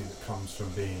security that comes from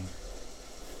being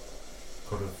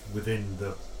kind of within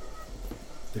the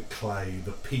clay,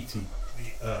 the peaty,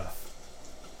 the earth.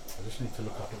 I just need to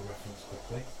look up a reference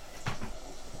quickly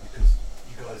because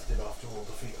you guys did after all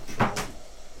defeat a troll.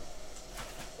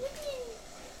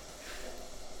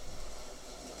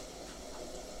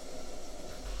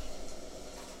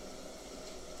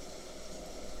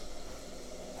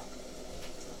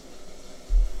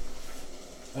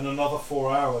 And another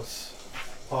 4 hours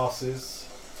passes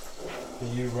for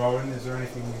you, Rowan. Is there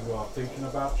anything you are thinking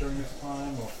about during this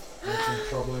time, or anything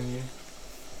troubling you?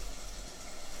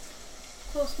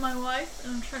 Of course, my wife,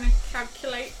 and I'm trying to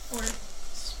calculate or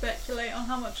speculate on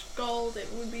how much gold it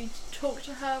would be to talk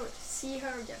to her or to see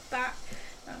her or get back.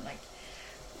 And I'm like,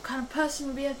 what kind of person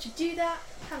would be able to do that?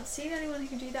 I haven't seen anyone who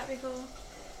can do that before.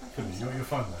 Could you got your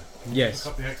phone there? Can you Yes.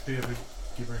 look up the XP of the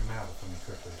gibbering mouth for me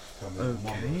quickly? Just tell me the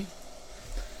Okay. numbers.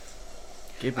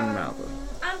 Gibbering mouth.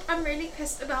 And I'm really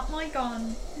pissed about my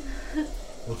gun.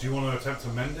 Well, do you want to attempt to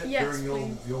mend it Yes, during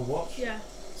please. your watch? Yeah.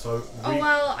 So read, Oh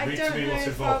well, I read don't to me know what's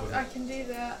if involved with I it. can do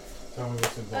that. Tell me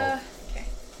what's involved. Okay.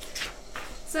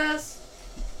 Says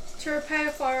to repair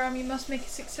a firearm, you must make a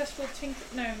successful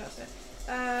No, that's it.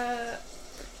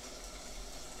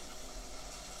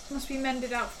 Must be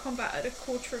mended out for combat at a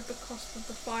quarter of the cost of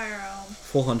the firearm.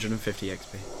 450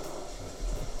 XP.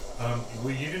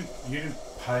 Well, you didn't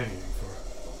pay anything for it.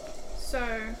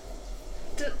 So,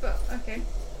 but okay.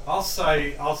 I'll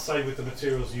say with the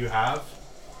materials you have,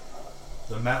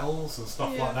 the metals and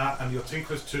stuff like that, and your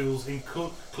tinker's tools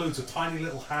includes a tiny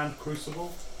little hand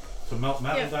crucible to melt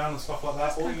metal down and stuff like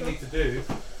that. All you need to do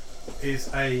is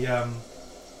a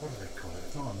what do they call it?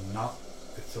 It's not a nut.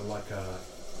 It's like a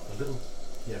little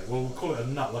we'll call it a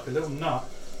nut. Like a little nut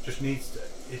just needs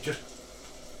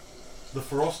the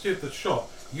ferocity of the shot.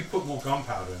 You put more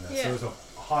gunpowder in there, so there's a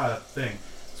higher thing.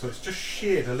 So it's just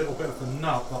sheared a little bit of the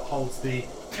nut that holds the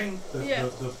pin,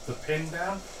 the pin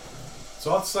down.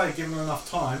 So I'd say, given enough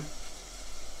time,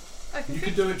 you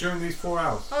could do it during these 4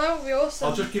 hours. Oh, that would be awesome.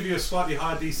 I'll just give you a slightly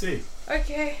higher DC.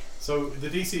 Okay. So the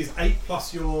DC is 8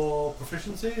 plus your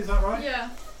proficiency, is that right?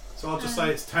 Yeah. So I'll just say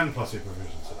it's 10 plus your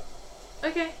proficiency.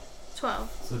 Okay.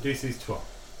 12. So DC is 12.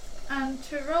 And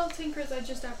to roll tinkers, I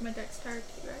just add my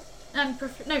dexterity, right? And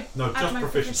No, add just my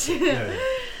proficiency. Yeah.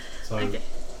 So So, Okay.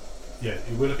 yeah,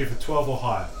 we're looking for 12 or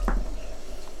higher.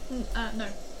 No.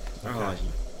 Oh,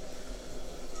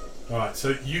 Alright,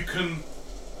 so you can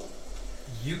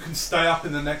stay up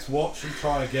in the next watch and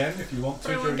try again if you want to.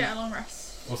 But I won't get a long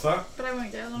rest. What's that? But I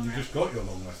won't get a long You rest. just got your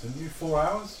long rest, didn't you? 4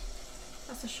 hours?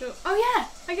 That's a short. Oh yeah,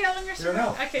 I get a long rest. You're an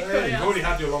elf. Okay, Yeah, cool. yeah, you've already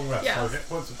had your long rest, Yeah. so hit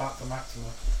points are back to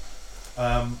maximum.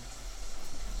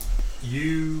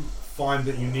 You find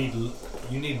that you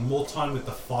need more time with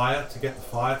the fire to get the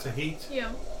fire to heat.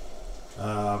 Yeah.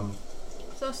 Um,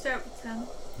 So I'll stay up with 10.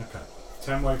 okay.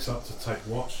 10 wakes up to take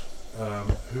watch.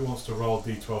 Who wants to roll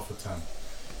D12 for 10?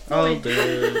 I'll do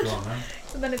it. Go on, man.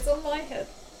 And then it's on my head.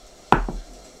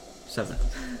 7.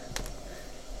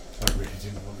 I really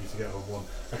didn't want you to get a 1.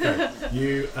 Okay.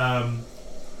 You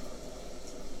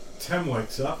 10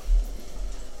 wakes up.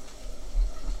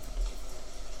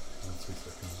 2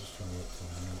 seconds, just trying to work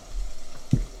something out.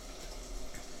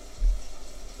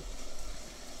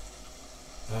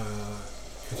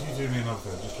 Could you do me another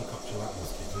favour? Just look up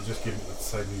Gelatinous Keys. They just give me the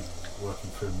same working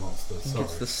through monsters. I think Sorry.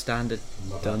 it's the standard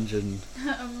My bad. dungeon.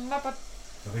 My bad.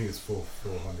 I think it's 400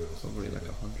 or something. Probably like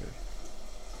 100.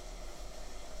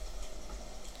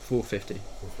 450.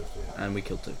 450. Yeah. And we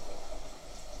killed 2. Yeah,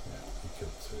 you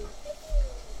killed 2.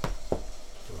 12.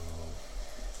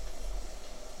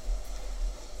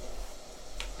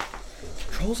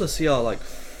 Trolls are CR like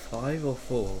 5 or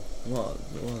 4. What are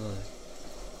they?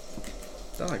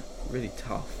 They're like really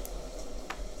tough.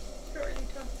 You're really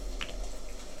tough.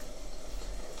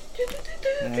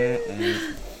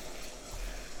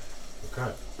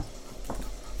 Okay.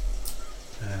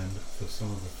 And for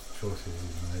some of the choices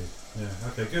you've made. Yeah,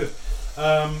 okay, good.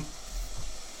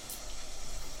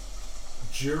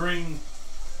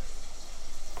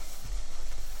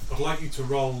 I'd like you to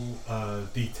roll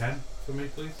D10 for me,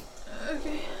 please.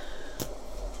 Okay.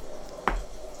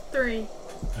 3.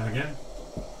 And again.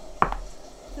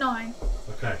 9.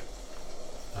 Okay.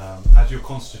 Add your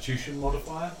Constitution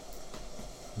modifier.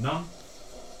 None?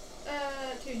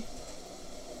 2.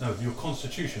 No, your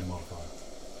Constitution modifier.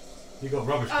 You got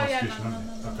rubbish Oh, yeah, Constitution, no, haven't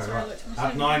no, you? no, Okay, sorry, I right. looked at my Add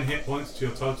saving. 9 hit points to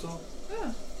your total.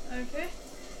 Oh, okay.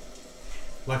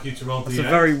 Like you to roll That's D8. a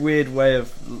very weird way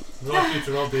of. Like you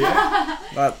to roll D8.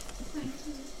 That.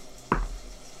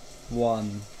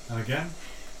 1. And again.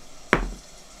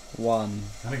 1.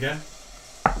 And again.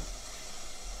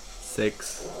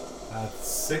 6. Add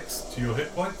 6 to your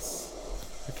hit points.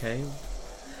 Okay.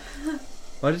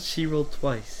 Why did she roll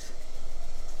twice?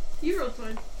 You rolled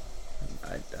 1.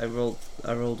 I rolled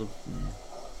a.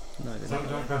 No, I didn't.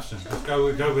 Don't question. Just go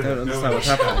with I it. don't Go understand with what's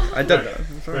it. happening. I don't Great. know.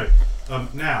 I'm sorry.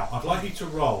 Great. Now, I'd like you to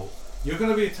roll. You're going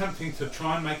to be attempting to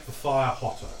try and make the fire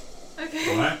hotter.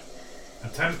 Okay. Alright?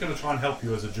 And Tam's going to try and help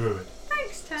you as a druid.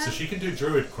 Thanks, Tam. So she can do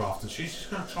druid craft, and she's just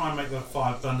going to try and make the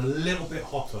fire burn a little bit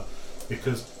hotter,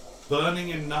 because burning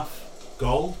enough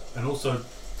gold, and also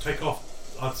take off,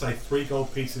 I'd say, 3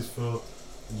 gold pieces for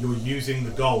you're using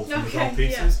the gold from the Okay, gold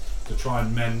pieces to try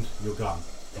and mend your gun.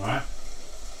 Alright?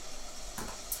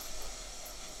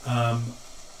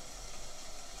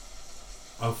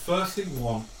 I firstly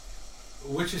want,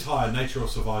 which is higher, nature or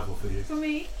survival for you? For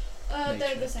me, they're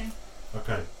Nature. the same.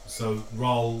 Okay, so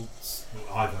roll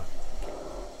either.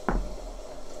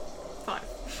 5.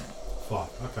 5.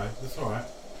 Okay, that's alright.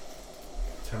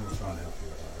 10 will try and help you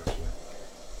with that,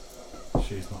 actually.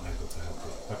 She's not able to help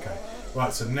you. Okay,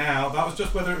 right, so now, that was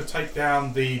just whether it would take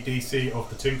down the DC of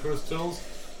the Tinkerer's Tools.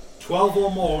 12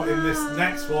 or more in this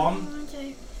next one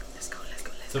Okay. Let's go.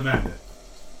 to mend it.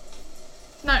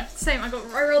 No, same. I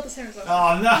rolled the same as well.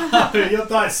 Oh no, your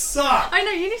dice suck! I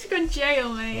know, you need to go in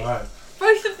jail, mate. Right,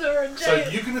 Both of them are in so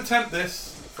jail. you can attempt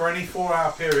this for any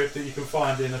 4-hour period that you can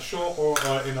find in a short or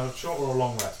a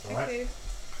long rest, alright? Okay.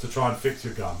 To try and fix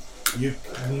your gun. You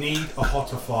need a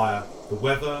hotter fire. The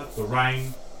weather, the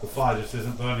rain, the fire just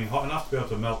isn't burning hot enough to be able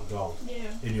to melt the gold Yeah.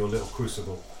 in your little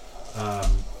crucible.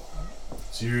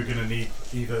 So you're going to need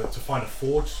either to find a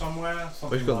forge somewhere.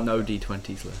 Something We've got like no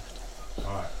D20s left. that.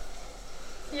 Alright.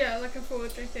 Yeah, like a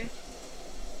forge, okay.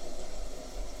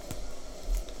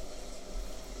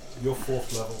 You're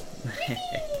 4th level.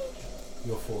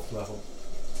 You're 4th level.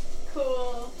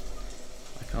 Cool.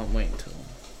 I can't wait until.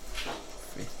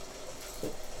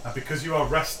 And because you are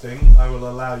resting, I will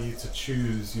allow you to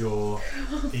choose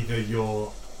either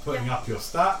your putting up your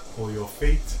stat or your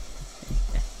feat.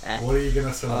 What are you going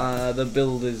to select? The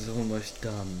build is almost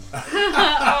done.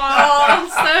 Oh, I'm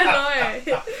so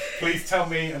annoying. Please tell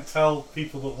me and tell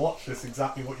people that watch this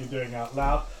exactly what you're doing out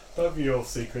loud. Don't be all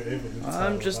secretive. And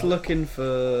I'm just about it. looking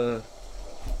for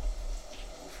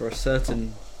a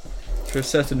certain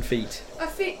feat. The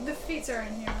feet are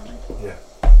in here, aren't they? Yeah.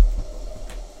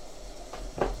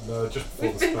 No, just before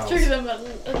We've the been spells. through them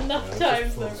enough Yeah, just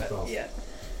times before the though. spells. Yeah.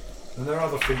 And there are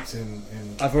other feats in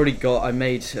I've already got. I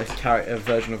made a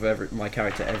version of my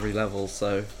character every level,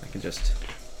 so I can just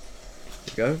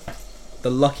there we go.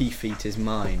 The lucky feat is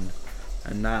mine,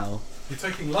 and now You're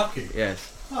taking lucky?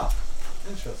 yes. Ah,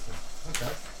 interesting. Okay.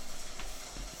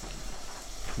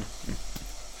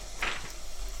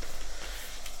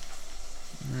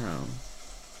 Now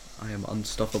I am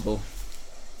unstoppable.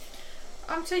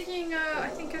 I'm taking. I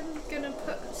think I'm gonna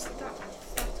put that up.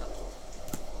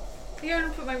 I'm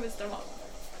gonna put my wisdom up.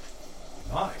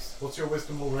 Nice. What's your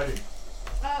wisdom already?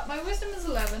 My wisdom is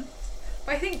 11.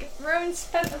 But I think Rowan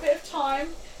spent a bit of time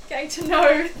getting to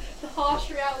know the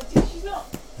harsh reality. She's not.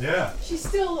 Yeah. She's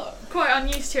still quite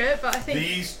unused to it, but I think.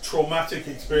 These traumatic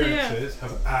experiences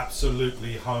have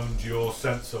absolutely honed your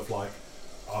sense of like,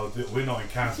 oh, we're not in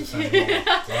Kansas anymore,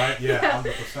 right? Yeah,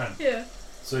 100%. Yeah.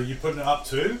 So you're putting it up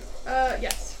to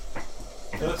Yes.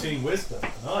 13 wisdom.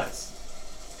 Nice.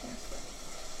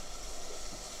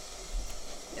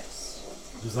 Yes.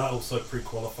 Does that also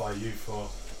pre-qualify you for?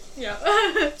 Yeah.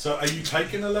 So are you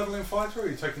taking a level in fighter or are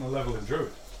you taking a level in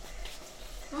druid?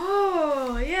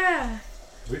 Oh, yeah.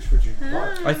 Which would you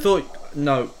like? I thought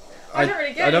no. I don't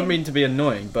really get I don't it. mean to be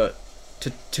annoying, but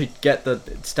to get the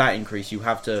stat increase, you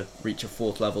have to reach a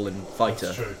 4th level in fighter.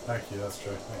 That's true. Thank you. That's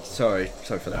true. Thank you.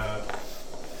 Sorry for that.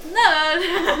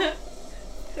 No.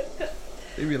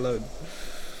 Leave me alone.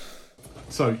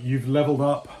 So you've leveled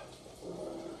up.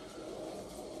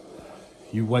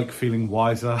 You wake feeling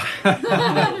wiser.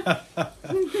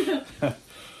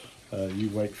 You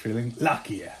wake feeling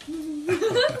luckier.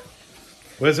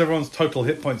 Where's everyone's total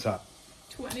hit points at?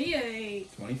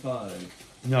 28. 25.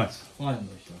 Nice. Finally.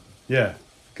 Yeah.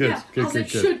 Good. Yeah, Good. as Good.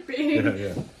 it Good. should be.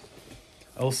 Yeah.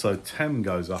 Also, Tem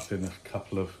goes up in a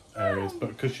couple of areas, but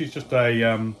because she's just a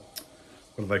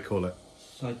what do they call it?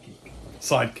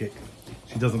 Sidekick.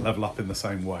 She doesn't level up in the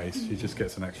same ways. She just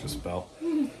gets an extra spell,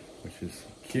 which is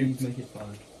cute. Make it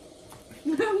 5.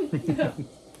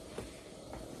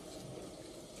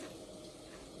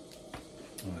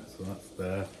 Alright, so that's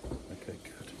there. Okay,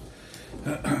 good.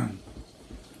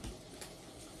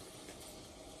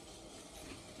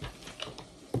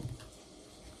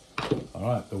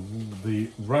 Alright, the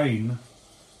rain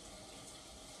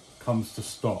comes to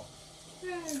stop.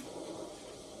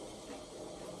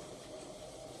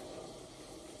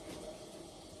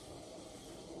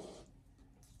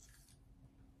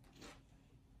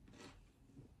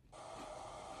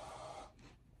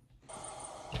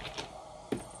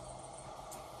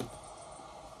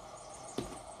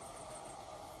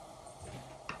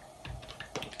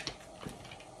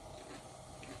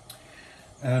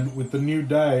 And with the new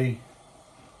day,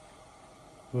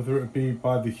 whether it be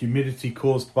by the humidity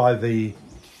caused by the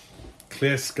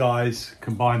clear skies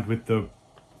combined with the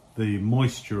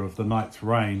moisture of the night's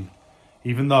rain,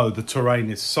 even though the terrain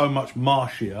is so much more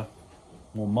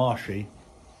marshy,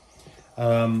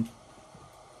 there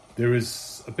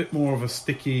is a bit more of a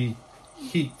sticky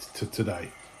heat to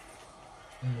today.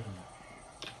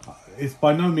 It's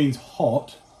by no means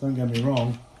hot, don't get me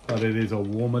wrong, but it is a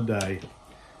warmer day.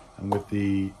 And with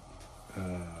the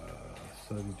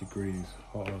 30 degrees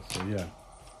hotter, so yeah,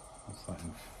 what's that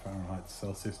in Fahrenheit,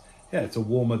 Celsius? Yeah, it's a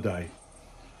warmer day.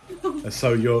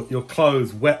 So your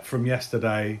clothes wet from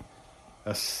yesterday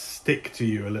stick to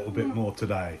you a little bit more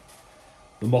today.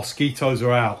 The mosquitoes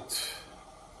are out.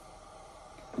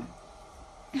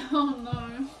 Oh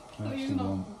no. Please Actually,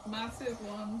 not massive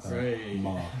ones.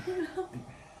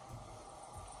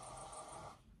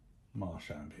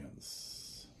 Marsh ambience.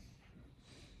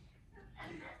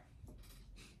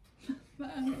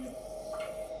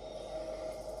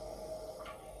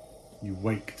 You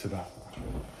wake to that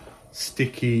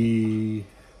sticky,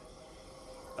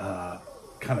 kind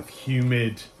of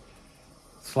humid,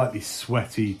 slightly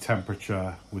sweaty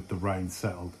temperature with the rain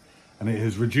settled, and it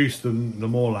has reduced the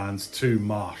moorlands to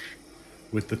marsh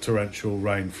with the torrential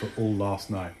rain for all last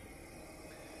night.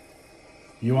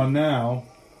 You now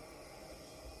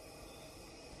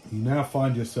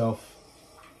find yourself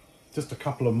just a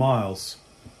couple of miles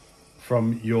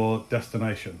from your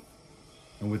destination,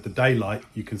 and with the daylight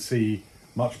you can see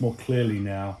much more clearly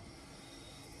now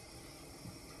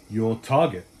your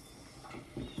target.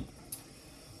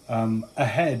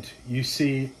 Ahead you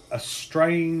see a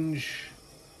strange,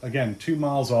 again 2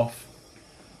 miles off,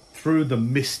 through the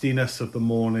mistiness of the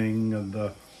morning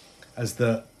and as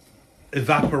the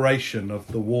evaporation of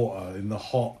the water in the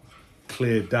hot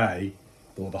clear day,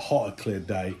 or the hotter clear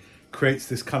day, creates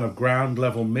this kind of ground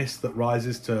level mist that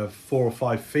rises to 4 or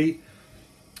 5 feet.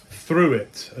 Through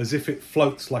it, as if it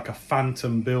floats like a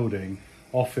phantom building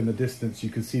off in the distance, you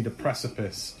can see the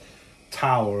precipice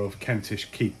tower of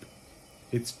Kentish Keep.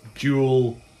 It's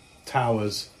dual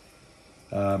towers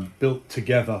built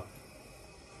together.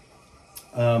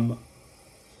 And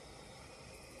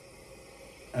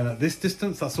at this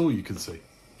distance, that's all you can see.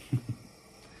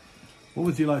 What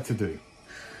would you like to do?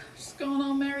 Just go on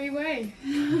our merry way.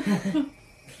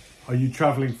 Are you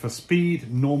travelling for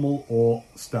speed, normal, or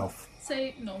stealth?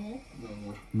 Say normal.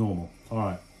 Normal. All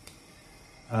right.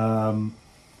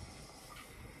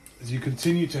 As you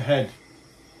continue to head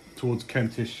towards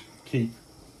Kentish Keep,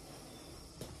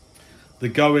 the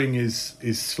going is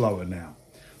slower now.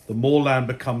 The moorland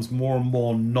becomes more and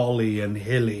more knolly and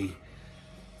hilly.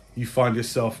 You find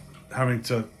yourself having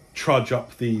to trudge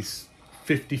up these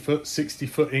 50-foot,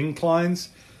 60-foot inclines,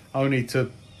 only to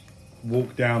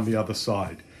walk down the other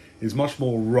side. It's much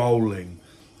more rolling,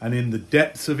 and in the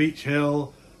depths of each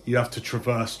hill, you have to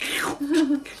traverse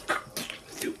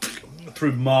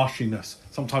through marshiness,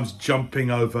 sometimes jumping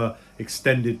over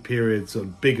extended periods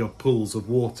of bigger pools of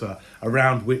water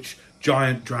around which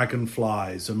giant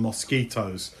dragonflies and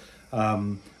mosquitoes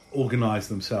organise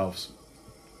themselves,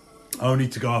 only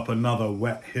to go up another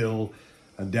wet hill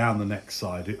and down the next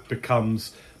side. It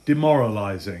becomes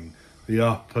demoralising, the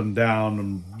up and down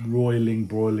and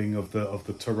broiling of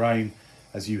the terrain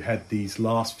as you head these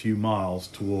last few miles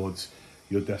towards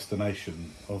your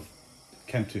destination of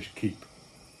Kentish Keep.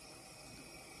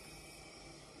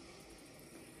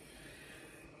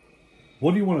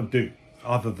 What do you want to do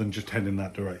other than just head in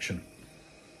that direction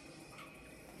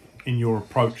in your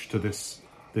approach to this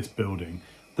building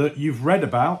that you've read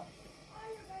about?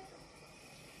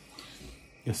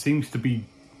 There seems to be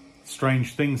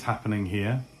strange things happening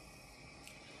here.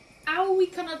 How are we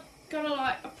gonna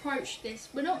like approach this?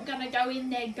 We're not gonna go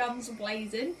in there guns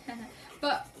blazing,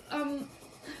 but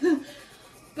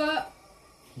but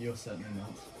You're certainly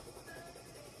not.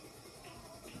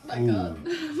 my Ooh. God.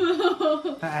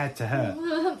 That had to hurt.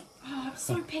 Oh, I'm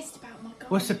so pissed about my God.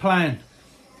 What's the plan?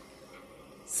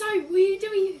 So,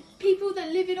 people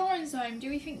that live in Orange Home, do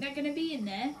we think they're going to be in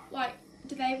there? Like,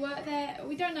 do they work there?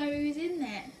 We don't know who's in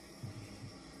there.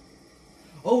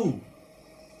 Oh!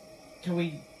 Can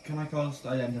I cast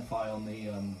Identify on the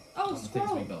on the things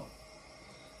scroll. we got?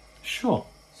 Sure.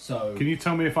 So Can you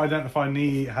tell me if Identify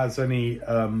Me has any...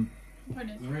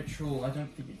 ritual, I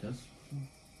don't think it does.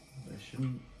 It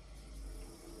shouldn't.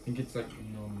 I think it's like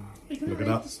non... We can Look it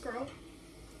read up. the scroll.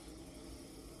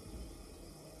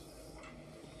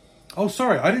 Oh,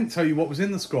 sorry, I didn't tell you what was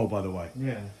in the scroll, by the way.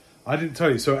 Yeah. I didn't tell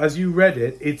you. So as you read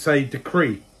it, it's a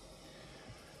decree.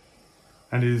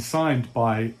 And it is signed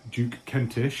by Duke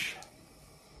Kentish,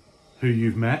 who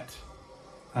you've met.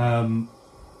 And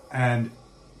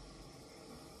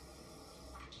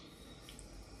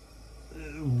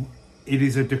it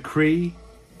is a decree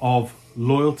of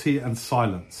loyalty and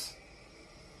silence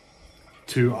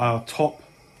to our top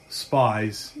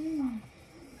spies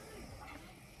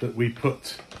that we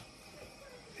put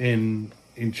in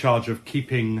charge of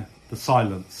keeping the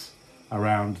silence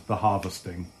around the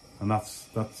harvesting. And that's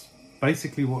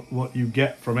basically what you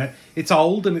get from it. It's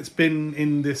old and it's been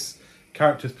in this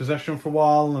character's possession for a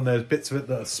while, and there's bits of it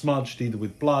that are smudged either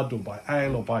with blood or by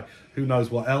ale or by who knows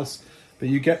what else. But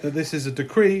you get that this is a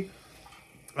decree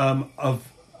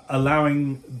of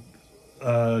allowing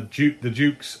the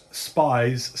Duke's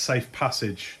spies safe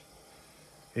passage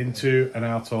into and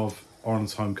out of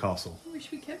Oran's home castle. I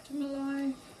wish we kept him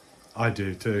alive. I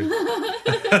do too.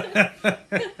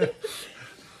 Okay.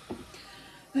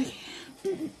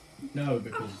 No,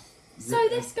 because... So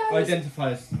this guy was...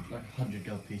 Identify as like 100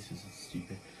 gold pieces is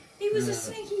stupid. He was a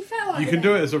sneaky fella. You can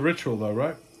do it as a ritual though,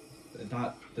 right?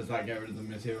 Does that get rid of the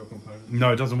material components?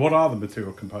 No, it doesn't. What are the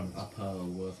material components? A pearl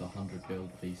worth 100 gold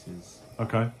pieces.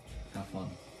 Okay. Have fun.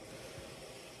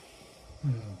 Oh,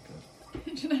 God.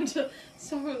 You didn't have to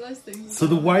stop all those things. So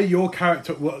the way your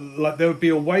character, like, there would be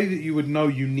a way that you would know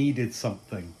you needed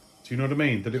something. Do you know what I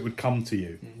mean? That it would come to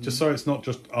you, just so it's not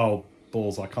just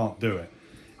balls, I can't do it.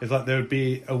 It's like there would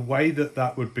be a way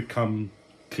that would become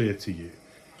clear to you.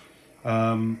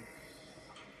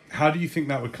 How do you think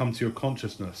that would come to your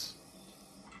consciousness?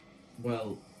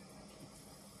 Well,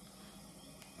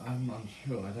 I'm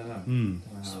unsure. I don't know.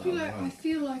 I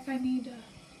feel like I need a...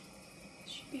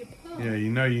 should be a pearl. Yeah,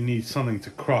 you know you need something to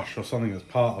crush or something as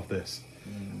part of this.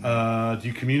 Do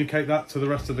you communicate that to the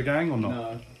rest of the gang or not?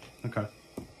 No. Okay.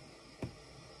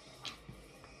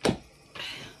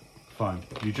 Fine.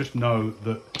 You just know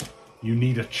that you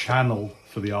need a channel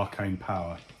for the arcane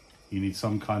power. You need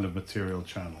some kind of material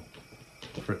channel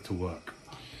for it to work.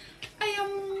 Hey,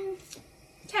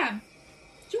 Tam,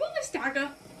 do you want this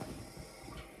dagger?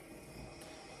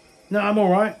 No, I'm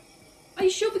alright. Are you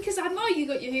sure? Because I know you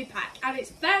got your hoop hack and it's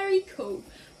very cool.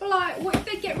 But like, what if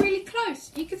they get really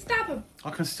close? You could stab them. I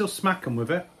can still smack them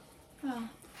with it. Oh.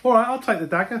 All right, I'll take the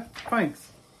dagger. Thanks.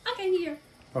 Okay, here.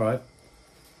 All right.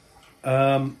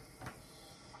 Yeah.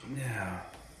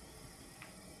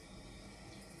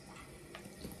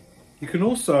 You can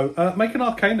also make an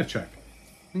Arcana check.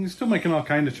 You can still make an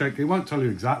Arcana check. It won't tell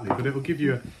you exactly, but it will give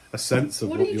you a sense of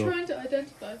What what are you you're... trying to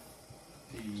identify?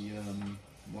 The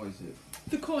what is it?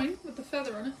 The coin with the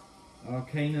feather on it.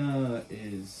 Arcana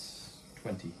is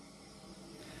 20.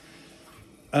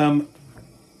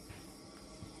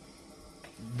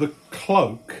 The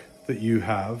cloak that you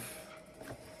have,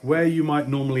 where you might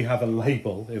normally have a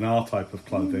label in our type of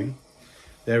clothing,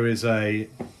 there is a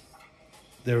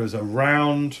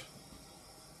round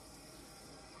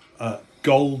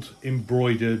gold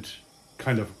embroidered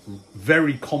kind of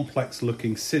very complex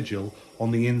looking sigil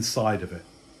on the inside of it,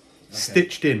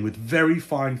 stitched in with very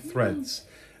fine threads.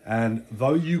 And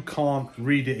though you can't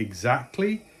read it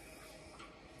exactly,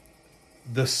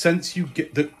 the sense you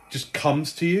get that just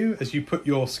comes to you as you put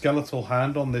your skeletal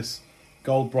hand on this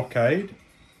gold brocade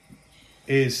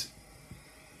is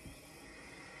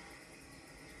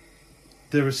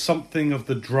there is something of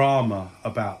the drama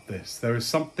about this. There is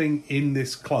something in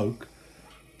this cloak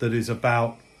that is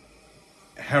about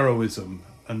heroism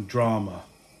and drama.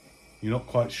 You're not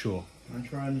quite sure. I'm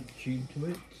trying to tune to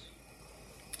it.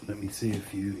 Let me see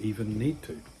if you even need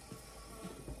to. Do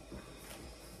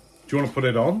you want to put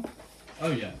it on?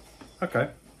 Oh yeah. Okay.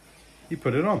 You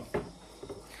put it on.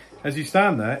 As you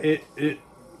stand there, it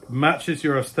matches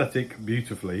your aesthetic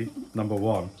beautifully, number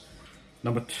one.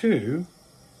 Number two,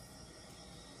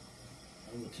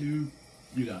 you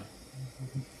die.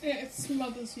 Yeah, it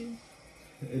smothers you.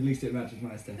 At least it matches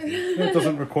my aesthetic. it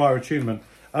doesn't require attunement.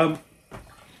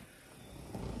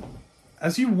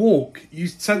 As you walk, you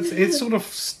sense it sort of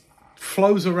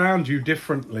flows around you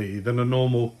differently than a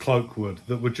normal cloak would,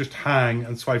 that would just hang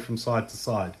and sway from side to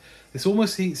side. This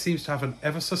almost seems to have an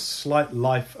ever so slight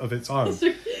life of its own.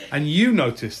 And you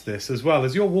notice this as well.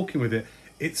 As you're walking with it,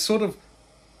 it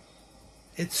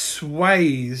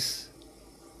sways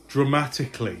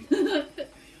dramatically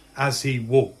as he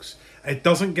walks. It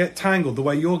doesn't get tangled the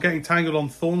way you're getting tangled on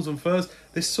thorns and furs.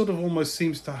 This sort of almost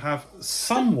seems to have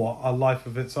somewhat a life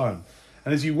of its own.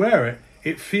 And as you wear it,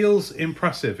 it feels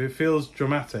impressive. It feels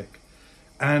dramatic.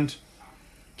 And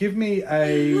give me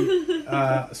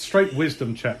a straight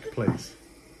wisdom check, please.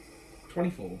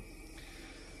 24.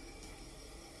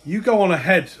 You go on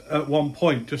ahead at one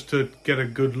point just to get a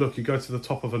good look. You go to the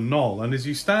top of a knoll, and as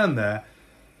you stand there,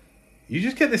 you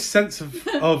just get this sense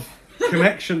of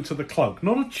connection to the cloak.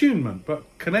 Not attunement, but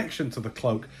connection to the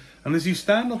cloak. And as you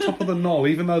stand on top of the knoll,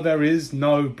 even though there is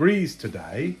no breeze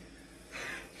today,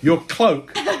 your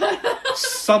cloak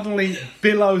suddenly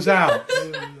billows out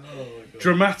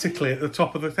dramatically at the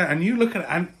top of the thing. And you look at it,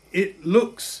 and it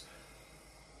looks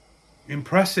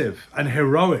impressive and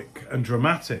heroic and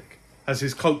dramatic as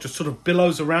his cloak just sort of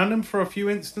billows around him for a few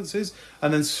instances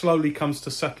and then slowly comes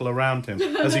to settle around him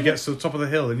as he gets to the top of the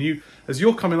hill. And you, as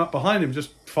you're coming up behind him,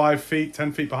 just 5 feet,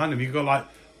 10 feet behind him, you go like,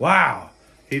 wow,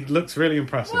 he looks really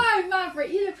impressive. Wow,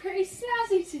 Maverick, you look pretty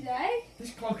snazzy today.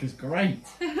 This cloak is great.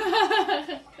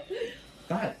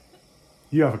 That.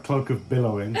 You have a cloak of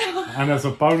billowing, and as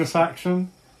a bonus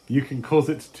action, you can cause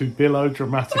it to billow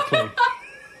dramatically.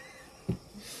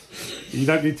 You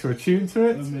don't need to attune to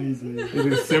it. Amazing. It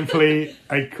is simply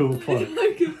a cool cloak.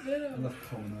 I love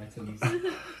common items.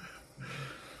 Can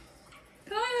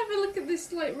I have a look at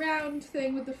this like round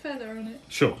thing with the feather on it?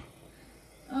 Sure.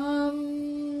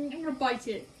 I'm gonna bite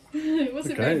it. What's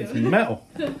it Okay, made it's of? metal.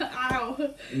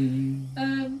 Ow.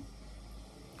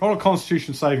 Roll a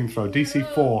Constitution saving throw, DC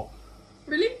 4.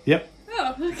 Really? Yep,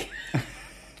 Oh, okay.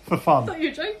 for I fun. thought you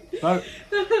were joking. No,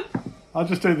 I'll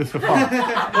just do this for fun.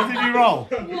 What did you roll?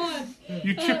 1.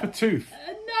 You chip a tooth.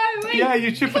 No, wait. Yeah,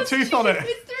 you chip a tooth on it.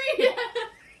 It's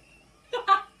 3.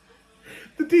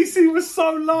 The DC was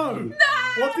so low. No!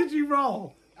 What did you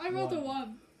roll? I rolled a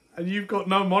 1. And you've got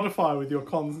no modifier with your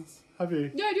cons, have you?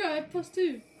 No, I do. I had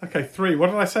 +2. Okay, 3.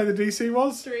 What did I say the DC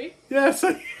was? 3. Yeah,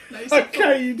 so... No, you said 4.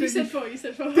 Okay, you You did. said 4. You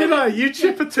said 4. Did I? You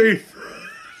chip a tooth.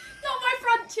 Not my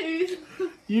front tooth.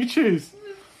 You choose.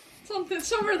 Something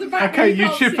somewhere at the back. Okay, where you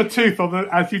can't chip a see. tooth on the...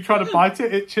 As you try to bite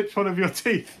it, it chips one of your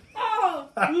teeth. Oh.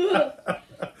 Ugh.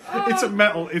 It's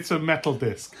a metal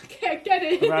disc. Okay, I get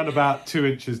it. Around about 2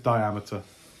 inches diameter.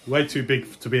 Way too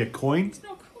big to be a coin, It's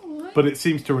not cool, right? but it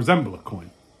seems to resemble a coin.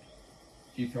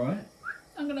 Do you throw it?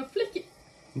 I'm gonna flick it.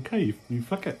 Okay, you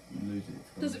flick it. You lose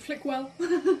it. Does it flick well?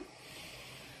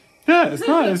 Yeah, it's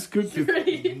nice. It's good.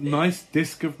 Great. Nice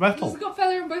disc of Has metal. it got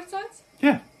feather on both sides?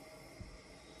 Yeah.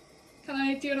 Can Can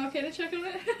I do an Arcana check on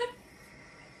it?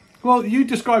 Well, you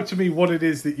describe to me what it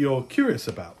is that you're curious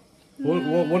about.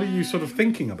 What are you sort of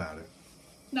thinking about it?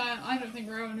 No, I don't think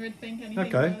Rowan would think anything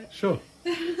Okay, about it. sure.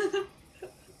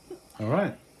 All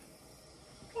right.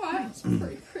 Alright, it's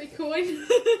a pretty coin.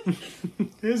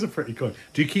 Here's a pretty coin.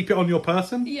 Do you keep it on your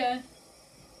person? Yeah.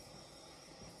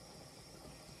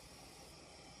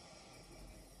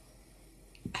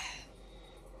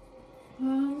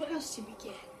 What else did we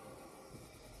get?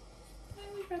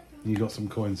 You got some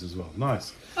coins as well.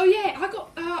 Nice. Oh yeah, I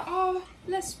got.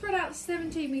 Let's spread out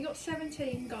 17. We got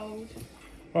 17 gold.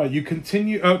 All right, you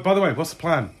continue. Oh, by the way, what's the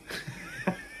plan?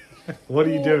 What are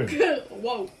you doing?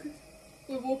 Walk.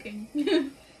 We're walking.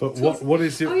 But what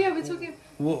is your? Oh yeah, we're talking.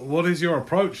 What is your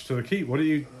approach to the keep? What are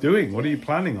you doing? What are you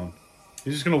planning on?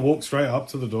 You're just going to walk straight up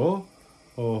to the door,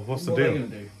 or what's the What deal? are you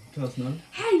going to do? Tell us no.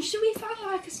 Hey, should we find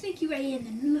like a sneaky way in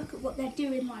and look at what they're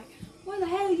doing? Like, what the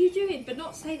hell are you doing? But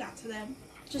not say that to them.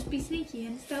 Just be sneaky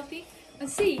and stealthy and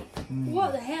see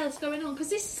what the hell is going on. Because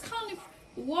this is kind of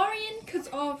worrying. Because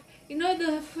of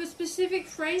the specific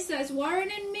phrase that is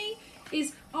worrying me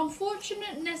is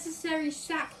unfortunate necessary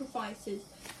sacrifices.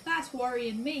 That's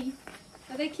worrying me.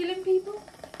 Are they killing people?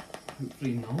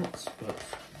 Hopefully not, but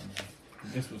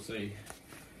I guess we'll see.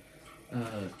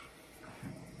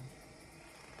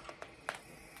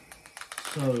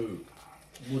 So,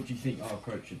 what do you think our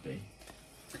approach should be?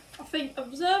 I think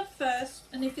observe first,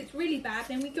 and if it's really bad,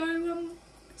 then we go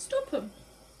stop them.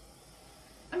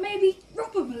 And maybe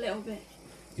rob them a little bit.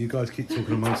 You guys keep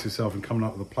talking amongst yourself and coming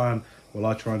up with a plan while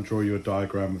I try and draw you a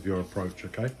diagram of your approach,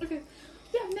 okay? Okay.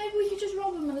 Yeah, maybe we could just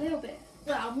rob them a little bit.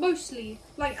 Well, mostly.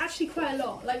 Like, actually quite a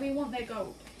lot. Like, we want their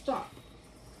gold. But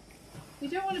we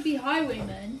don't want to be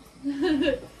highwaymen. We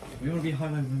want to be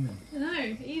highway women.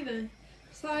 No, either.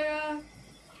 So,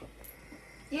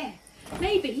 yeah.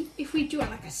 Maybe if we do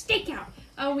like a stakeout,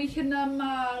 we can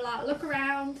like look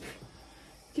around.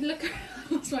 We can look around.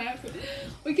 What's my outfit?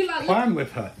 We can like Plan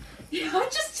with her. Yeah, I'm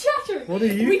just chattering. What are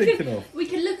you thinking of? We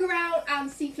can look around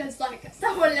and see if there's like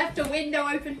someone left a window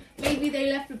open. Maybe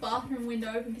they left the bathroom window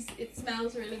open because it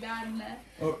smells really bad in there.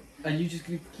 Oh, are you just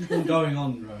going to keep on going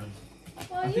on, Rowan?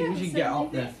 Well, I think we should get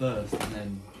up there first, and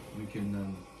then we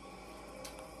can.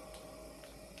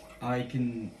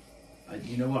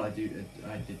 You know what I did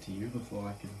to you before.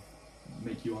 I can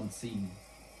make you unseen.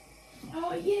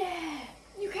 Oh yeah,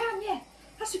 you can. Yeah,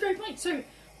 that's a great point. So,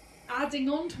 adding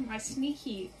on to my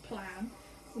sneaky plan,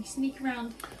 we sneak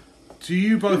around. Do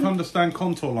you both understand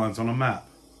contour lines on a map?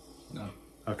 No.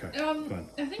 Okay. Fine.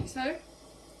 I think so. I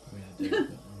mean, I do.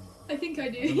 I think I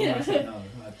do. I don't know why I Yeah. said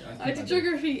no. I did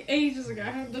geography ages ago. I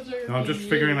haven't done geography. No, I'm just in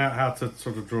figuring years. out how to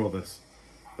sort of draw this.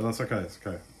 But that's okay, it's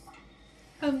okay.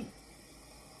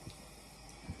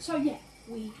 So yeah,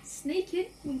 we sneak in,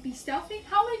 we be stealthy.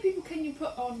 How many people can you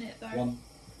put on it though? One.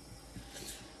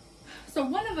 So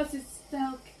one of us is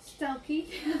stealthy.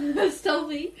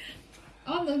 Stealthy.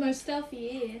 I'm the most stealthy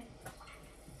here.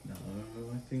 No,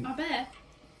 I think. I bet.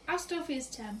 How stealthy is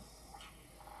 10?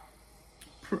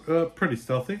 Pretty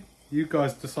stealthy. You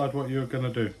guys decide what you're going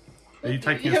to do. Are you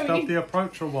taking Yeah, a stealthy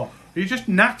approach or what? Are you just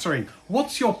nattering?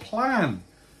 What's your plan?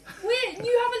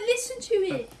 You haven't listened to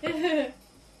it.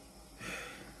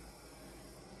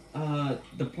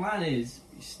 The plan is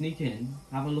sneak in,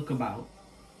 have a look about.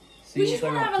 See We what just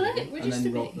they're want to up have a to, look. We're and just a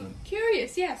then bit rob them.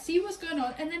 curious. Yeah, see what's going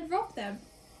on and then rob them.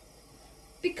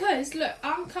 Because look,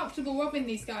 I'm comfortable robbing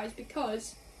these guys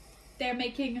because they're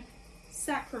making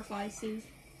sacrifices.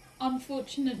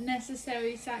 Unfortunate,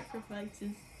 necessary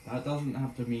sacrifices. That doesn't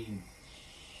have to mean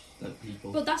that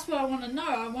people. But that's what I want to know.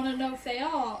 I want to know if they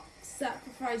are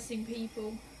sacrificing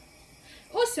people.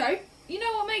 Also, you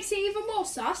know what makes it even more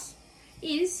sus?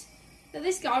 Is that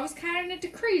this guy was carrying a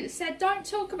decree that said don't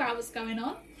talk about what's going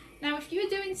on. Now, if you were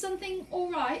doing something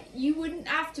alright, you wouldn't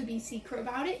have to be secret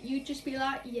about it. You'd just be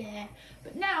like, yeah.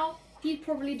 But now, he's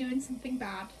probably doing something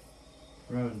bad.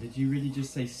 Rowan, did you really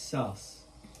just say sus?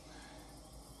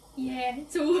 Yeah,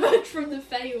 it's a word from the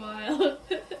Feywild.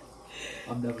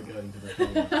 I'm never going to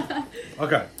the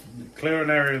Okay, clear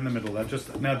an area in the middle there.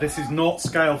 Now, this is not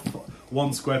scale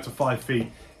 1 square to 5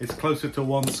 feet. It's closer to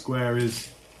 1 square is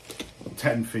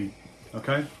 10 feet.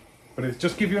 Okay? But it's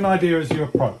just give you an idea as you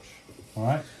approach.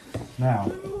 Alright? Now,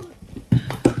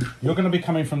 you're going to be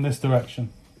coming from this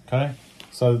direction. Okay?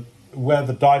 So, where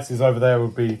the dice is over there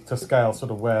would be to scale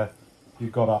sort of where you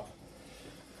got up.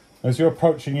 As you're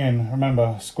approaching in,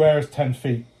 remember, square is 10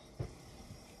 feet.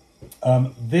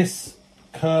 This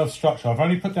curved structure, I've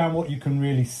only put down what you can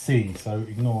really see, so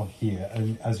ignore here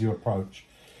as you approach.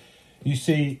 You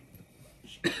see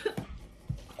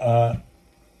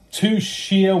 2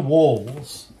 sheer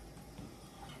walls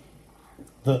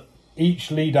that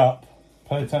each lead up,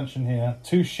 pay attention here,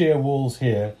 2 sheer walls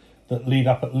here that lead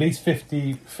up at least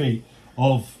 50 feet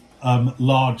of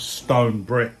large stone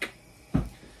brick.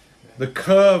 The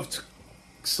curved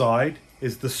side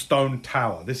is the stone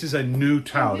tower. This is a new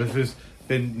tower. This has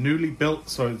been newly built,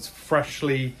 so it's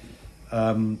freshly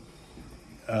kind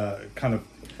of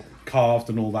carved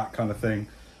and all that kind of thing.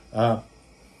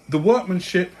 The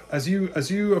workmanship, as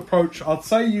you approach, I'd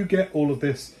say you get all of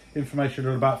this information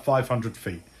at about 500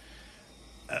 feet.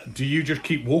 Do you just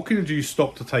keep walking, or do you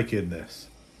stop to take in this?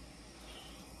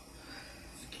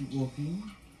 Just keep walking.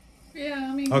 Yeah,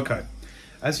 I mean... Okay.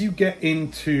 As you get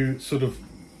into sort of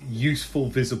useful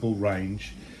visible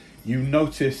range, you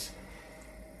notice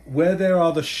where there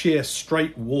are the sheer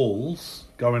straight walls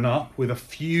going up with a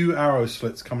few arrow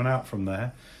slits coming out from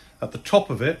there. At the top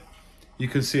of it, you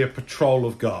can see a patrol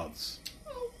of guards.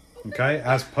 Okay,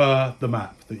 as per the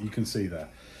map that you can see there.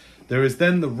 There is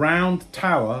then the round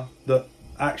tower that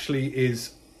actually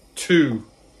is 2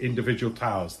 individual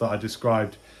towers that I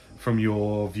described from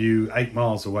your view 8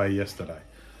 miles away yesterday.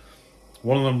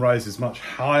 One of them rises much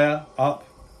higher up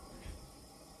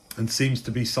and seems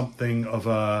to be something of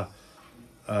a,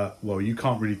 well, you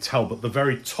can't really tell, but the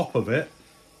very top of it,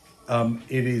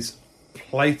 it is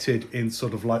plated in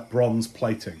sort of like bronze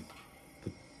plating,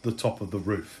 the top of the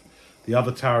roof. The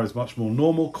other tower is much more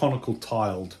normal, conical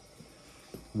tiled,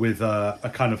 with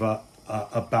a kind of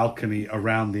a balcony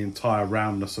around the entire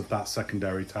roundness of that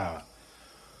secondary tower.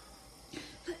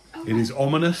 It is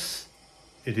ominous.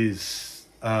 It is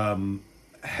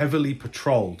heavily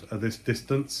patrolled at this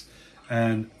distance,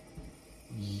 and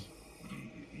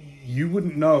you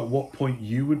wouldn't know at what point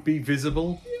you would be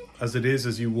visible as it is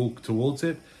as you walk towards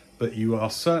it, but you are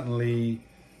certainly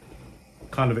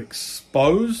kind of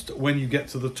exposed when you get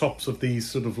to the tops of these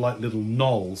sort of like little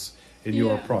knolls in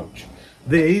your approach.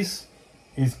 This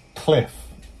is cliff,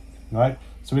 right?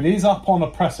 So it is up on a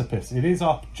precipice. It is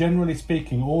up, generally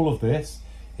speaking, all of this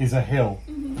is a hill.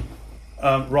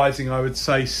 Rising, I would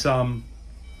say, some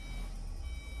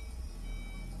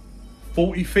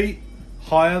 40 feet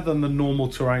higher than the normal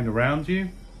terrain around you.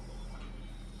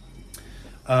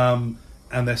 And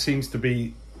there seems to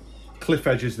be cliff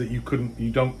edges that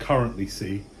you don't currently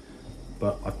see,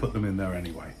 but I put them in there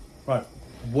anyway. Right,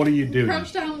 what are you doing?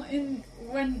 Crouch down in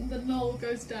when the knoll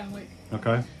goes down, like.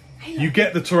 Okay. Hey, You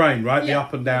get the terrain, right? Yeah. The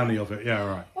up and downy of it. Yeah,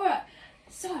 right. Alright,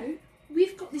 so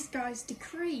we've got this guy's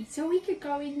decree, so we could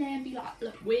go in there and be like,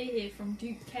 look, we're here from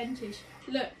Duke Kentish.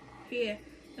 Look, here.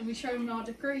 And we show him our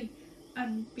decree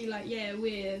and be like, yeah,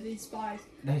 we're these spies.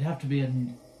 They'd have to be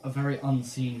a very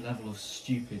unseen level of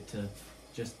stupid to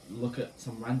just look at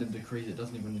some random decree that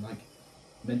doesn't even like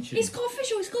mention. It's got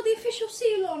official, it's got the official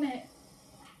seal on it.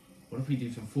 What if we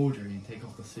do some forgery and take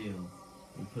off the seal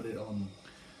and put it on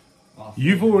our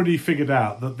You've forgery? already figured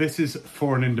out that this is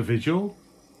for an individual,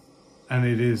 and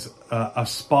it is a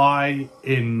spy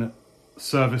in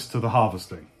service to the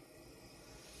harvesting.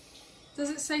 Does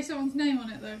it say someone's name on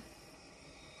it though?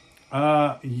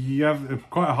 You have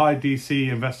quite a high DC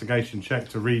investigation check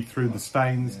to read through the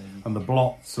stains and the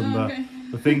blots and Okay.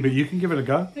 the thing, but you can give it a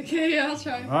go. Okay, yeah, I'll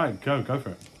try. Alright, go for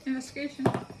it. Investigation.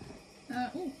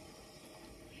 Ooh.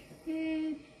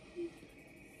 20.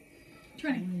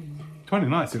 20,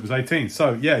 nice, it was 18.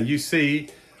 So, yeah, you see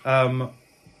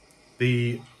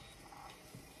the,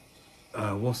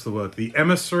 what's the word? The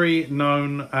emissary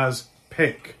known as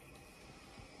Pick.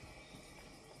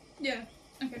 Yeah,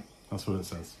 okay. That's what it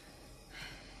says.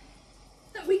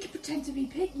 No, we could pretend to be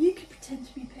Pig, you could pretend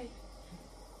to be Pig.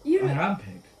 You I am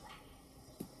pig.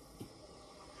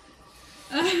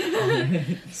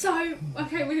 So,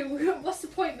 okay, what's the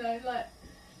point though? Like,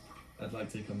 I'd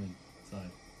like to come inside.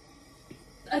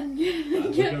 and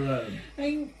Look get, around.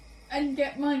 and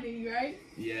get money, right?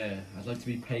 Yeah, I'd like to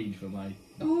be paid for my.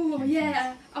 Oh duties.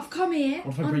 yeah, I've come here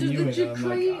What if I under bring you the in and I'm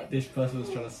decree. like, this person was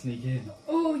trying to sneak in?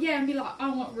 Oh yeah, and be like, I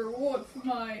want reward for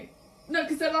my. No,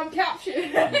 because then I'm captured.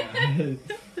 Yeah.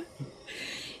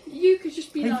 You could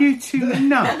just be like. Are you two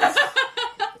nuts?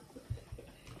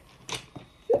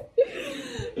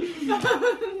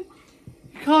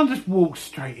 You can't just walk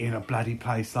straight in a bloody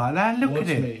place like that. Look Watch at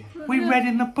it. me. We read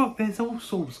in the book there's all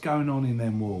sorts going on in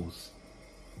them walls.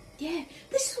 Yeah,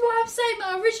 this is why I'm saying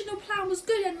my original plan was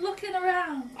good and looking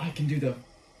around. I can do the.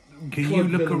 Can you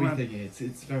look cloak-billowy around? thing.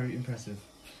 It's very impressive.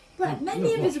 Right, Look, make look, me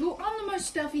what? invisible. I'm the most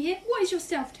stealthy here. What is your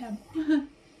stealth, Tem?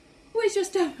 What is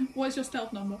your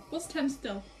stealth number? What's Tem's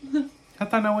stealth? I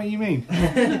don't know what you mean.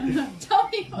 Tell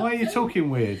me what. Why are you talking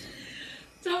weird?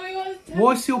 Tell me what's Tem's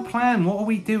What's your plan? What are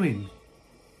we doing?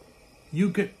 You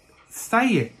get say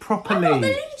it I'm properly. not the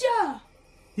leader.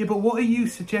 Yeah, but what are you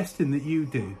suggesting that you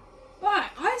do? Right,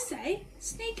 I say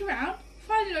sneak around,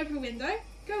 find an open window,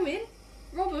 go in,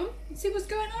 rob them, and see what's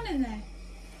going on in there.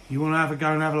 You want to have a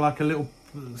go and have like a little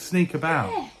sneak about?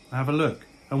 Yeah. Have a look.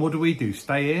 And what do we do?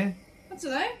 Stay here? I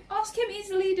don't know. Ask him. He's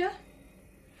the leader.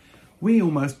 We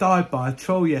almost died by a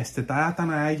troll yesterday. I don't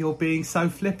know how you're being so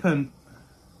flippant.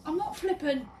 I'm not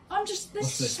flippant. I'm just. This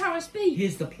What's is just this? how I speak.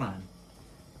 Here's the plan.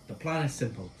 The plan is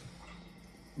simple.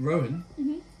 Rowan,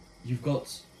 you've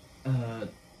got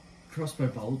crossbow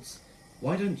bolts.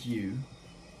 Why don't you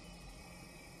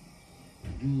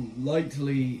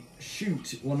lightly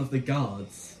shoot one of the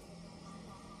guards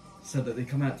so that they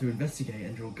come out to investigate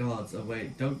and your guards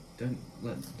away? Don't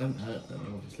hurt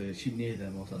them. Obviously, shoot near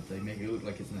them or something. Make it look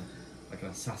like it's like an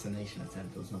assassination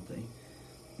attempt or something.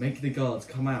 Make the guards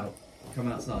come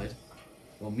outside.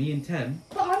 Well, me and Tem.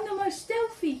 But I'm the most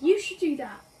stealthy. You should do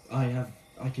that.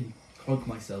 I can cloak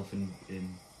myself in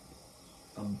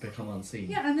become unseen.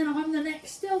 Yeah, and then I'm the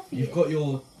next stealthy. You've got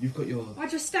your I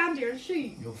just stand here and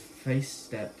shoot. your face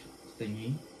step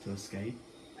thingy to escape.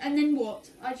 And then what?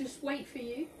 I just wait for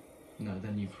you. No,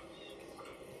 then you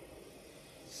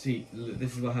see.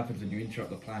 This is what happens when you interrupt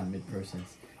the plan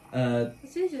mid-process.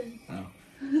 This isn't. Oh.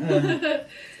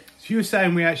 So you were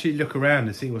saying we actually look around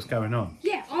and see what's going on?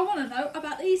 Yeah, I want to know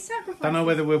about these sacrifices. Don't know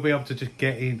whether we'll be able to just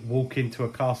walk into a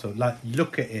castle. Like,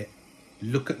 look at it.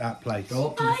 Look at that place. Go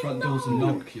up to the I front doors and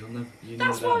know. knock.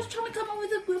 That's why I was trying to come up with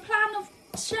a plan of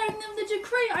showing them the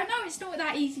decree. I know it's not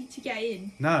that easy to get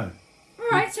in. No.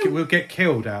 Alright, so We'll get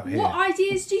killed out here. what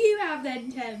ideas do you have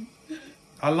then, Tem?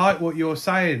 I like what you're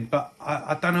saying, but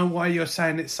I don't know why you're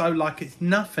saying it so like it's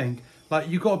nothing. Like,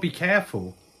 you got to be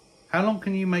careful. How long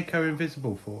can you make her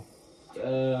invisible for?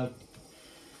 Let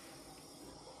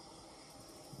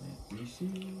me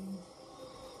see.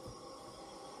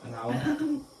 An hour.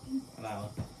 An hour.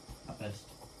 At best.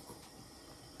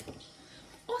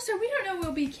 Also, we don't know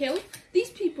we'll be killed.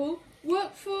 These people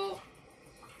work for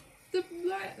the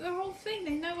whole thing.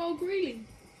 They know old Greeley.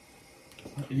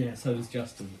 Yeah, so does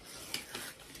Justin.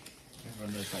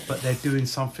 Everyone knows that. But they're doing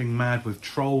something mad with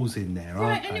trolls in there,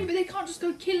 Right, aren't and but they? they can't just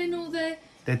go killing all their...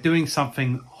 They're doing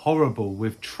something horrible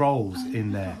with trolls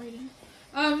in there.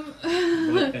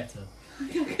 Well, better. I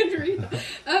couldn't read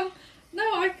that.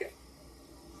 No,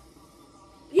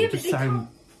 yeah, but just they saying-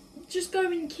 can't just go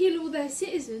and kill all their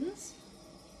citizens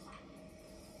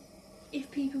if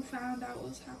people found out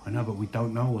what's I happening. know, but we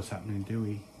don't know what's happening, do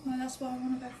we? Well, that's why I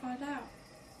want to go find out.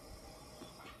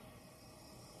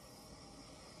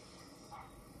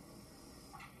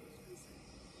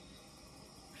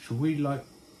 Should we, like...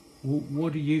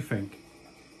 What do you think?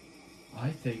 I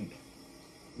think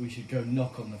we should go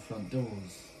knock on the front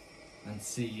doors and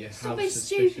see Stop how being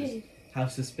suspicious. stupid. How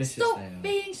suspicious Stop they are.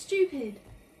 being stupid.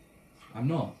 I'm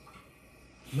not.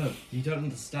 Look, you don't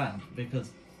understand because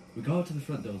we go up to the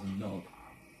front doors and knock,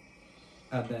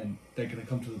 and then they're gonna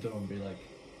come to the door and be like,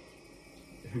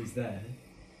 "Who's there?"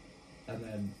 And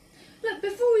then Look,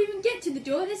 before we even get to the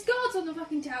door, there's guards on the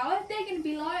fucking tower. They're going to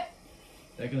be like,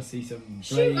 they're gonna see some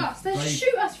shoot us. They'll brave-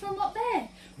 shoot us from up there.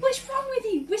 What's wrong with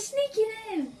you? We're sneaking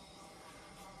in.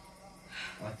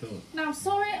 I thought. No, I'm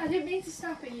sorry. I didn't mean to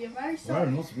snap at you. I'm very sorry.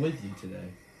 Warren, what's with you today?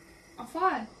 I'm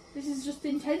fine. This is just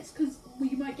intense because we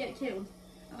might get killed.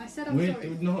 And I said I'm We're sorry.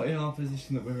 not in our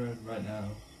position that we're in right now.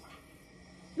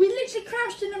 We literally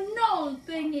crashed in a knoll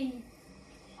thingy.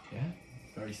 Yeah,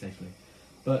 very safely.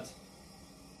 But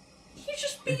Can you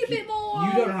just be if a bit more...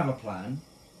 You don't have a plan.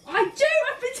 I do!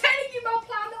 I've been telling you my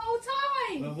plan the whole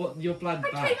time! Well, what your plan? I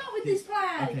came up with this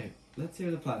plan! Okay, let's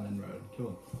hear the plan then, Rowan. Come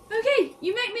on. Okay,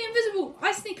 you make me invisible.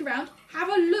 I sneak around, have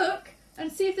a look,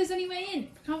 and see if there's any way in.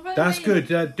 Can't find That's a way in.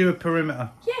 good. Do a perimeter.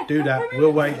 Yeah, Do a that. perimeter.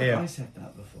 We'll wait I here. said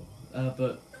that before,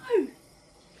 but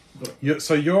No!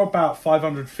 So you're about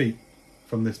 500 feet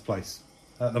from this place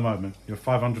at the moment. You're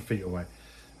 500 feet away.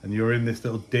 And you're in this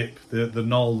little dip. The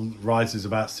knoll rises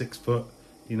about 6 foot,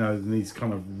 and these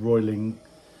kind of roiling.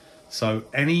 So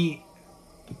any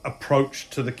approach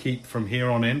to the keep from here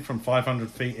on in, from 500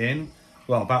 feet in,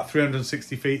 well, about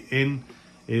 360 feet in,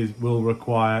 will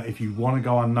require, if you want to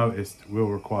go unnoticed, will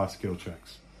require skill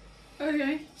checks.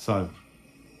 Okay. So,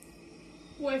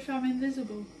 What if I'm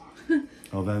invisible?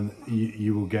 well then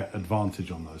you will get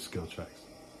advantage on those skill checks.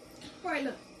 Right,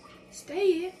 look.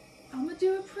 Stay here. I'm gonna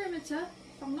do a perimeter.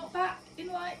 If I'm not back in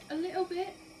like a little bit,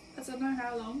 as I know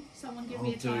how long, someone give me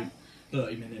I'll a do time.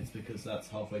 30 minutes because that's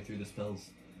halfway through the spell's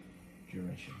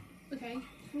duration. Okay.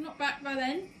 If I'm not back by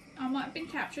then, I might have been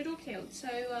captured or killed. So,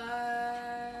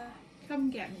 come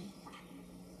get me.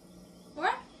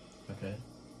 Alright? Okay.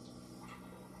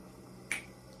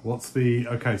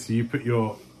 Okay, so you put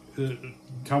your...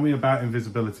 tell me about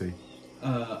invisibility.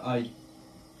 I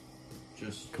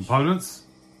just... Components?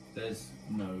 There's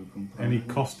no component. Any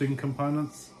costing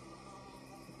components?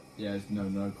 Yeah, there's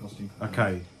no costing component.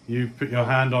 Okay, you put your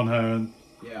hand on her and...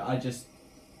 Yeah, I just...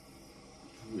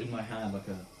 In my hand, like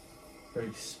a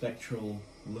very spectral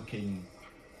looking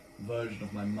version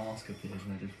of my mask appears,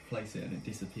 and I just place it and it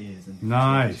disappears. And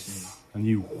Nice. And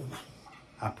you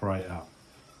apparate out.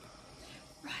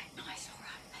 Right, nice,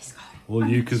 alright, let's go. All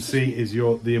you can see is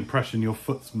the impression your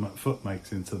foot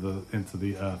makes into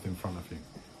the earth in front of you.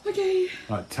 Okay.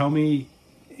 Right, tell me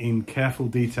in careful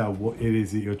detail what it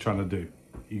is that you're trying to do.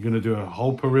 You're going to do a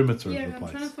whole perimeter of the I'm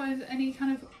place. trying to find any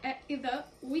kind of either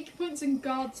weak points and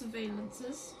guard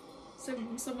surveillances, so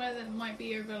somewhere that might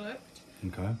be overlooked,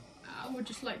 Okay. or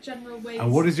just like general ways.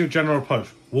 And what is your general approach?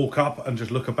 Walk up and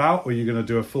just look about, or are you going to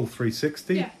do a full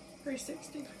 360? Yeah,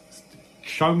 360.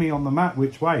 Show me on the map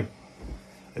which way.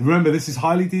 And remember, this is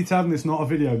highly detailed and it's not a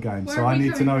video game, Where so are I we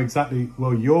need to know going? exactly...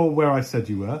 Well, you're where I said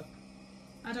you were,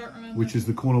 I don't remember. which is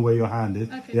the corner where your hand is.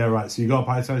 Okay. Yeah, right, so you got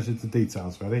to pay attention to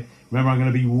details, ready? Remember, I'm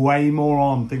going to be way more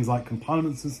on things like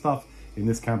components and stuff in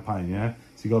this campaign, yeah?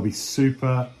 So you got to be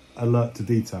super alert to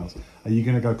details. Are you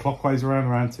going to go clockwise around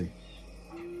or anti?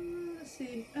 Let's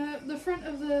see. The front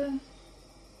of the...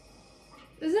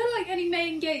 Is there like any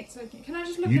main gates? Can I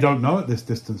just look You at don't it? know at this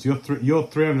distance.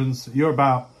 You're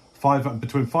about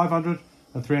between 500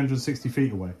 and 360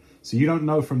 feet away. So you don't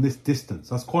know from this distance.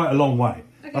 That's quite a long way.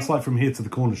 Okay. That's like from here to the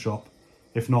corner shop,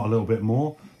 if not a little bit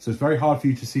more. So it's very hard for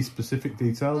you to see specific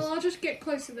details. Well, I'll just get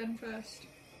closer then first.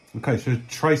 Okay, so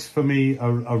trace for me a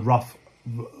rough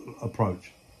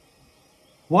approach.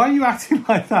 Why are you acting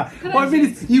like that? Can Well, I I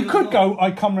mean, see- you could go,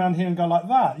 I come around here and go like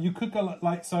that. You could go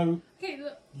like so. Okay,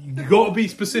 look. You got to be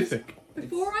specific.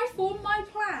 Before I form my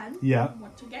plan, Yeah. I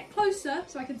want to get closer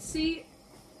so I can see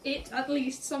it, at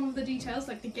least some of the details,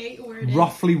 like the gate or where it is.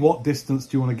 Roughly what distance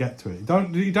do you want to get to it?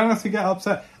 You don't have to get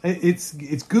upset. It's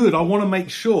good. I want to make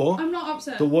sure I'm not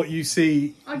upset. that what you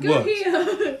see I go works.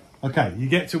 here. Okay, you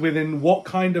get to within what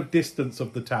kind of distance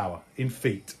of the tower in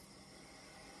feet?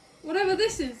 Whatever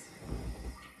this is.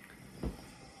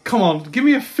 Come on, give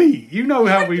me a feet. You know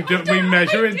how we I don't have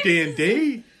measure in distances.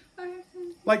 D&D.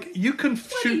 Like you can 20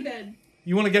 shoot. then.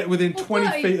 You want to get within Or 20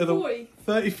 30, feet of the 40.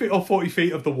 30 feet or 40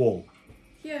 feet of the wall.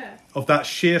 Yeah. Of that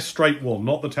sheer straight wall,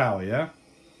 not the tower, yeah?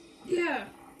 Yeah.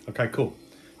 Okay, cool.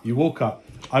 You walk up.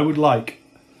 I would like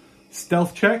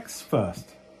stealth checks first.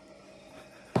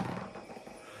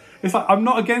 It's like I'm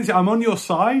not against it. I'm on your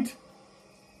side.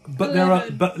 But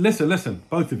 11. but listen,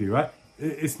 both of you, right?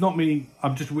 It's not me.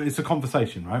 It's a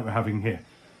conversation, right? We're having here.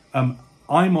 I'm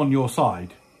on your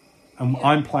side, and Yeah.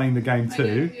 I'm playing the game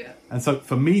too. know, yeah. And so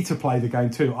for me to play the game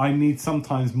too, I need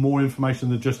sometimes more information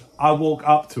than just I walk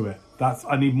up to it.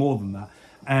 I need more than that.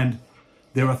 And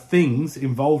there are things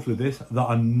involved with this that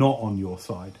are not on your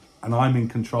side, and I'm in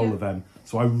control Yeah. of them.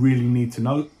 So I really need to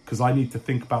know, because I need to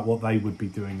think about what they would be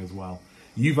doing as well.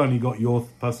 You've only got your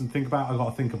person to think about. I've got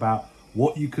to think about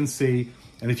what you can see.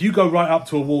 And if you go right up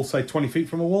to a wall, say 20 feet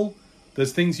from a wall,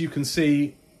 there's things you can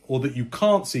see or that you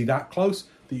can't see that close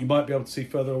that you might be able to see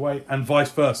further away, and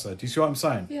vice versa. Do you see what I'm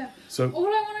saying? Yeah. So All I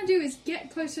want to do is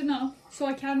get close enough so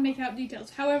I can make out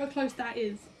details, however close that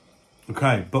is.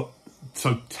 okay, but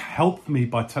so help me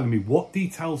by telling me what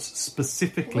details I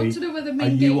specifically want to know where the are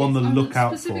main gate you on the is. I'm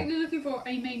lookout specifically looking for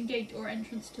a main gate or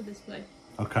entrance to this place.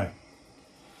 for? Okay.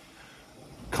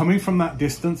 Coming from that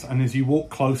distance, and as you walk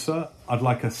closer, I'd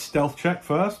like a stealth check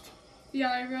first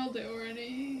Yeah, I rolled it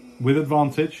already. with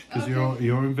advantage because Okay.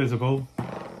 you're invisible.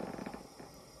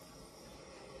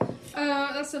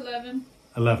 That's 11.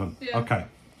 11. Yeah. Okay.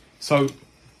 So,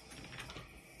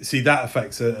 see, that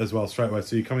affects it as well straight away.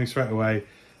 So you're coming straight away.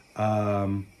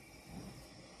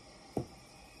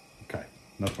 Okay,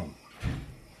 no problem.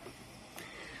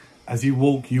 As you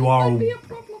walk, you Might be a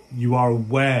problem. are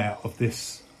aware of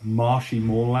this marshy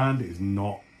moorland is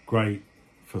not great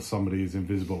for somebody who's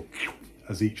invisible.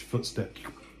 As each footstep.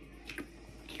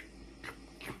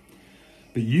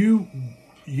 But you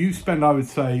spend, I would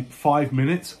say, 5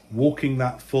 minutes walking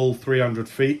that full 300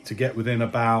 feet to get within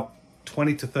about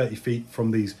 20 to 30 feet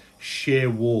from these sheer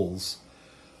walls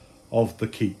of the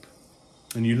keep.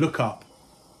 And you look up,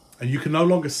 and you can no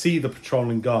longer see the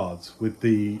patrolling guards with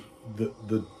the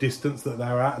distance that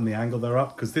they're at and the angle they're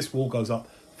up, because this wall goes up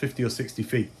 50 or 60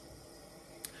 feet.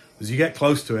 As you get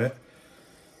close to it,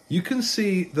 you can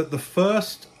see that the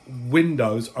first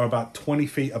windows are about 20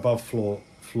 feet above floor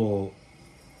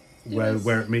Yes.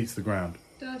 where it meets the ground.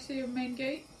 Did I see a main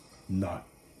gate? No.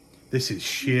 This is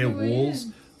sheer Where are we walls.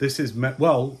 in? This is...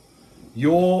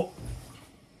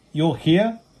 You're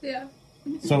here. Yeah.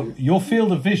 So your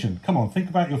field of vision... Come on, think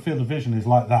about your field of vision is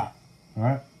like that. All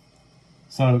right?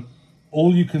 So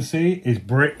all you can see is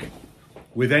brick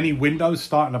with any windows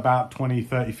starting about 20,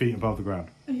 30 feet above the ground.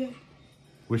 Okay.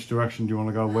 Which direction do you want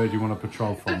to go? Where do you want to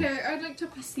patrol from? Okay, I'd like to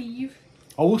perceive.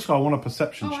 Oh, also, I want a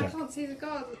perception Oh, I check. can't see the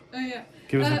guard. Oh, yeah.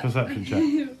 Give us a perception check.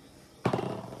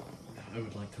 I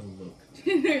would like to look.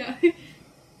 Yeah.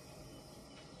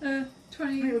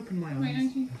 20. I open my eyes. Wait,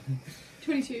 19.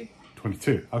 22.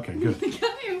 22. Okay, good. I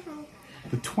can't hear from.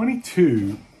 The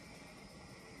 22,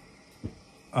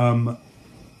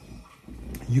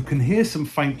 you can hear some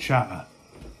faint chatter.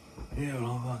 Yeah,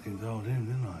 well, I fucking told him,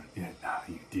 didn't I? Yeah,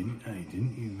 no, you didn't. No, you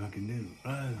didn't. You fucking didn't.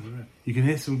 You can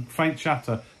hear some faint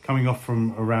chatter coming off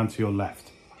from around to your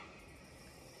left.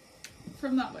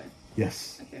 From that way?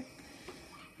 Yes. Okay.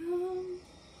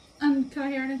 And can I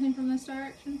hear anything from this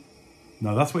direction?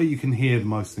 No, that's where you can hear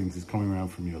most things is coming around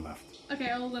from your left.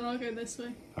 Okay, well then I'll go this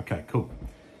way. Okay, cool.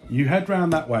 You head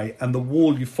round that way, and the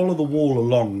wall, you follow the wall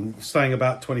along, staying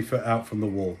about 20 foot out from the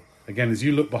wall. Again, as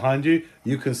you look behind you,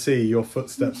 you can see your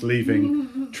footsteps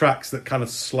leaving tracks that kind of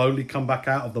slowly come back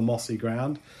out of the mossy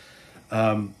ground.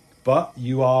 But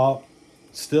you are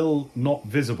still not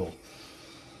visible.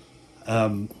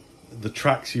 The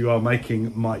tracks you are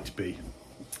making might be.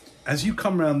 As you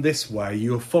come around this way,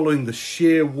 you are following the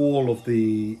sheer wall of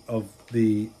the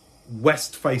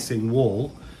west-facing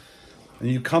wall, and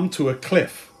you come to a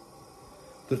cliff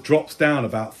that drops down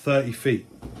about 30 feet.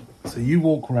 So you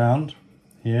walk around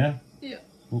here. Yeah.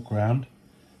 Walk around.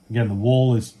 Again, the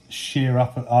wall is sheer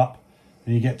up and up,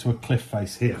 and you get to a cliff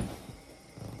face here.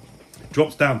 It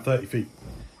drops down 30 feet.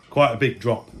 Quite a big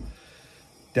drop.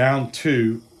 Down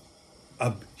to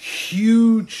a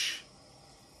huge...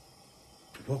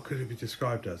 What could it be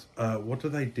described as? What do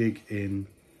they dig in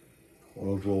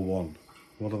World War One?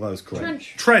 What are those called?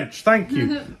 Trench, thank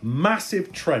you.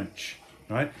 Massive trench,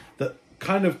 right? That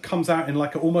kind of comes out in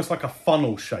almost like a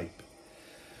funnel shape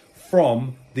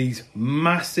from these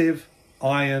massive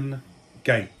iron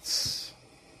gates.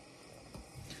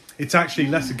 It's actually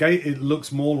less a gate. It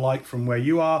looks more like from where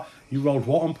you are. You rolled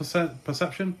what on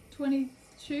perception?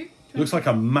 22. Looks like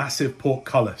a massive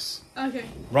portcullis. Okay.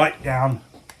 Right down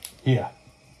here.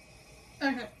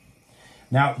 Okay.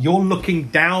 Now, you're looking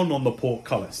down on the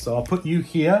portcullis. So I'll put you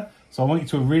here. So I want you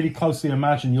to really closely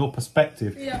imagine your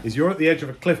perspective. Yeah. Is you're at the edge of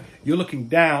a cliff. You're looking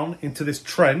down into this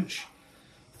trench,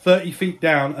 30 feet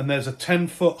down, and there's a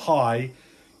 10-foot high,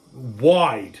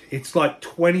 wide. It's like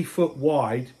 20 foot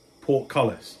wide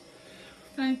portcullis.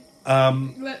 Can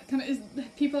is there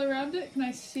people around it? Can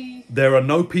I see? There are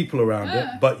no people around it,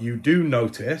 but you do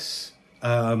notice.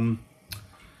 Okay.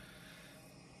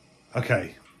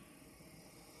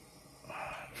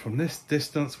 From this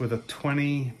distance with a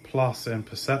 20 plus in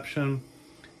perception,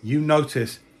 you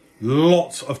notice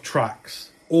lots of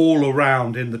tracks all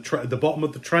around in the bottom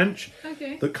of the trench.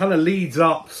 Okay. That kind of leads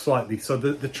up slightly. So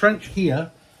the trench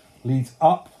here leads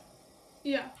up.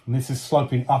 Yeah. And this is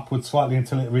sloping upwards slightly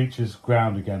until it reaches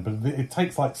ground again. But it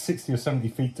takes like 60 or 70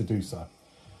 feet to do so.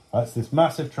 That's this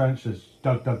massive trench that's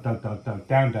dug,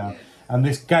 down. Yeah. And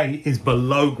this gate is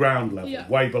below ground level,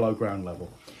 way below ground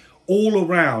level. All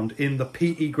around in the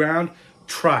peaty ground,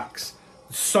 tracks.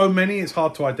 So many, it's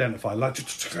hard to identify.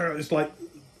 It's like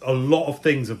a lot of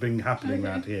things have been happening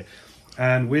around here.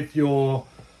 And with your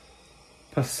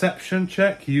perception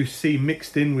check, you see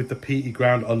mixed in with the peaty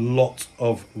ground a lot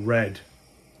of red.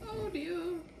 Oh dear.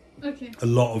 Okay. A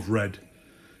lot of red.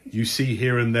 You see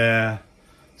here and there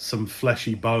some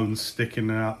fleshy bones sticking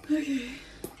up. Okay.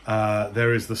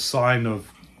 There is the sign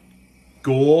of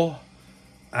gore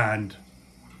and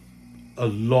a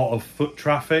lot of foot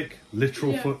traffic,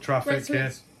 literal foot traffic right, so here.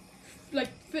 It's like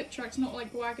foot tracks, not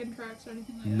like wagon tracks or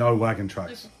anything like that. No wagon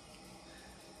tracks. Okay.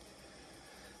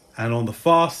 And on the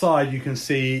far side, you can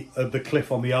see the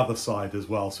cliff on the other side as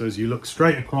well. So as you look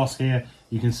straight across here,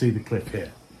 you can see the cliff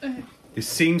here. Okay. It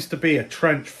seems to be a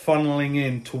trench funneling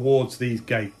in towards these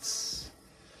gates.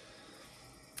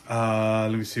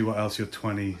 Let me see what else your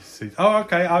 20 sees. Oh,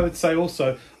 okay. I would say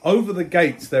also over the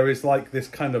gates there is like this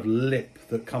kind of lip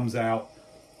that comes out.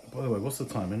 By the way, what's the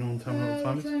time? Anyone tell me what the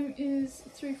time is? The time is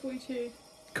 3:42.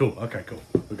 Cool. Okay, cool.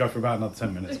 We'll go for about another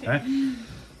 10 minutes. Okay.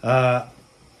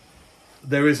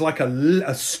 There is like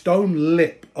a stone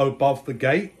lip above the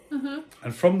gate,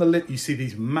 and from the lip you see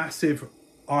these massive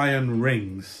iron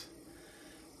rings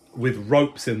with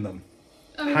ropes in them,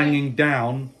 hanging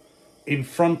down in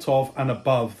front of and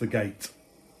above the gate.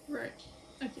 Right.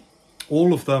 Okay.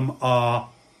 All of them are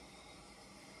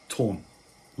torn.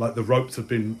 Like the ropes have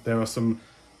been... There are some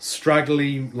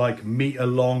straggly, like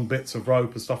metre-long bits of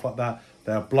rope and stuff like that.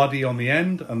 They are bloody on the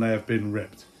end and they have been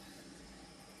ripped.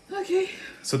 Okay.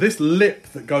 So this lip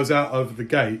that goes out over the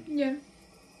gate... Yeah.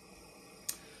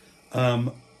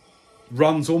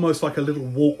 runs almost like a little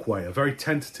walkway, a very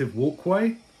tentative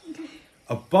walkway.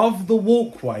 Above the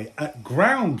walkway, at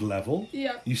ground level,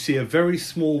 you see a very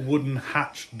small wooden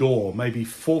hatched door, maybe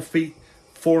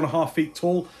 4.5 feet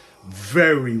tall,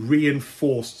 very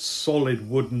reinforced, solid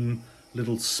wooden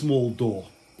little small door.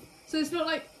 So it's not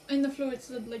like in the floor, it's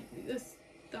like this,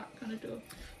 that kind of door.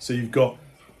 So you've got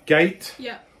gate,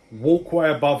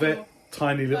 walkway above it,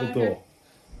 tiny little door.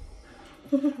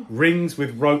 Rings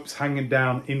with ropes hanging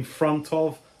down in front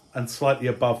of and slightly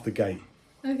above the gate.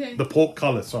 Okay. The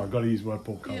portcullis, sorry, I've got to use the word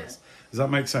portcullis. Does that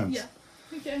make sense? Yeah.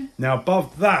 Okay. Now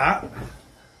above that,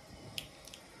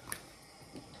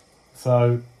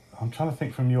 so I'm trying to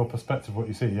think from your perspective what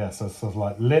you see. Yeah, so it's sort of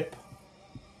like lip,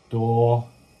 door,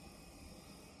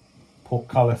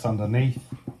 portcullis underneath,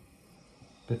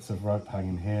 bits of rope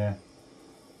hanging here,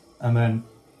 and then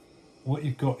what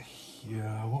you've got here,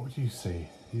 what would you see?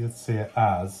 You'd see it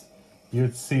as,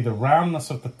 you'd see the roundness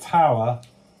of the tower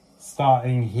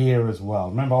starting here as well.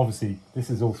 Remember, obviously, this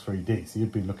is all 3D, so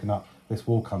you'd be looking up. This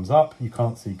wall comes up, you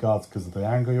can't see guards because of the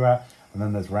angle you're at, and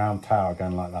then there's round tower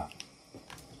going like that.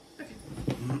 Okay.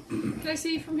 Can I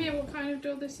see from here what kind of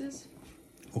door this is?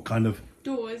 What kind of?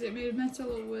 Door, is it made of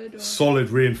metal or wood? Or... Solid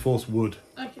reinforced wood,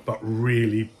 okay. But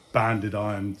really banded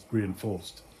iron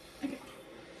reinforced. Okay.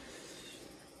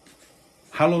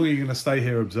 How long are you going to stay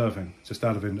here observing? Just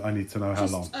out of I need to know how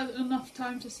long. Just enough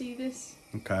time to see this.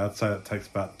 Okay, I'd say that takes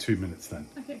about 2 minutes then.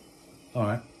 Okay. All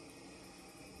right.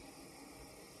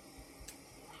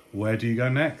 Where do you go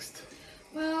next?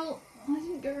 Well, I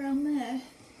didn't go around there.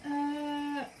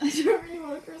 I don't really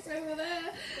want to cross over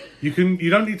there. You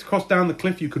don't need to cross down the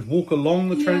cliff. You could walk along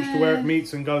the trench to where it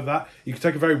meets and go that. You could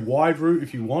take a very wide route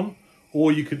if you want,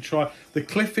 or you could try. The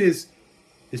cliff is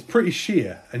pretty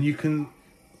sheer, and you can,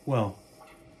 well,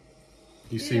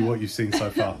 you see what you've seen so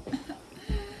far.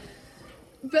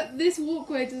 But this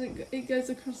walkway it goes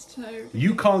across to...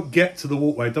 You can't get to the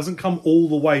walkway. It doesn't come all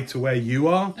the way to where you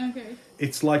are. Okay.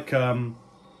 It's like, it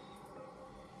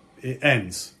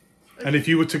ends. Okay. And if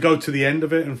you were to go to the end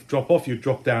of it and drop off, you'd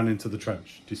drop down into the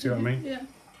trench. Do you see what I mean? Yeah.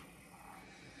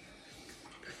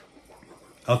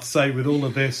 I'd say with all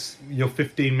of this, you're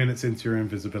 15 minutes into your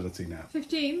invisibility now.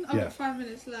 15? I've got 5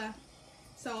 minutes left.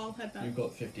 So I'll head back. You've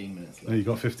got 15 minutes left. No, you've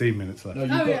got 15 minutes left. No,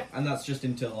 you've got, and that's just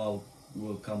until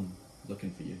we'll come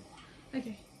looking for you.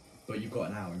 Okay. But you've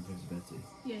got an hour invisibility.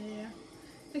 Yeah.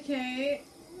 Okay.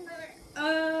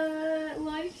 Well,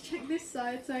 I need to check this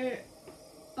side, so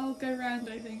I'll go round,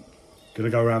 I think. Gonna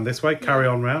go around this way, carry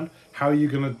on round. How are you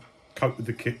gonna cope with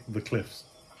the cliffs?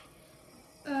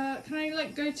 Can I,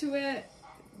 like, go to where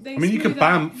they you could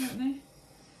bamf.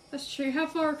 That's true. How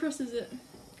far across is it?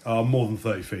 More than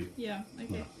 30 feet. Yeah,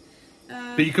 okay.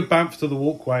 No. But you could bamf to the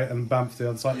walkway and bamf to the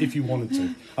other side if you wanted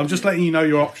to. I'm just letting you know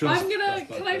your options.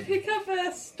 Can I pick up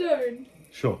a stone?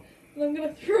 Sure. And I'm going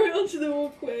to throw it onto the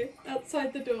walkway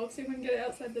outside the door, see if I can get it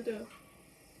outside the door.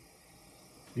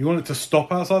 You want it to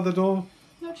stop outside the door?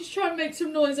 I'll just try and make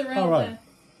some noise around there.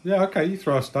 Yeah, okay, you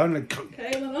throw a stone.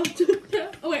 Okay, and then I'll do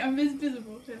that. Oh wait, I'm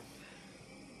invisible. Yeah.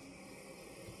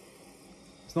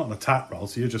 It's not an attack roll,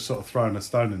 so you're just sort of throwing a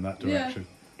stone in that direction.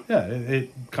 Yeah,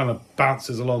 it kind of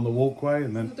bounces along the walkway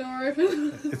and then... Is the door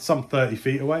open? It's some 30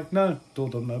 feet away. No, door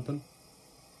doesn't open.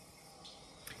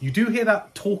 You do hear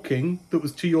that talking that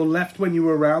was to your left when you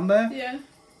were around there. Yeah.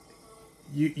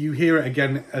 You hear it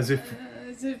again as if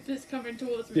it's coming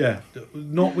towards me. Yeah,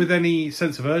 not with any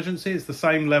sense of urgency. It's the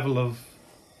same level of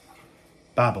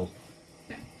babble.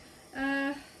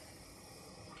 Okay.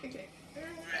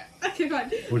 Okay, fine.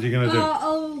 What are you going to do?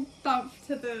 I'll bump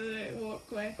to the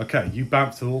walkway. Okay, you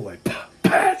bounce to the walkway.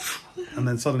 And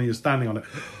then suddenly you're standing on it.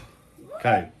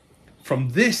 Okay.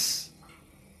 From this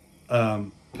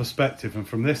perspective and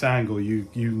from this angle, you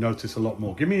notice a lot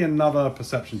more. Give me another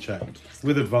perception check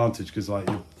with advantage because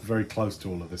you're very close to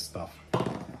all of this stuff.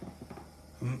 Got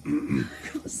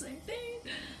the same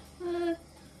thing.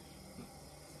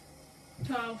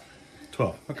 12.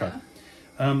 12. Okay.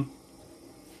 Yeah.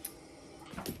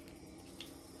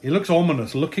 It looks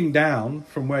ominous looking down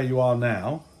from where you are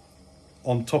now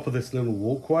on top of this little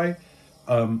walkway.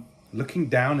 Looking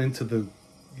down into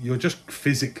you're just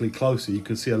physically closer. You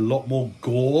can see a lot more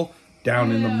gore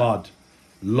down in the mud.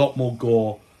 A lot more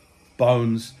gore,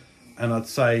 bones. And I'd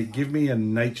say, give me a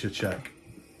nature check.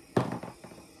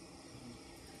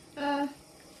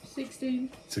 16.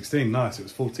 16, nice. It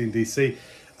was 14 DC.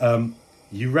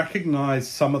 You recognise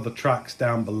some of the tracks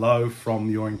down below from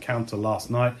your encounter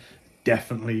last night.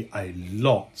 Definitely a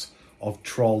lot of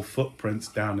troll footprints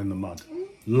down in the mud.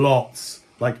 Lots.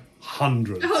 Like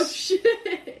hundreds. Oh, shit.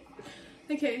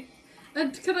 Okay.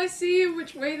 And can I see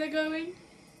which way they're going?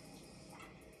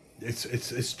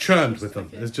 It's churned with them.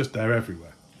 Okay. It's just they're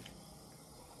everywhere.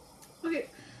 Okay.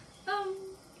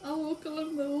 I'll walk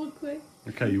along the walkway.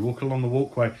 Okay, you walk along the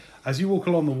walkway. As you walk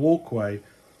along the walkway,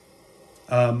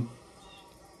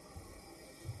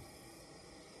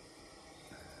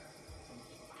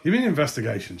 give me an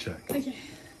investigation check. Okay.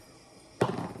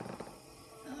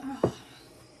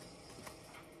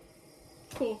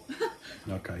 Cool.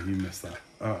 Okay, you missed that.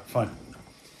 All right, fine.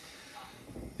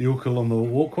 You walk along the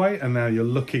walkway, and now you're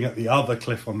looking at the other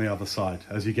cliff on the other side.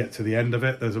 As you get to the end of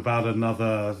it, there's about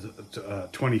another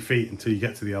 20 feet until you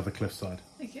get to the other cliff side.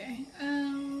 Okay.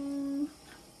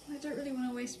 I don't really want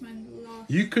to waste my last.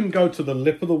 You can go to the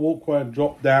lip of the walkway and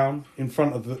drop down in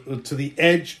front of the to the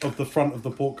edge of the front of the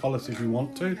portcullis if you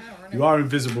want to. You are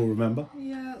invisible, remember?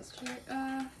 Yeah, that's true.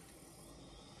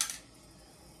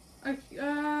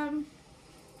 Okay,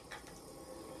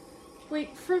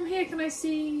 wait, from here can I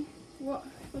see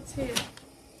what's here?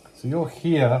 So you're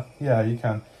here. Yeah, you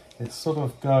can. It sort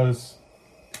of goes.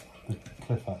 The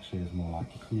cliff actually is more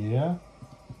like here,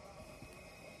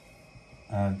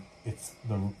 and it's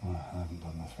the. I haven't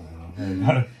done this very well. There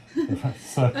you go. The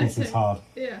circles is hard.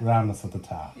 Yeah. Roundness of the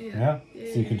tower. Yeah.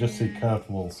 So you can just see curved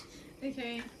walls.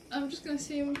 Okay. I'm just gonna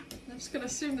assume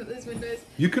that there's windows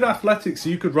You could athletics. So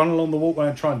you could run along the walkway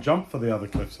and try and jump for the other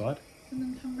cliffside. and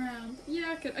then come round.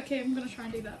 Yeah, I could. Okay, I'm gonna try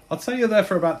and do that. I'd say you're there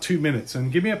for about 2 minutes,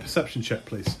 and give me a perception check,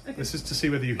 please. Okay. This is to see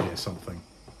whether you hear something.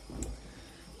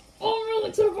 Oh, I'm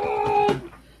rolling so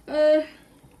bad.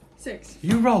 6.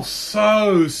 You roll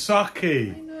so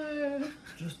sucky. I know.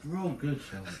 Just roll good,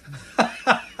 Shelby.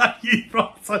 You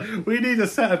roll so. We need a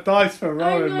set of dice for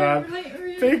rolling, man. Right,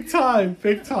 really. Big time,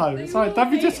 big time. They It's like, roll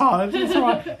don't be just 8. hard. It's all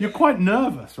right. You're quite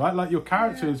nervous, right? Like your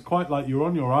character Yeah. is quite like you're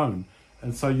on your own,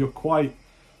 and so you're quite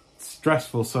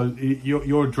stressful. So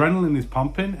your adrenaline is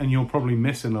pumping, and you're probably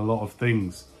missing a lot of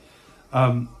things.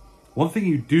 One thing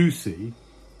you do see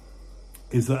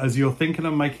is that as you're thinking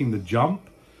of making the jump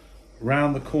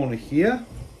round the corner here,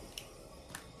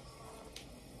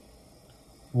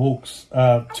 walks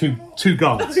two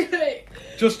guards. Okay.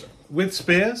 Just with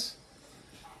spears,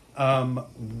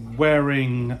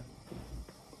 wearing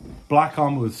black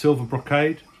armor with silver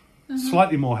brocade,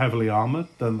 slightly more heavily armored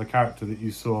than the character that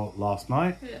you saw last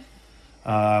night.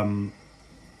 Yeah.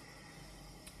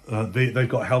 They've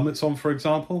got helmets on, for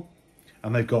example,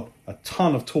 and they've got a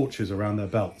ton of torches around their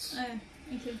belts. Oh,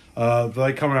 okay.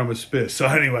 They come around with spears. So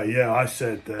anyway, yeah, I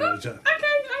said Okay,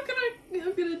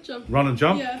 I'm gonna jump. run and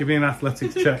jump. Yeah. Give me an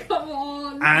athletics check, Come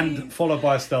on. and please. followed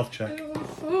by a stealth check. I'm a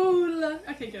fool.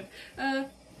 Okay, good.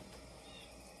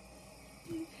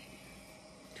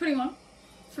 21.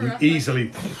 For You athletics.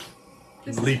 easily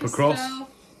This is leap for across. stealth.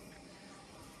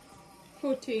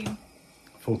 14.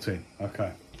 14.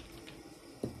 Okay.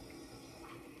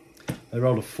 They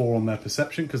rolled a 4 on their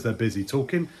perception because they're busy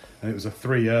talking, and it was a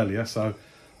 3 earlier, so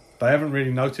they haven't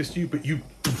really noticed you, but you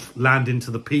land into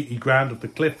the peaty ground of the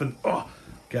cliff and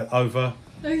get over.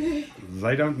 Okay.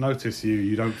 They don't notice you.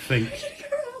 You don't think.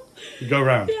 You go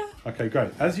round. Yeah. Okay,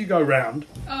 great. As you go round,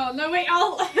 Oh, no, wait,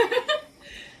 I'll.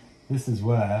 this is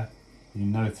where you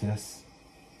notice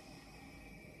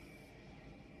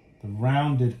the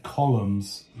rounded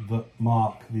columns that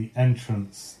mark the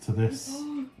entrance to this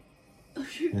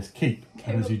this keep.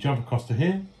 Okay, And as well- you jump across to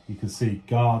here, you can see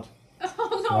guard.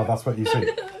 Oh, no. Well, that's what you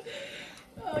see.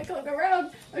 Oh, I can't go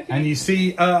around. Okay. And you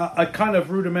see a kind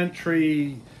of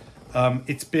rudimentary.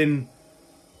 It's been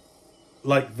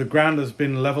like the ground has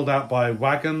been leveled out by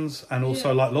wagons, and also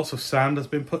Yeah. like lots of sand has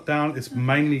been put down. It's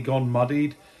mainly gone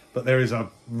muddied, but there is a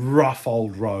rough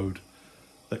old road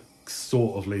that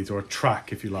sort of leads, or a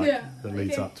track, if you like, Yeah, that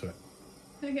leads okay. up to it.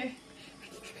 Okay.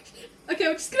 Okay,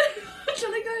 I'm just gonna. Shall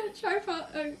I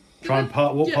go and Try and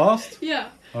walk yeah. past. Yeah.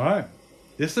 All right.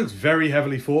 This looks very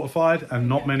heavily fortified and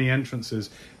not many entrances.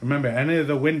 Remember, any of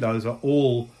the windows are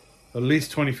all at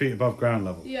least 20 feet above ground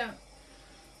level. Yeah.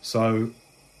 So,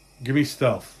 give me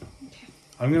stealth. Okay.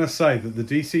 I'm going to say that the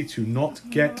DC to not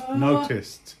get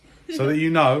noticed, so that you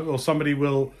know, or somebody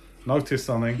will notice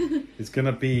something, is going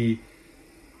to be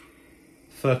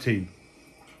 13.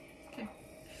 Okay.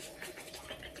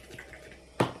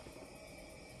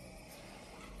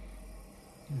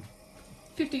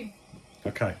 $15.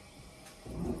 Okay.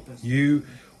 You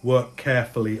work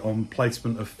carefully on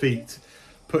placement of feet,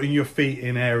 putting your feet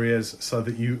in areas so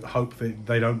that you hope that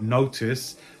they don't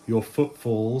notice your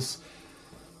footfalls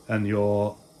and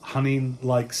your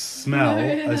honey-like smell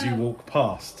as you walk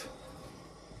past.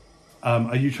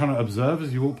 Are you trying to observe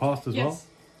as you walk past as well? Yes.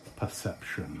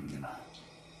 Perception.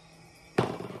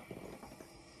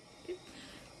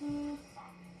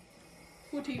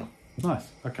 14. Nice.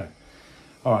 Okay.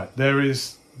 All right. There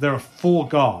is there are 4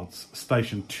 guards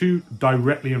stationed, 2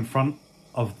 directly in front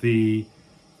of the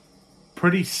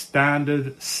pretty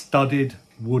standard studded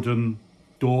wooden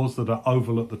doors that are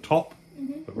oval at the top,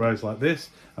 that raise like this,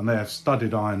 and they have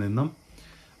studded iron in them.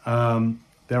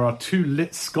 There are 2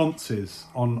 lit sconces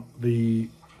on the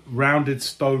rounded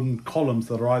stone columns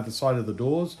that are either side of the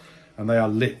doors, and they are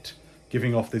lit,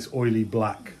 giving off this oily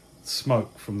black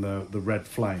smoke from the red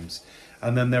flames.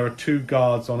 And then there are 2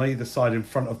 guards on either side in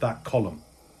front of that column.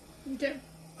 Okay.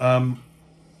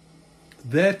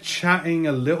 They're chatting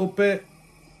a little bit,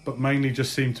 but mainly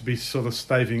just seem to be sort of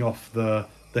staving off the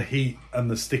heat and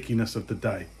the stickiness of the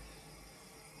day.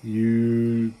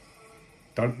 You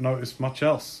don't notice much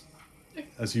else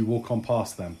as you walk on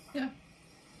past them. Yeah.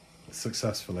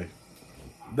 Successfully.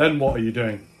 Then what are you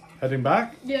doing? Heading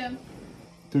back? Yeah.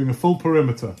 Doing a full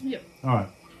perimeter? Yep. Alright.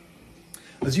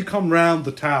 As you come round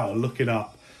the tower looking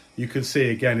up, you can see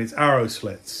again it's arrow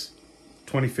slits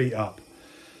 20 feet up.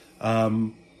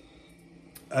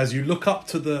 As you look up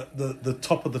to the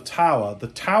top of the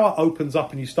tower opens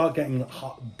up and you start getting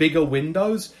bigger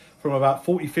windows from about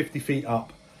 40, 50 feet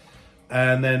up.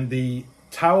 And then the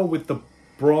tower with the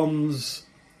bronze,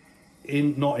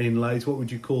 not inlays, what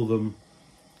would you call them?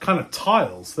 Kind of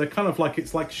tiles. They're kind of like,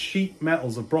 it's like sheet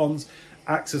metals of bronze,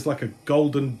 acts as like a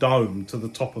golden dome to the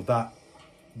top of that,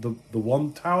 the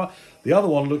one tower. The other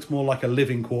one looks more like a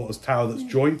living quarters tower that's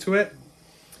joined to it.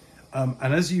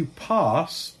 And as you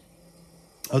pass,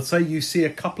 I'd say you see a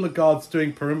couple of guards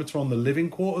doing perimeter on the living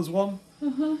quarters one.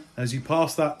 As you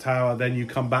pass that tower, then you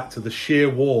come back to the sheer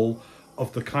wall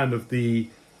of the kind of the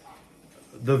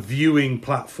viewing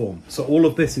platform. So all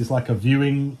of this is like a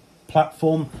viewing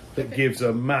platform that gives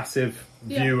a massive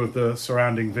view of the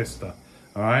surrounding vista.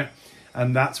 All right.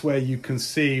 And that's where you can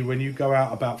see, when you go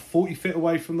out about 40 feet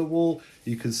away from the wall,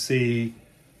 you can see,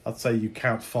 I'd say you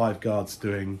count 5 guards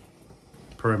doing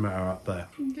perimeter up there.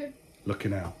 Okay.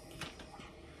 Looking out.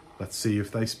 Let's see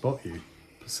if they spot you.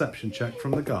 Perception check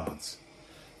from the guards.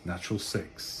 Natural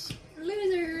 6.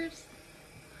 Losers.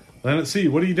 Then let's see,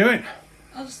 what are you doing?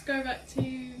 I'll just go back to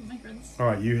my friends. All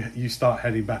right, you start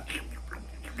heading back.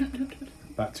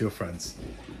 Back to your friends.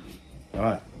 All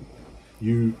right.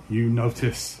 You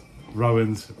notice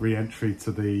Rowan's re-entry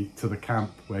to the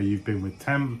camp where you've been with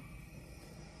Tem.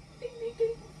 Ding,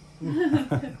 ding,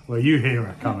 ding. Well, you hear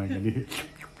her coming and you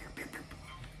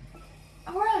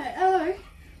Alright, hello.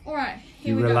 Alright,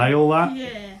 here we relay go. all that?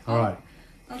 Yeah. All right.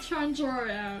 I'll try and draw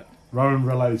it out. Rowan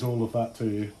relays all of that to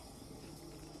you.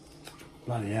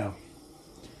 Bloody hell.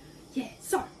 Yeah,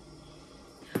 so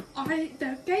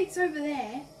the gates over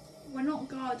there were not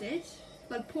guarded.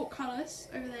 Like portcullis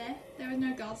over there were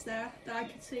no guards there that I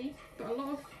could see, but a lot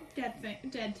of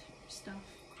dead stuff.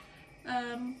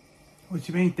 What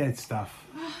do you mean dead stuff?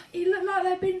 It looked like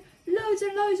there'd been loads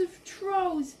and loads of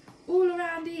trolls all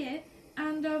around here,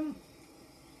 and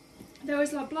there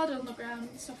was like blood on the ground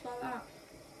and stuff like that.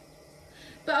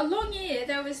 But along here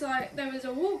there was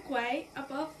a walkway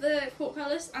above the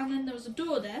portcullis, and then there was a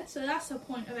door there, so that's a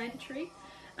point of entry.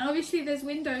 And obviously there's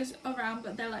windows around,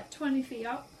 but they're like 20 feet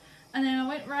up. And then I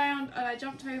went round and I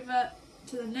jumped over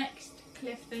to the next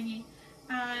cliff thingy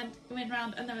and went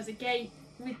round, and there was a gate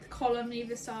with the column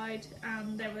either side,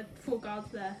 and there were 4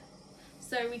 guards there.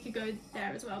 So we could go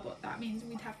there as well, but that means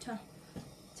we'd have to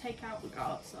take out the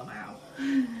guards somehow.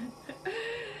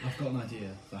 I've got an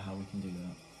idea for how we can do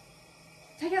that.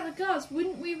 Take out the guards?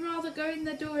 Wouldn't we rather go in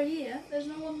the door here? There's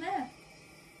no one there.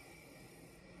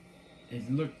 It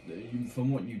looked,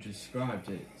 from what you described,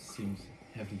 it seems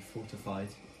heavily fortified.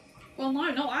 Well,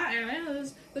 no, not that area.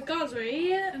 The guards were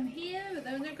here and here, but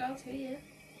there were no guards here.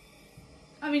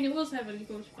 I mean, it was heavily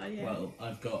fortified, yeah. Well,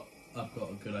 I've got a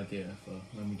good idea for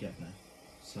when we get there.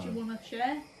 So do you want to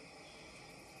share?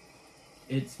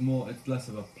 it's less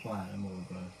of a plan and more of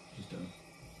just a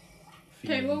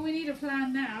Okay, feeling. well, we need a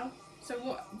plan now. So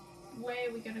where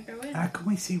are we going to go in? How can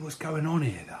we see what's going on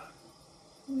here,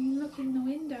 though? We look in the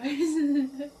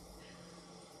windows.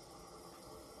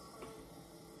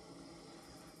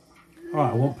 All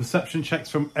right, I want perception checks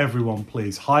from everyone,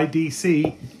 please. High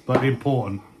DC, but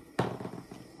important.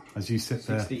 As you sit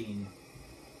there. 16.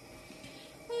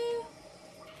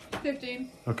 15.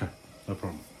 Okay, no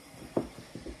problem.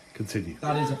 Continue.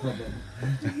 That is a problem.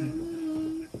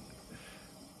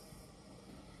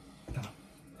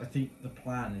 I think the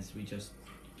plan is we just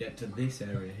get to this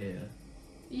area here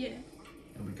Yeah.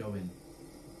 and we go in.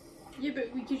 Yeah,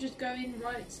 but we could just go in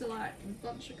right to like a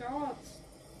bunch of guards.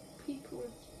 People.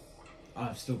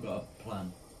 I've still got a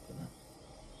plan for that.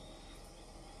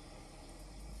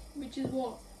 Which is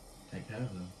what? Take care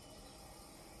of them.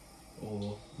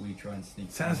 or we try and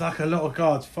sneak. Sounds like a lot of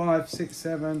guards. 5, 6,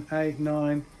 7, 8,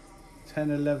 9,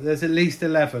 10, 11. There's at least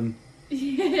 11.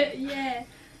 Yeah.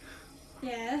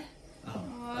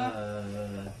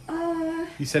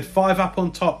 You said 5 up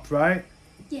on top, right?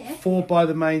 Yeah. 4 by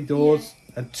the main doors,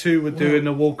 and 2 were doing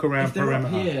the walk around If they're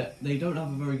perimeter. up here, they don't have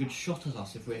a very good shot at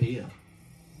us if we're here.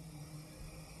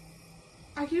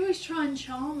 I could always try and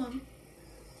charm them.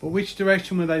 But which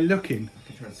direction were they looking? I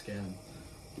could try and scare them.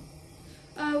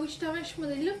 Which direction were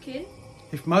they looking?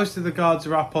 If most of the guards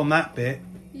are up on that bit,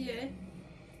 Yeah.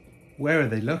 where are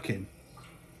they looking?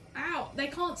 Out. They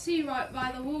can't see right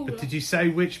by the wall. But did you say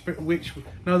which?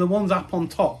 No, the one's up on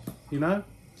top. You know.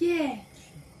 Yeah.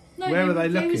 No, Where are they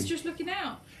They was looking? just looking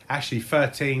out. Actually,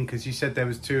 13 because you said there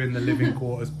was 2 in the living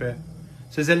quarters bit.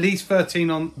 So there's at least 13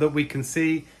 on that we can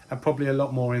see, and probably a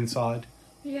lot more inside.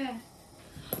 Yeah.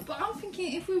 But I'm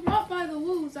thinking if we're right by the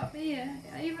walls up here,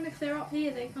 even if they're up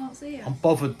here, they can't see us. I'm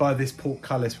bothered by this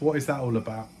portcullis. What is that all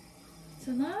about?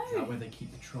 So no. Is that where they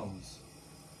keep the trolls?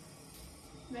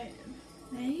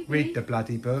 Maybe. Read the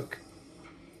bloody book.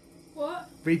 What?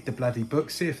 Read the bloody book.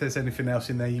 See if there's anything else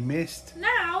in there you missed.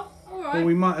 Now? Alright. Well,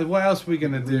 we might. What else are we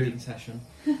gonna do? Reading session.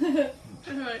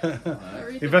 Alright. I'll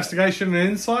read the Investigation and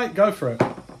insight. Go for it.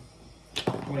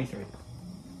 23.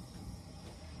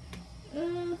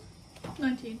 book.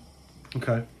 19.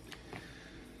 Okay.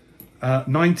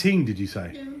 19, did you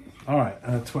say? Yeah. All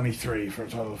right, 23 for a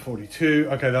total of 42.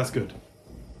 Okay, that's good.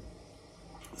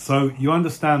 So you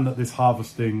understand that this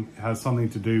harvesting has something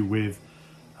to do with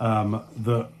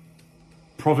the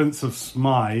province of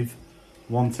Smythe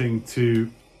wanting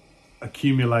to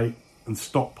accumulate and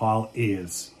stockpile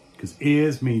ears, because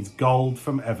ears means gold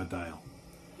from Everdale.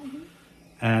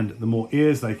 And the more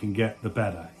ears they can get, the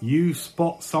better. You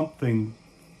spot something,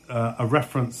 a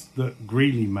reference that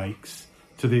Greeley makes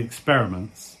to the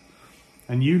experiments,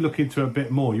 and you look into it a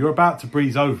bit more. You're about to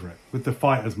breeze over it. With the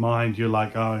fighter's mind, you're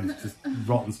like, oh, it's just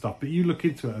rotten stuff. But you look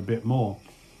into it a bit more,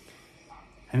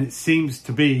 and it seems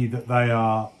to be that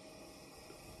that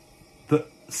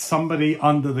somebody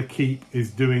under the keep is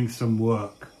doing some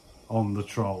work on the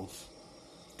trolls.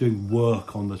 Doing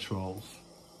work on the trolls.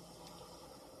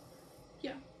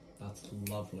 Yeah. That's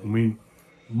lovely. I mean,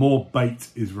 more bait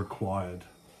is required.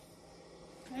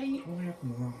 Okay.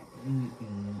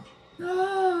 Mm-mm.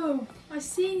 No! I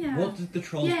see now. What did the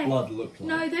troll's Yeah. blood look like?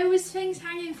 No, there was things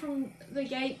hanging from the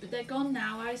gate, but they're gone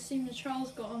now. I assume the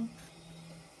trolls got them.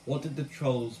 What did the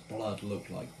troll's blood look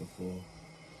like before?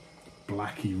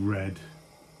 Blacky red,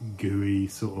 gooey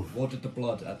sort of. What did the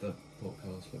blood at the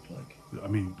portcullis look like? I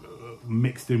mean,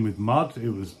 mixed in with mud. It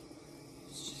was.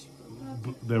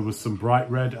 There was some bright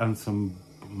red and some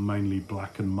mainly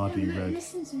black and muddy Yeah, red.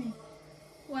 listen to me.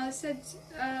 Well, it said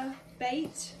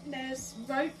bait, there's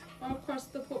rope across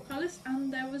the portcullis,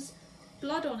 and there was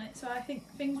blood on it, so I think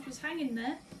things was hanging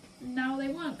there. And now they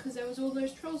weren't, because there was all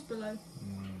those trolls below.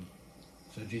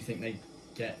 So do you think they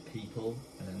get people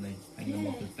and then they hang them Yeah.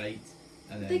 up as bait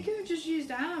and They then could have just used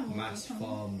animals. mass or something.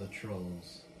 farm the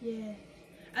trolls? Yeah.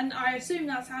 And I assume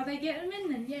that's how they get them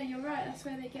in then. Yeah, you're right, that's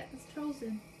where they get the trolls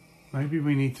in. Maybe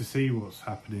we need to see what's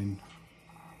happening.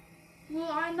 Well,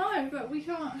 I know, but we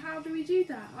can't. How do we do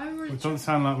that? I already. It doesn't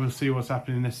sound like we'll see what's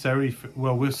happening necessarily.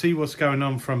 Well, we'll see what's going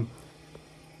on from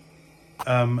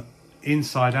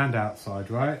inside and outside,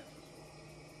 right?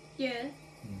 Yeah.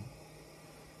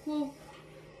 Well,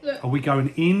 look. Are we going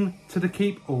in to the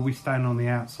keep, or are we staying on the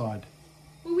outside?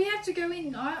 Well, we had to go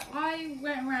in. I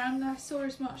went around and I saw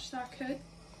as much as I could.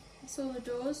 I saw the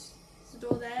doors. There's a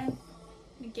door there,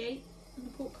 the gate, and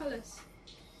the portcullis.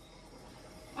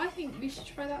 I think we should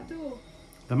try that door.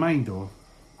 The main door,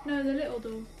 No, the little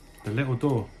door. the little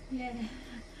door. Yeah.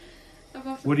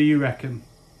 Above the... What do you reckon?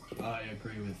 I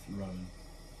agree with Rowan.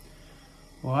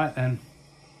 All right then.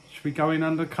 Should we go in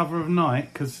under cover of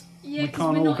night? Because Yeah, we 'cause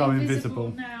can't we're all not go invisible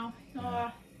invisible. now.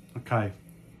 Oh, Okay.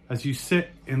 As you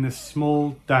sit in this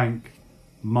small, dank,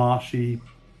 marshy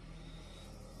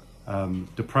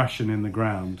depression in the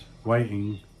ground,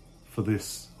 waiting for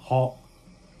this hot,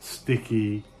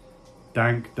 sticky,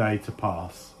 dank day to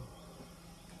pass.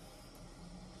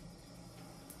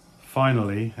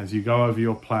 Finally, as you go over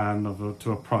your plan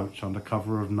to approach under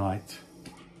cover of night,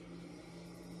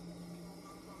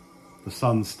 the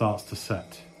sun starts to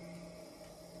set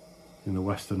in the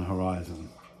western horizon,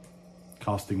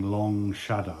 casting long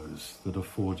shadows that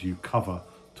afford you cover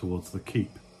towards the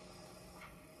keep,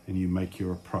 and you make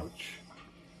your approach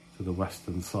to the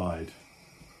western side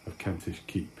of Kentish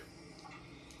Keep.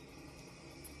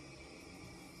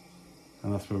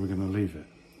 And that's where we're going to leave it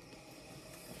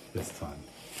this time.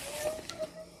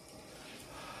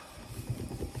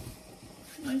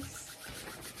 nice.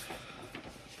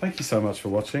 Thank you so much for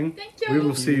watching. Thank you. We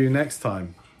will see you next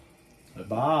time. Bye.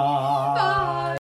 Bye.